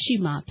မှုရှိ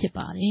မှာဖြစ်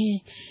ပါတယ်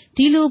။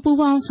ဒီလိုပူး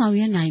ပေါင်းဆောင်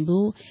ရွက်နိုင်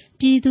ဖို့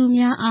ပြည်သူ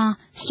များအား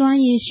စွမ်း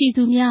ရည်ရှိ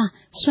သူများ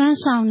စွမ်း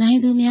ဆောင်နိုင်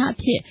သူများအ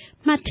ဖြစ်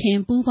မှတ်ထင်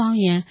ပူးပေါင်း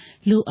ရန်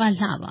လိုအပ်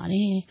လာပါတ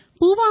ယ်။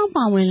ပူးပေါင်း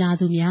ပါဝင်လာ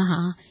သူများ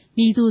ဟာ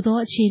မိသူသော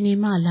အခြေအနေ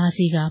မှလာ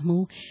စေကမူ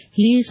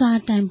လေးစား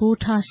တန်ဖိုး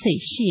ထားစိ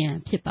တ်ရှိရန်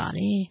ဖြစ်ပါတ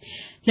ယ်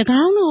။၎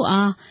င်းတို့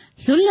အား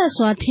လွတ်လပ်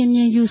စွာထင်မြ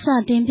င်ယူဆ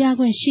တင်ပြ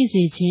ခွင့်ရှိ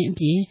စေခြင်းအ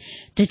ပြင်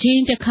တစ်ချိ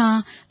န်တစ်ခါ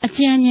အ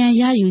ကြံဉာဏ်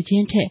ရယူခြ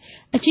င်းထက်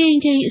အချိန်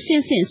ချင်းအဆ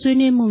င့်ဆင့်ဆွေး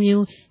နွေးမှု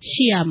မျိုး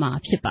ရှိရမှာ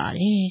ဖြစ်ပါတ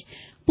ယ်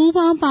။ပူး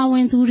ပေါင်းပါဝ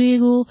င်သူတွေ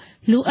ကို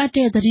လိုအပ်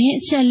တဲ့သတင်း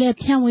အချက်အလက်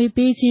ဖြန့်ဝေ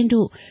ပေးခြင်း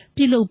တို့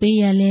ပြုလုပ်ပေး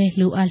ရန်လည်း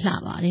လိုအပ်လာ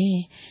ပါတယ်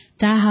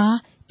။ဒါဟာ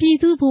ပြည်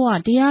သူဘဝ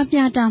တရား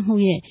မျှတမှု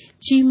ရဲ့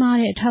ကြီးမား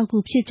တဲ့အထောက်အကူ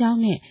ဖြစ်ကြောင်း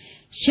နဲ့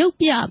ရုပ်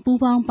ပြပူး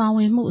ပေါင်းပါဝ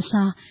င်မှုအ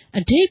စား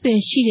အဓိပ္ပာ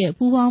ယ်ရှိတဲ့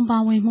ပူးပေါင်းပါ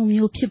ဝင်မှု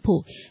မျိုးဖြစ်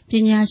ဖို့ပ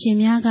ညာရှင်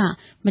များက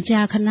မကြာ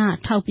ခဏ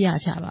ထောက်ပြ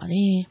ကြပါတ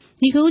ယ်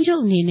။ဒီကုန်းချု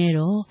ပ်အနေနဲ့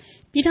တော့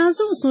ပြည်ထောင်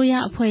စုအစိုးရ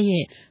အဖွဲ့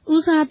ရဲ့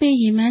ဦးစားပေး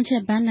ရည်မှန်းချ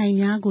က်ပန်းတိုင်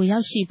များကိုရော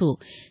က်ရှိဖို့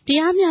တ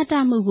ရားမျှတ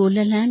မှုကိုလ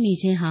က်လှမ်းမီ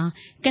ခြင်းဟာ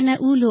ကန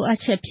ဦးလိုအပ်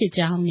ချက်ဖြစ်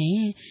ကြောင်းနဲ့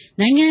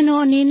နိုင်ငံ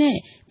တော်အနေနဲ့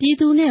ပြည်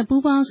သူနဲ့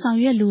ပူးပေါင်းဆောင်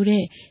ရွက်လို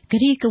တဲ့က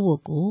တိကဝ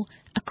တ်ကို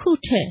အခု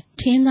ထက်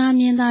ထင်သာ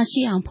မြင်သာ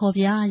ရှိအောင်ဖော်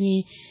ပြရ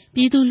င်ပြ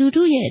ည်သူလူ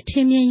ထုရဲ့ထ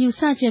င်မြင်ယူ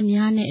ဆချက်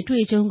များနဲ့အ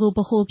တွေ့အကြုံကိုဗ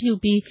ဟိုပြု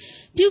ပြီး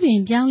ပြုပြ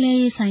င်ပြောင်းလဲ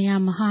ရေးဆိုင်ရာ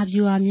မဟာ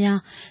ဗျူဟာများ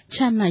ချ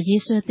မှတ်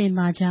ရေးဆွဲသင့်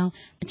ပါကြောင်း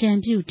အကြံ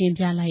ပြုတင်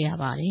ပြလိုက်ရ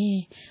ပါတယ်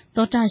။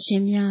သောတာရှ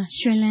င်များ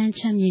ရှင်လန်း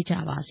ချမ်းမြေ့ကြ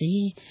ပါစေ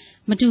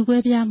။မတူကွဲ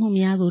ပြားမှု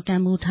များကိုတ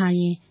န်ဖိုးထား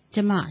ရင်ကျ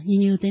မညီ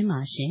ညွတ်သိမ်းပါ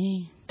ရှင်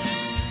။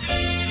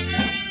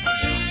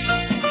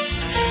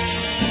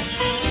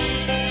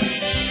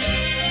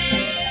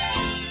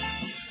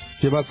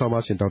ပြပဆောင်မ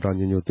ရှင်ဒေါက်တာ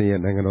ညညိုသိန်းရဲ့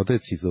နိုင်ငံတော်သစ်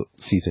စီ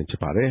စဉ်ဖြ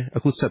စ်ပါတယ်အ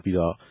ခုဆက်ပြီး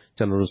တော့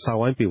ကျွန်တော်တို့စာ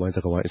ဝိုင်းပေဝိုင်းစ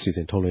ကားဝိုင်းအစီအစ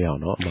ဉ်ထုတ်လွှင့်ရအော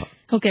င်နော်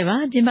ဟုတ်ကဲ့ပါ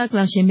ပြင်ပက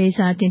လောင်ရှင်မေး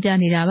စာတင်ပြ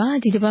နေတာပါ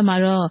ဒီတစ်ပတ်မှာ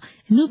တော့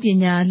အမှုပ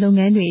ညာလုပ်င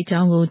န်းတွေအကြော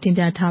င်းကိုတင်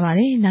ပြထားပါတ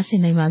ယ်နားဆ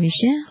င်နိုင်ပါပြီ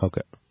ရှင်ဟုတ်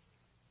ကဲ့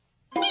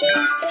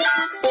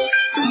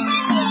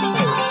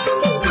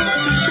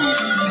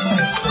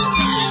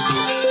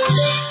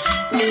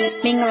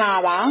မင်္ဂလာ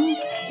ပါ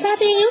စာ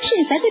ပေရုပ်ရှ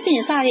င်ဇာတ်သ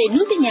င်စတဲ့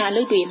နုပညာအ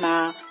လုပ်တွေမှာ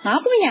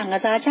ငါးပွင့်ရင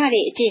စားချ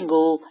တဲ့အကျင့်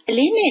ကိုအ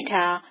လေးနဲ့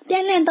ထားပြ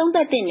န်လည်သုံးသ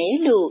ပ်သင့်တယ်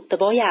လို့သ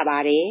ဘောရပါ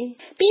တယ်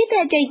။ပြီးသ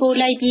က်တိတ်ကို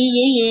လိုက်ပြီး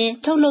ရေးရင်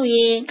ထုတ်လုပ်ရ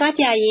င်ကား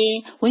ပြရင်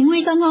ဝင်ငွေ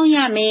ကောင်းကောင်းရ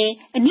မယ်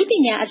။အနုပ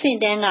ညာအဆင့်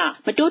တန်းက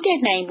မတိုးတက်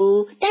နိုင်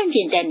ဘူးတန့်ကျ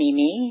င်တက်နေ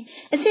မယ်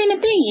။အစင်မ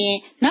သိရင်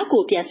နောက်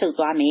ကိုပြန်ဆုတ်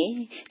သွားမယ်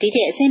။ဒီ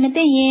တဲ့အစင်မ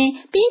သိရင်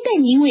ပြီးသက်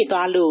ညီးငွေ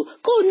သွားလို့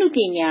ကိုယ့်အနုပ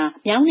ညာ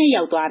မြောင်းနဲ့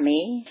ရောက်သွားမ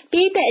ယ်။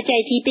ပြီးသက်အကြို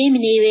က်ကြီးပေးမ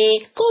နေပဲ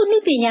ကိုယ့်အနု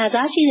ပညာ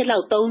စားရှိတဲ့လော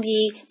က်သုံး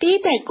ပြီးပြီး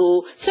သက်ကို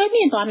ဆွဲမြ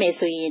င့်သွားမယ်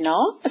ဆိုရင်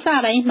တော့အစ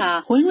ပိုင်းမှာ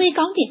ဝင်ငွေ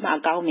ကောင်းကျင်မှာ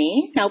ကောင်းမယ်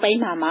နောက်ပိုင်း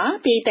မှာ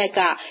ပေးသက်က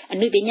အ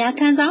နုပညာ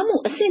ခံစားမှု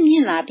အဆင့်မြ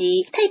င့်လာပြီး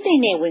ထိုက်တဲ့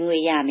နဲ့ဝင်ငွေ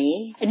ရမယ်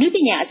အနုပ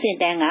ညာအဆင့်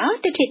တန်းက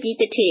တစ်ထစ်ပြီး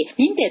တစ်ထစ်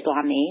မြင့်တက်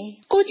သွားမယ်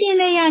ကိုကျင်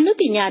လေရာအနု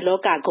ပညာလော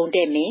ကဂုံတ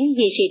က်မယ်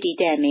ရေရှည်တည်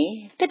တတ်မယ်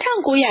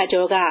1900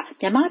ကျော်က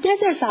မြန်မာပြ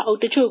ဆက်စာအုပ်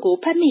တချို့ကို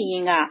ဖတ်မိရ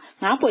င်က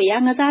ငါးပွေရ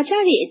ငစားချ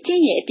တဲ့အကျ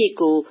င့်ရဲ့အပြစ်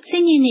ကိုဆ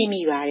င်ញင်နေ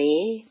မိပါတ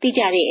ယ်သိ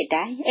ကြတဲ့အ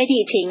တိုင်းအဲ့ဒီ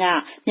အချိန်က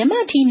မြမ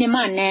ထီမြမ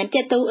နန်းပြ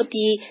တ်သုံးအ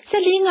ပြီး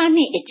14-15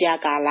နှစ်အကြာ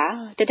ကာလ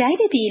တတိုင်း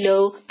တစ်ပြည်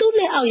လုံးသူ့လ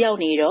က်အောက်ရောက်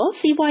နေတော့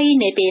စီးပွားရေး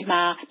နယ်ပယ်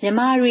မှာမြန်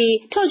မာတွေ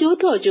ထော့ကျိုး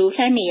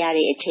လှမ်းနေရ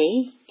တဲ့အချိန်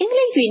အင်္ဂ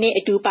လိပ်တွေနဲ့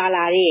အတူပါ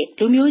လာတဲ့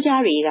လူမျိုး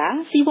ကြားတွေက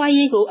စီးပွား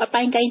ရေးကိုအ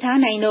ပိုင်ကင်ထား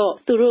နိုင်တော့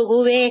သူတို့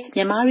ကိုပဲမြ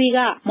န်မာတွေက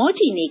မော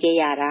ချီနေကြ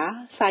ရတာ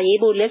စာရေး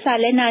ဖို့လက်စ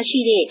လက်နာရှိ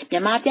တဲ့မြ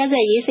န်မာပြဆ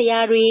က်ရေးဆရာ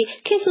တွေ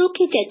ခေတ်ဆိုး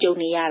ခေတ်ကျကြုံ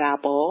နေရတာ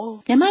ပေါ့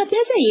မြန်မာပြ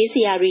ဆက်ရေးဆ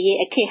ရာတွေရဲ့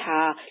အခက်ဟာ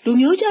လူ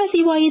မျိုးကြား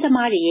စီးပွားရေးသ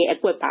မားတွေရဲ့အ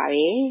ကွက်ပါ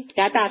ပဲ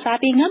ရတာစာ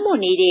ပေငတ်မွ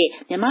တ်နေတဲ့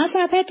မြန်မာ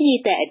စာဖက်ပြည်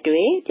သက်အ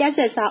တွေ့ပြဆ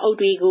က်စာအုပ်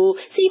တွေကို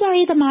စီးပွား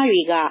ရေးသမား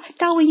တွေက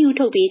တာဝန်ယူ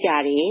ထုတ်ပေးကြ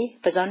တယ်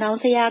ပဇွန်တောင်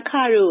ဆရာခ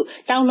တို့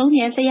တောင်လုံး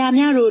မြန်ဆရာ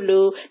များတို့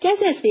လိုပြ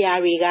ဆက်ဆရာ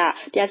တွေက တွေ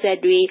ကပြဆက်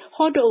တွေ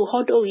ဟော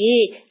တုတ်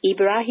ရေးအီဘ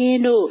ရာဟင်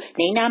တို့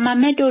နေနာမ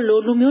မက်တို့လို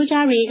လူမျိုး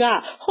သားတွေက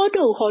ဟော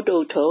တုတ်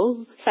ထုံ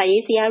စာ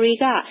ရေးဆရာတွေ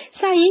က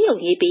စာရေးရုံ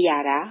ရေးပေးရ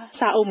တာ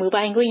စာအုပ်မူ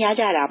ပိုင်ခွင့်ရ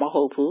ကြတာမ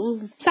ဟုတ်ဘူး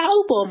စာအု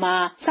ပ်ပေါ်မှာ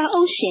စာ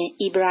အုပ်ရှင်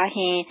အီဘရာဟ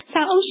င်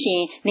စာအုပ်ရှ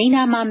င်နေ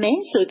နာမမက်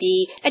ဆို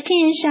ပြီးအထ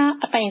င်ရှား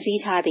အပိုင်စ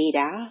ည်းထားသေး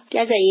တာပြ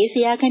ဆက်ရေးဆ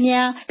ရာခင်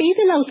ဗျာပေးသ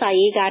လောက်စာ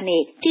ရေးက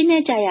နဲ့ကျင်းနေ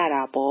ကြရ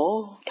တာ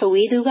ပေါ့ထုတ်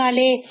ဝေးသူကလ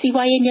ည်းစီး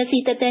ပွားရေးမျက်စိ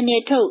တက်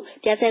နဲ့ထုတ်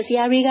ပြဆက်ဆ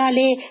ရာတွေကလ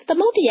ည်းသ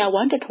မုတ်တရားဝ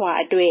မ်းတထွာ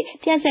အတွက်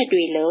ပြဆက်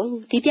တွေလို့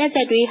ဒီပြဆ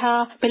က်တွေဟာ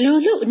ဘ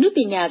လို့လို့အမှုပ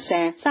ညာဆ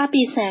န်စာ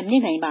ပေဆန်မြ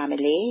င့်နိုင်ပါမ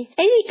လဲ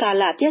အဲ့ဒီကာ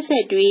လပြဆ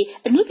က်တွေ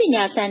အမှုပ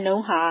ညာဆန်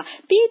နှုံးဟာ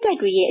ပြည်သက်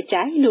တွေရဲ့အ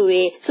ကြိုက်လို့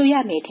ပဲဆိုရ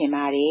မယ်ထင်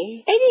ပါတယ်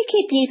အဲ့ဒီခေ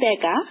တ်ပြည်သက်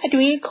ကအ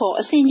တွေးခေါ်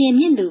အစဉ်ချင်း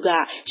မြင့်သူက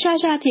ရှာ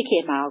ဖြစ်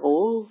ခဲ့မှာ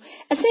ကို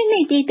အစိမ့်နှိ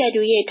မ့်ပြည်သက်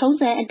တွေရဲ့ထုံး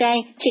စံအတို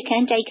င်းချစ်ခ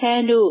မ်းကြိုက်ခ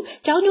မ်းတို့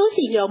ကြောင်းကျိုး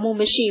စီလျော်မှု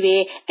မရှိပဲ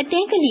အတ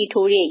င်းကလေး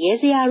ထိုးတဲ့ရဲ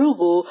စရာတို့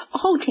ကိုအ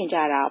ဟုတ်ထင်ကြ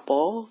တာ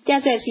ပေါ့ပြ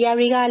ဆက်ဆရာ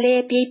တွေကလ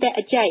ည်းပြည်သက်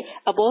အကြိုက်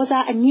အဘော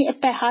စားအမြင့်အ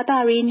ပတ်ဟာတာ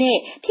တွေနဲ့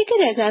ဖြစ်ကြ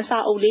တဲ့ဆန်းစာ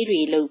အုပ်လေး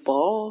တွေလို့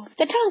ပေါ့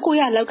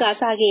1900လောက်က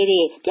စခဲ့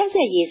တဲ့ပြဆ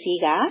က်ရေးစ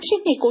ည်းက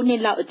8နှစ်9နှ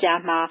စ်လောက်အကြာ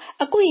မှာ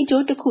အကွေအ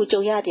ကျိုးတစ်ခု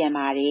ကြုံရပြန်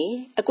ပါတယ်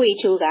အကွေအ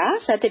ကျိုးက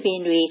စသပင်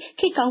တွေ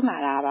ခိကောင်းလာ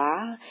တာပါ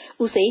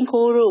ဦးစိန်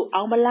ခိုးတို့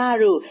အောင်မလား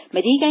တို့မ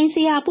ဒီကိုင်းဆ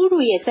ရာပူး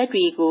တို့ရဲ့ဇက်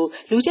တွေကို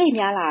လူကြိတ်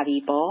များလာပြီ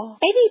ပေါ့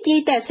အဲ့ဒီပြ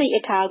ည်သက်စိတ်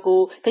အထား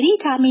ကိုသတိ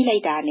ထားမိလို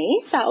က်တာနဲ့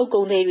စာအုပ်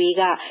ကုံတွေ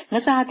ကင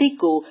စားသစ်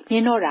ကိုမြ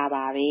င်တော့တာ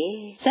ပါပဲ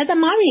ဇက်သ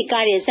မားတွေက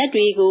တဲ့ဇက်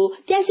တွေကို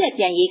ပြက်ဆက်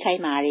ပြန်ရေးခို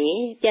င်းပါတယ်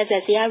ပြက်ဆ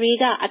က်ဆရာတွေ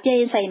ကအပြ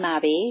ည့်ဆိုင်ပါ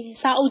ပဲ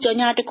စာအုပ်ကြော်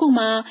ညာတစ်ခု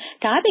မှာ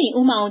ဓာတ်ပိန်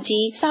ဥမောင်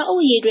ကြီးစာအု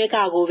ပ်ရေးတွဲက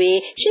ကိုပဲ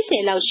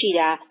80လောက်ရှိ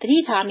တာသတိ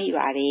ထားမိ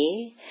ပါတယ်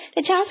တ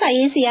ခြားစာ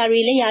ရေးဆရာတွေ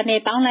လက်ရာ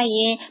နဲ့ပေါင်းလိုက်ရ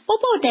င်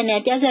ပေါ့တန်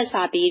တဲ့ပြက်ဆက်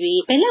စာပေတွေ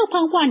ဘယ်လောက်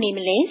ဖောင်းဖွနေမ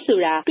လဲဆို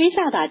တာတွေးဆ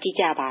တာကြည့်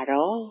ကြပါ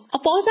တော့အ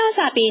ပေါ်စား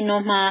စာပေနွ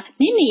န်မှာ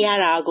နင့်နေရ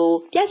တာကို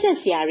ပြက်ဆက်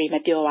ဆရာတွေမ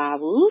ပြောပါ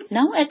ဘူး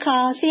နောက်အခါ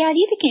ဆရာ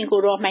ကြီးတခင်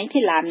ကိုတော့မှိုင်းဖြ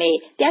စ်လာမဲ့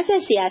ပြက်ဆ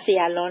က်ဆ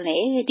ရာလွန်းလေ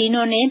ဒီ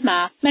နွန်ထဲမှာ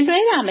မလွှဲ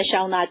တာမ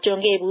ရှောင်တာကြုံ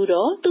ခဲ့ဘူး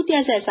တော့သူ့ပြ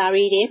က်ဆက်စာ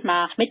တွေထဲမှာ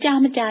မကြ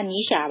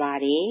ညီးရှာပါ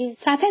တယ်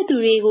စာဖက်သူ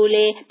တွေကိုလ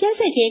ည်းပြက်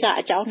ဆက်သေးက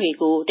အကြောင်းတွေ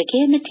ကိုတက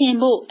ယ်မထင်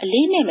ဖို့အ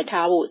လေးနဲ့မ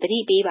ထားဖို့သတိ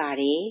ပေးပါ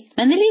တယ်မ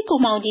န္တလေးကို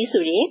မောင်ကြီး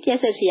ဆိုတဲ့ပြက်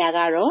ဆက်ဆရာက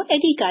တော့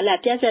အဲ့ဒီကာလ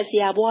ပြက်ဆက်ဆ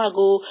ရာဘွား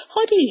ကို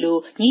ဟောဒီလို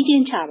ညီးချ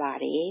င်းချပါ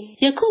တယ်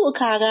ယခုအ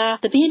ခါက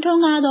သပင်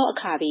ထုံးကားသောအ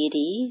ခါပေသ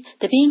ည်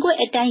သပင်ကွက်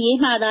အတိုင်းရေး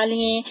မှသာ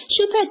လျှင်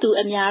ရှုဖက်သူ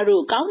အများ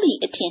တို့ကောင်းသည့်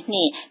အထင်နှ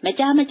င့်မ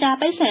ကြ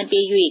ပိုက်ဆံ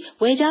ပေး၍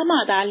ဝယ်ကြမှ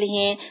သာ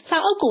လျှင်စာ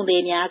အုပ်ကုန်သ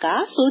ည်များက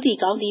စိုးသည်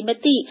ကောင်းသည်မ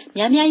သိ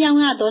များရောင်း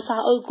ရသောစာ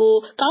အုပ်ကို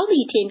ကောင်းသ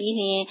ည်ထင်ပြီး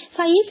လျှင်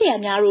စာရေးဆရာ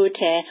များတို့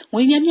ထံ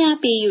ငွေများ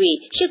ပေး၍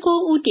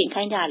19ဦးတင်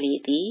ခိုင်းကြလေ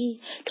သည်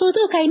ထို့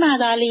သို့ခိုင်းမှ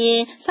သာလျှ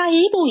င်စာ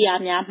ရေးဖို့ရာ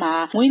များမှာ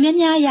ငွေ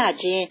များရ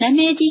ခြင်းနာမ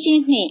ည်ကြီးခြ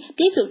င်းနှင့်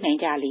ပြည့်စုံနိုင်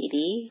ကြလေသ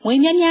ည်ငွေ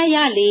များရ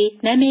လေ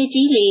နာမည်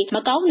ကြီးလေမ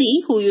ကောင်းသည်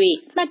ဟု၍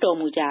မှတ်တော်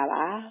မူကြ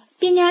ပါ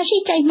ပညာရှိ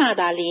ကြိုက်မှ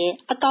သာလျှင်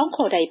အကောင်း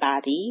ခေါ်တတ်ပါ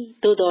သည်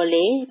သို့တော်လ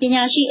ည်းပ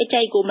ညာရှိအ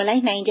ကြိုက်ကိုမလို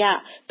က်နိုင်ကြ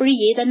ပရိ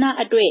ယေသနာ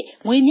အတွက်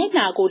ငွေမျက်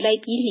နှာကိုလိုက်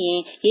ပြီးလျှင်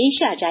ရေး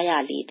ရှာကြရ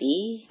လေသ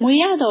ည်ငွေ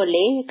ရတော့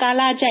လေကာ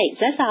လာကြိုက်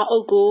ဇက်စာအု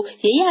ပ်ကို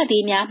ရေးရသ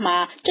ည်များမှာ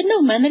ကျွန်ု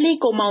ပ်မန္တလေး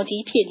ကိုမောင်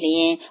ကြီးဖြစ်လျှ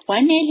င်ဝ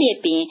မ်းနည်းလျက်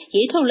ပင်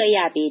ရေးထုတ်လိုက်ရ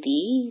ပေသ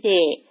ည်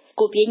တဲ့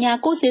ကိုပညာ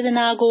ကိုစေတ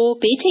နာကို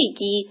ဘေးထိပ်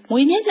ပြီး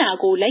ငွေမျက်နှာ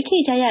ကိုလိုက်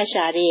ခဲ့ကြရ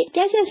ရှာတဲ့ပြ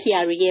ဆက်ဆရာ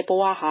တွေရဲ့ဘ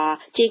ဝဟာ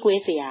ကြေကွဲ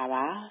စရာ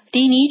ပါ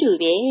ဒီနည်းတူ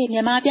ပဲမြ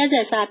န်မာပြဆ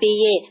က်စာပေ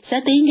ရဲ့ဇ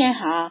က်သိန်းကန်း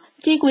ဟာ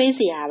ကြေကွဲစ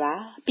ရာပါ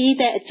ပြည်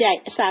သက်အကြိုက်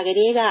အစာက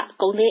လေးက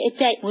ဂုံသေးအ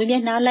ကြိုက်ငွေမျ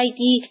က်နှာလိုက်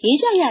ပြီးရေး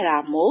ကြရတာ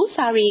မို့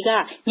စာရီက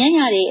ညံ့ရ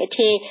တဲ့အထ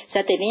က်ဇ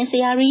က်တင်ဆ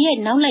ရာတွေရဲ့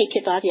နောက်လိုက်ဖြ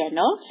စ်သွားပြန်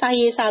တော့စာ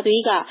ရေးစာ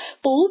သွေးက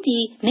ပိုး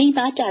ပြီးနှိမ်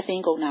သားကြဆ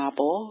င်းကုန်တာ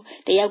ပေါ့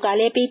တယောက်က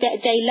လည်းပြည်သက်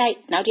အကြိုက်လိုက်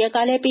နောက်တစ်ယောက်က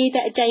လည်းပြည်သ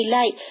က်အကြိုက်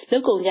လိုက်လွ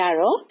တ်ကုန်ကြ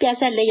တော့ပြ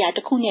ဆက်လက်ရတ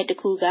စ်ခုနဲ့တစ်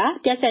ခုက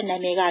ပြဆက်နာ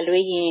မည်ကလွဲ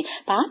ရင်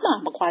ဘာမှ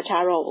မခွာ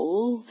ခြားတော့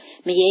ဘူး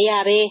မရေရ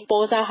ပဲ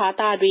ပေါ်စားဟာ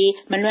တာတွေ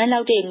မလွမ်း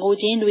လောက်တဲ့ငို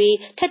ချင်းတွေ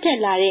ထက်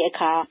လာတဲ့အ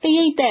ခါပိ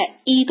ဋသက်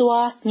ဤ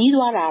သွားညီး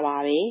သွားတာပါ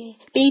ပဲ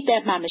ပိဋသ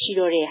က်မှမရှိ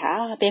တော့တဲ့ဟာ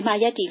ဘယ်မှ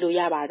ရက်တည်လို့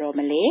ရပါတော့မ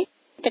လဲ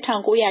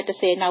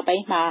1910နောက်ပို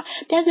င်းမှာ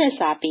ပြဆက်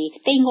စာပေ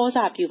တိမ်ကော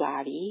စာပြုပါ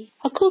ပြီ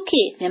အခု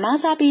ခေတ်မြန်မာ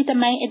စာပေသ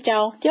မိုင်းအကြော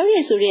င်းပြောရ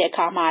ဆိုတဲ့အ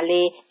ခါမှာ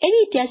လဲအဲ့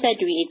ဒီပြဆက်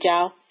တွေအကြော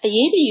င်းအ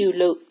ရေးတယူ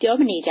လို့ပြော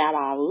မနေကြ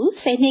ပါဘူး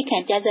10နှစ်ခ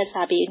န့်ပြဆက်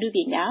စာပေအမှုပ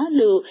ညာ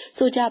လို့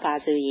ဆိုကြပါ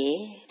စို့ရဲ့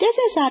ပြဆ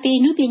က်စာပေ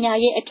အမှုပညာ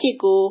ရဲ့အဖြစ်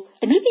ကို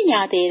အမှုပညာ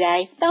တွေတို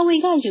င်းတာဝန်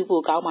ကယူ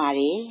ဖို့ကောင်းပါ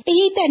တယ်ပ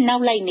ရိသတ်နော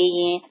က်လိုက်နေ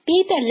ရင်ပရိ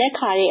သတ်လက်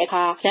ခါတဲ့အ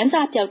ခါလမ်း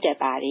စာပြောက်တတ်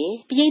ပါတယ်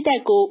ပရိသ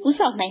တ်ကိုဥ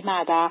ဆောင်နိုင်မှ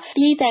သာပ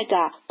ရိသတ်က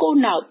ကိုယ့်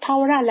နောက်ထာ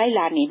ဝရလိုက်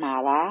လာနေမှာ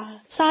ပါ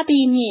စာပေ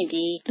မြင့်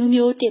ပြီးလူ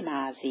မျိုးတင်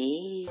ပါစေ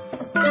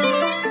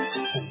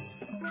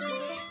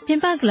ပြ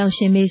င်ပကလောက်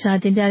ရှင်မေစာ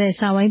တင်ပြတဲ့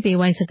စာဝိုင်းပေ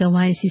ဝိုင်းစကား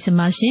ဝိုင်းအစီအစဉ်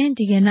ပါရှင်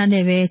ဒီကနေ့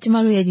နဲ့ပဲကျမ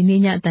တို့ရဲ့ဒီနေ့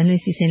ညအတန်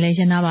လေးစီစဉ်လဲရ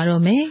နာပါ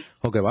တော့မယ်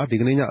ဟုတ်ကဲ့ပါဒီ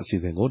ကနေ့ညအစီ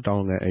အစဉ်ကိုတော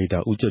င်းငယ်အေဒါ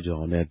ဦးကျော်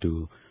ကျော်နဲ့တူ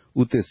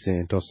ဦးသစ်စင်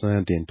ဒေါ်ဆွ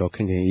မ်းတင်ဒေါ်ခ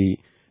င်ခင်ဤ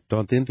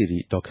ဒေါ်သင်းတီ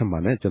ဒေါ်ခက်မာ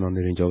နဲ့ကျွန်တော်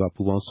နေရင်ကျော်က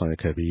ပူးပေါင်းဆောင်ရွ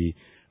က်ခဲ့ပြီး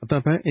အတ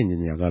န်ဖန်အင်ဂျင်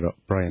နီယာကတော့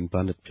Brian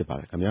Burnett ဖြစ်ပါ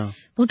တယ်ခင်ဗျာ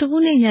ဗုဒ္ဓ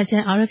ဟူးနေ့ညချ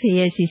မ်း RFA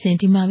ရဲ့အစီအစဉ်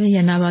ဒီမှာပဲရ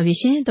နာပါပြီ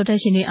ရှင်တော်တက်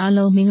ရှင်တွေအား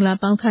လုံးမင်္ဂလာ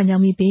ပေါင်းခညော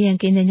င်းပြီးဘေးရန်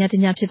ကင်းတဲ့ညတ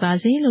ညဖြစ်ပါ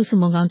စေလို့ဆု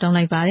မွန်ကောင်းတောင်း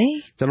လိုက်ပါတယ်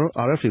ကျွန်တော်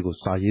RFA ကို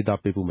စာရေးသား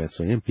ပေးဖို့မယ်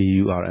ဆိုရင်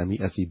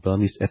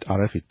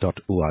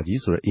burmese@burmese.org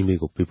ဆိုတဲ့ email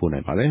ကိုပေးပို့နို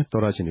င်ပါတယ်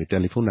တော်တက်ရှင်တွေတ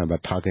ယ်လီဖုန်းနံပါ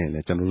တ်ထားခဲ့ရင်လ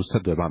ည်းကျွန်တော်တို့ဆ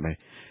က်သွယ်ပါမယ်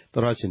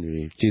တော်တက်ရှင်တွေ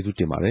ကျေးဇူး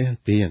တင်ပါတယ်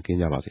ဘေးရန်ကင်း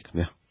ကြပါစေခင်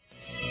ဗျာ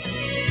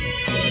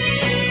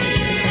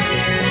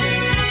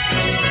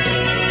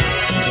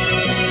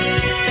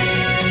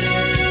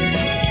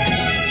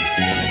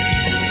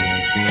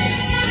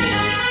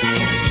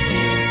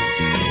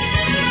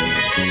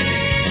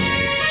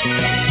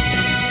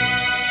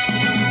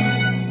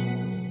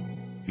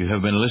You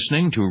have been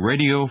listening to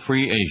Radio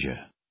Free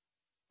Asia.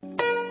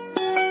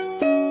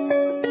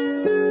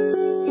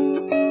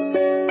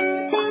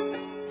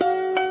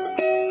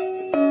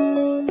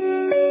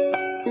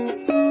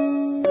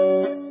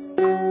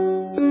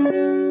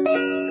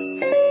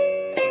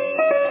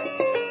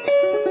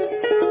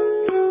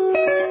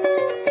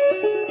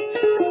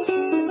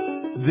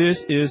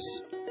 This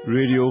is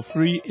Radio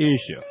Free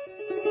Asia.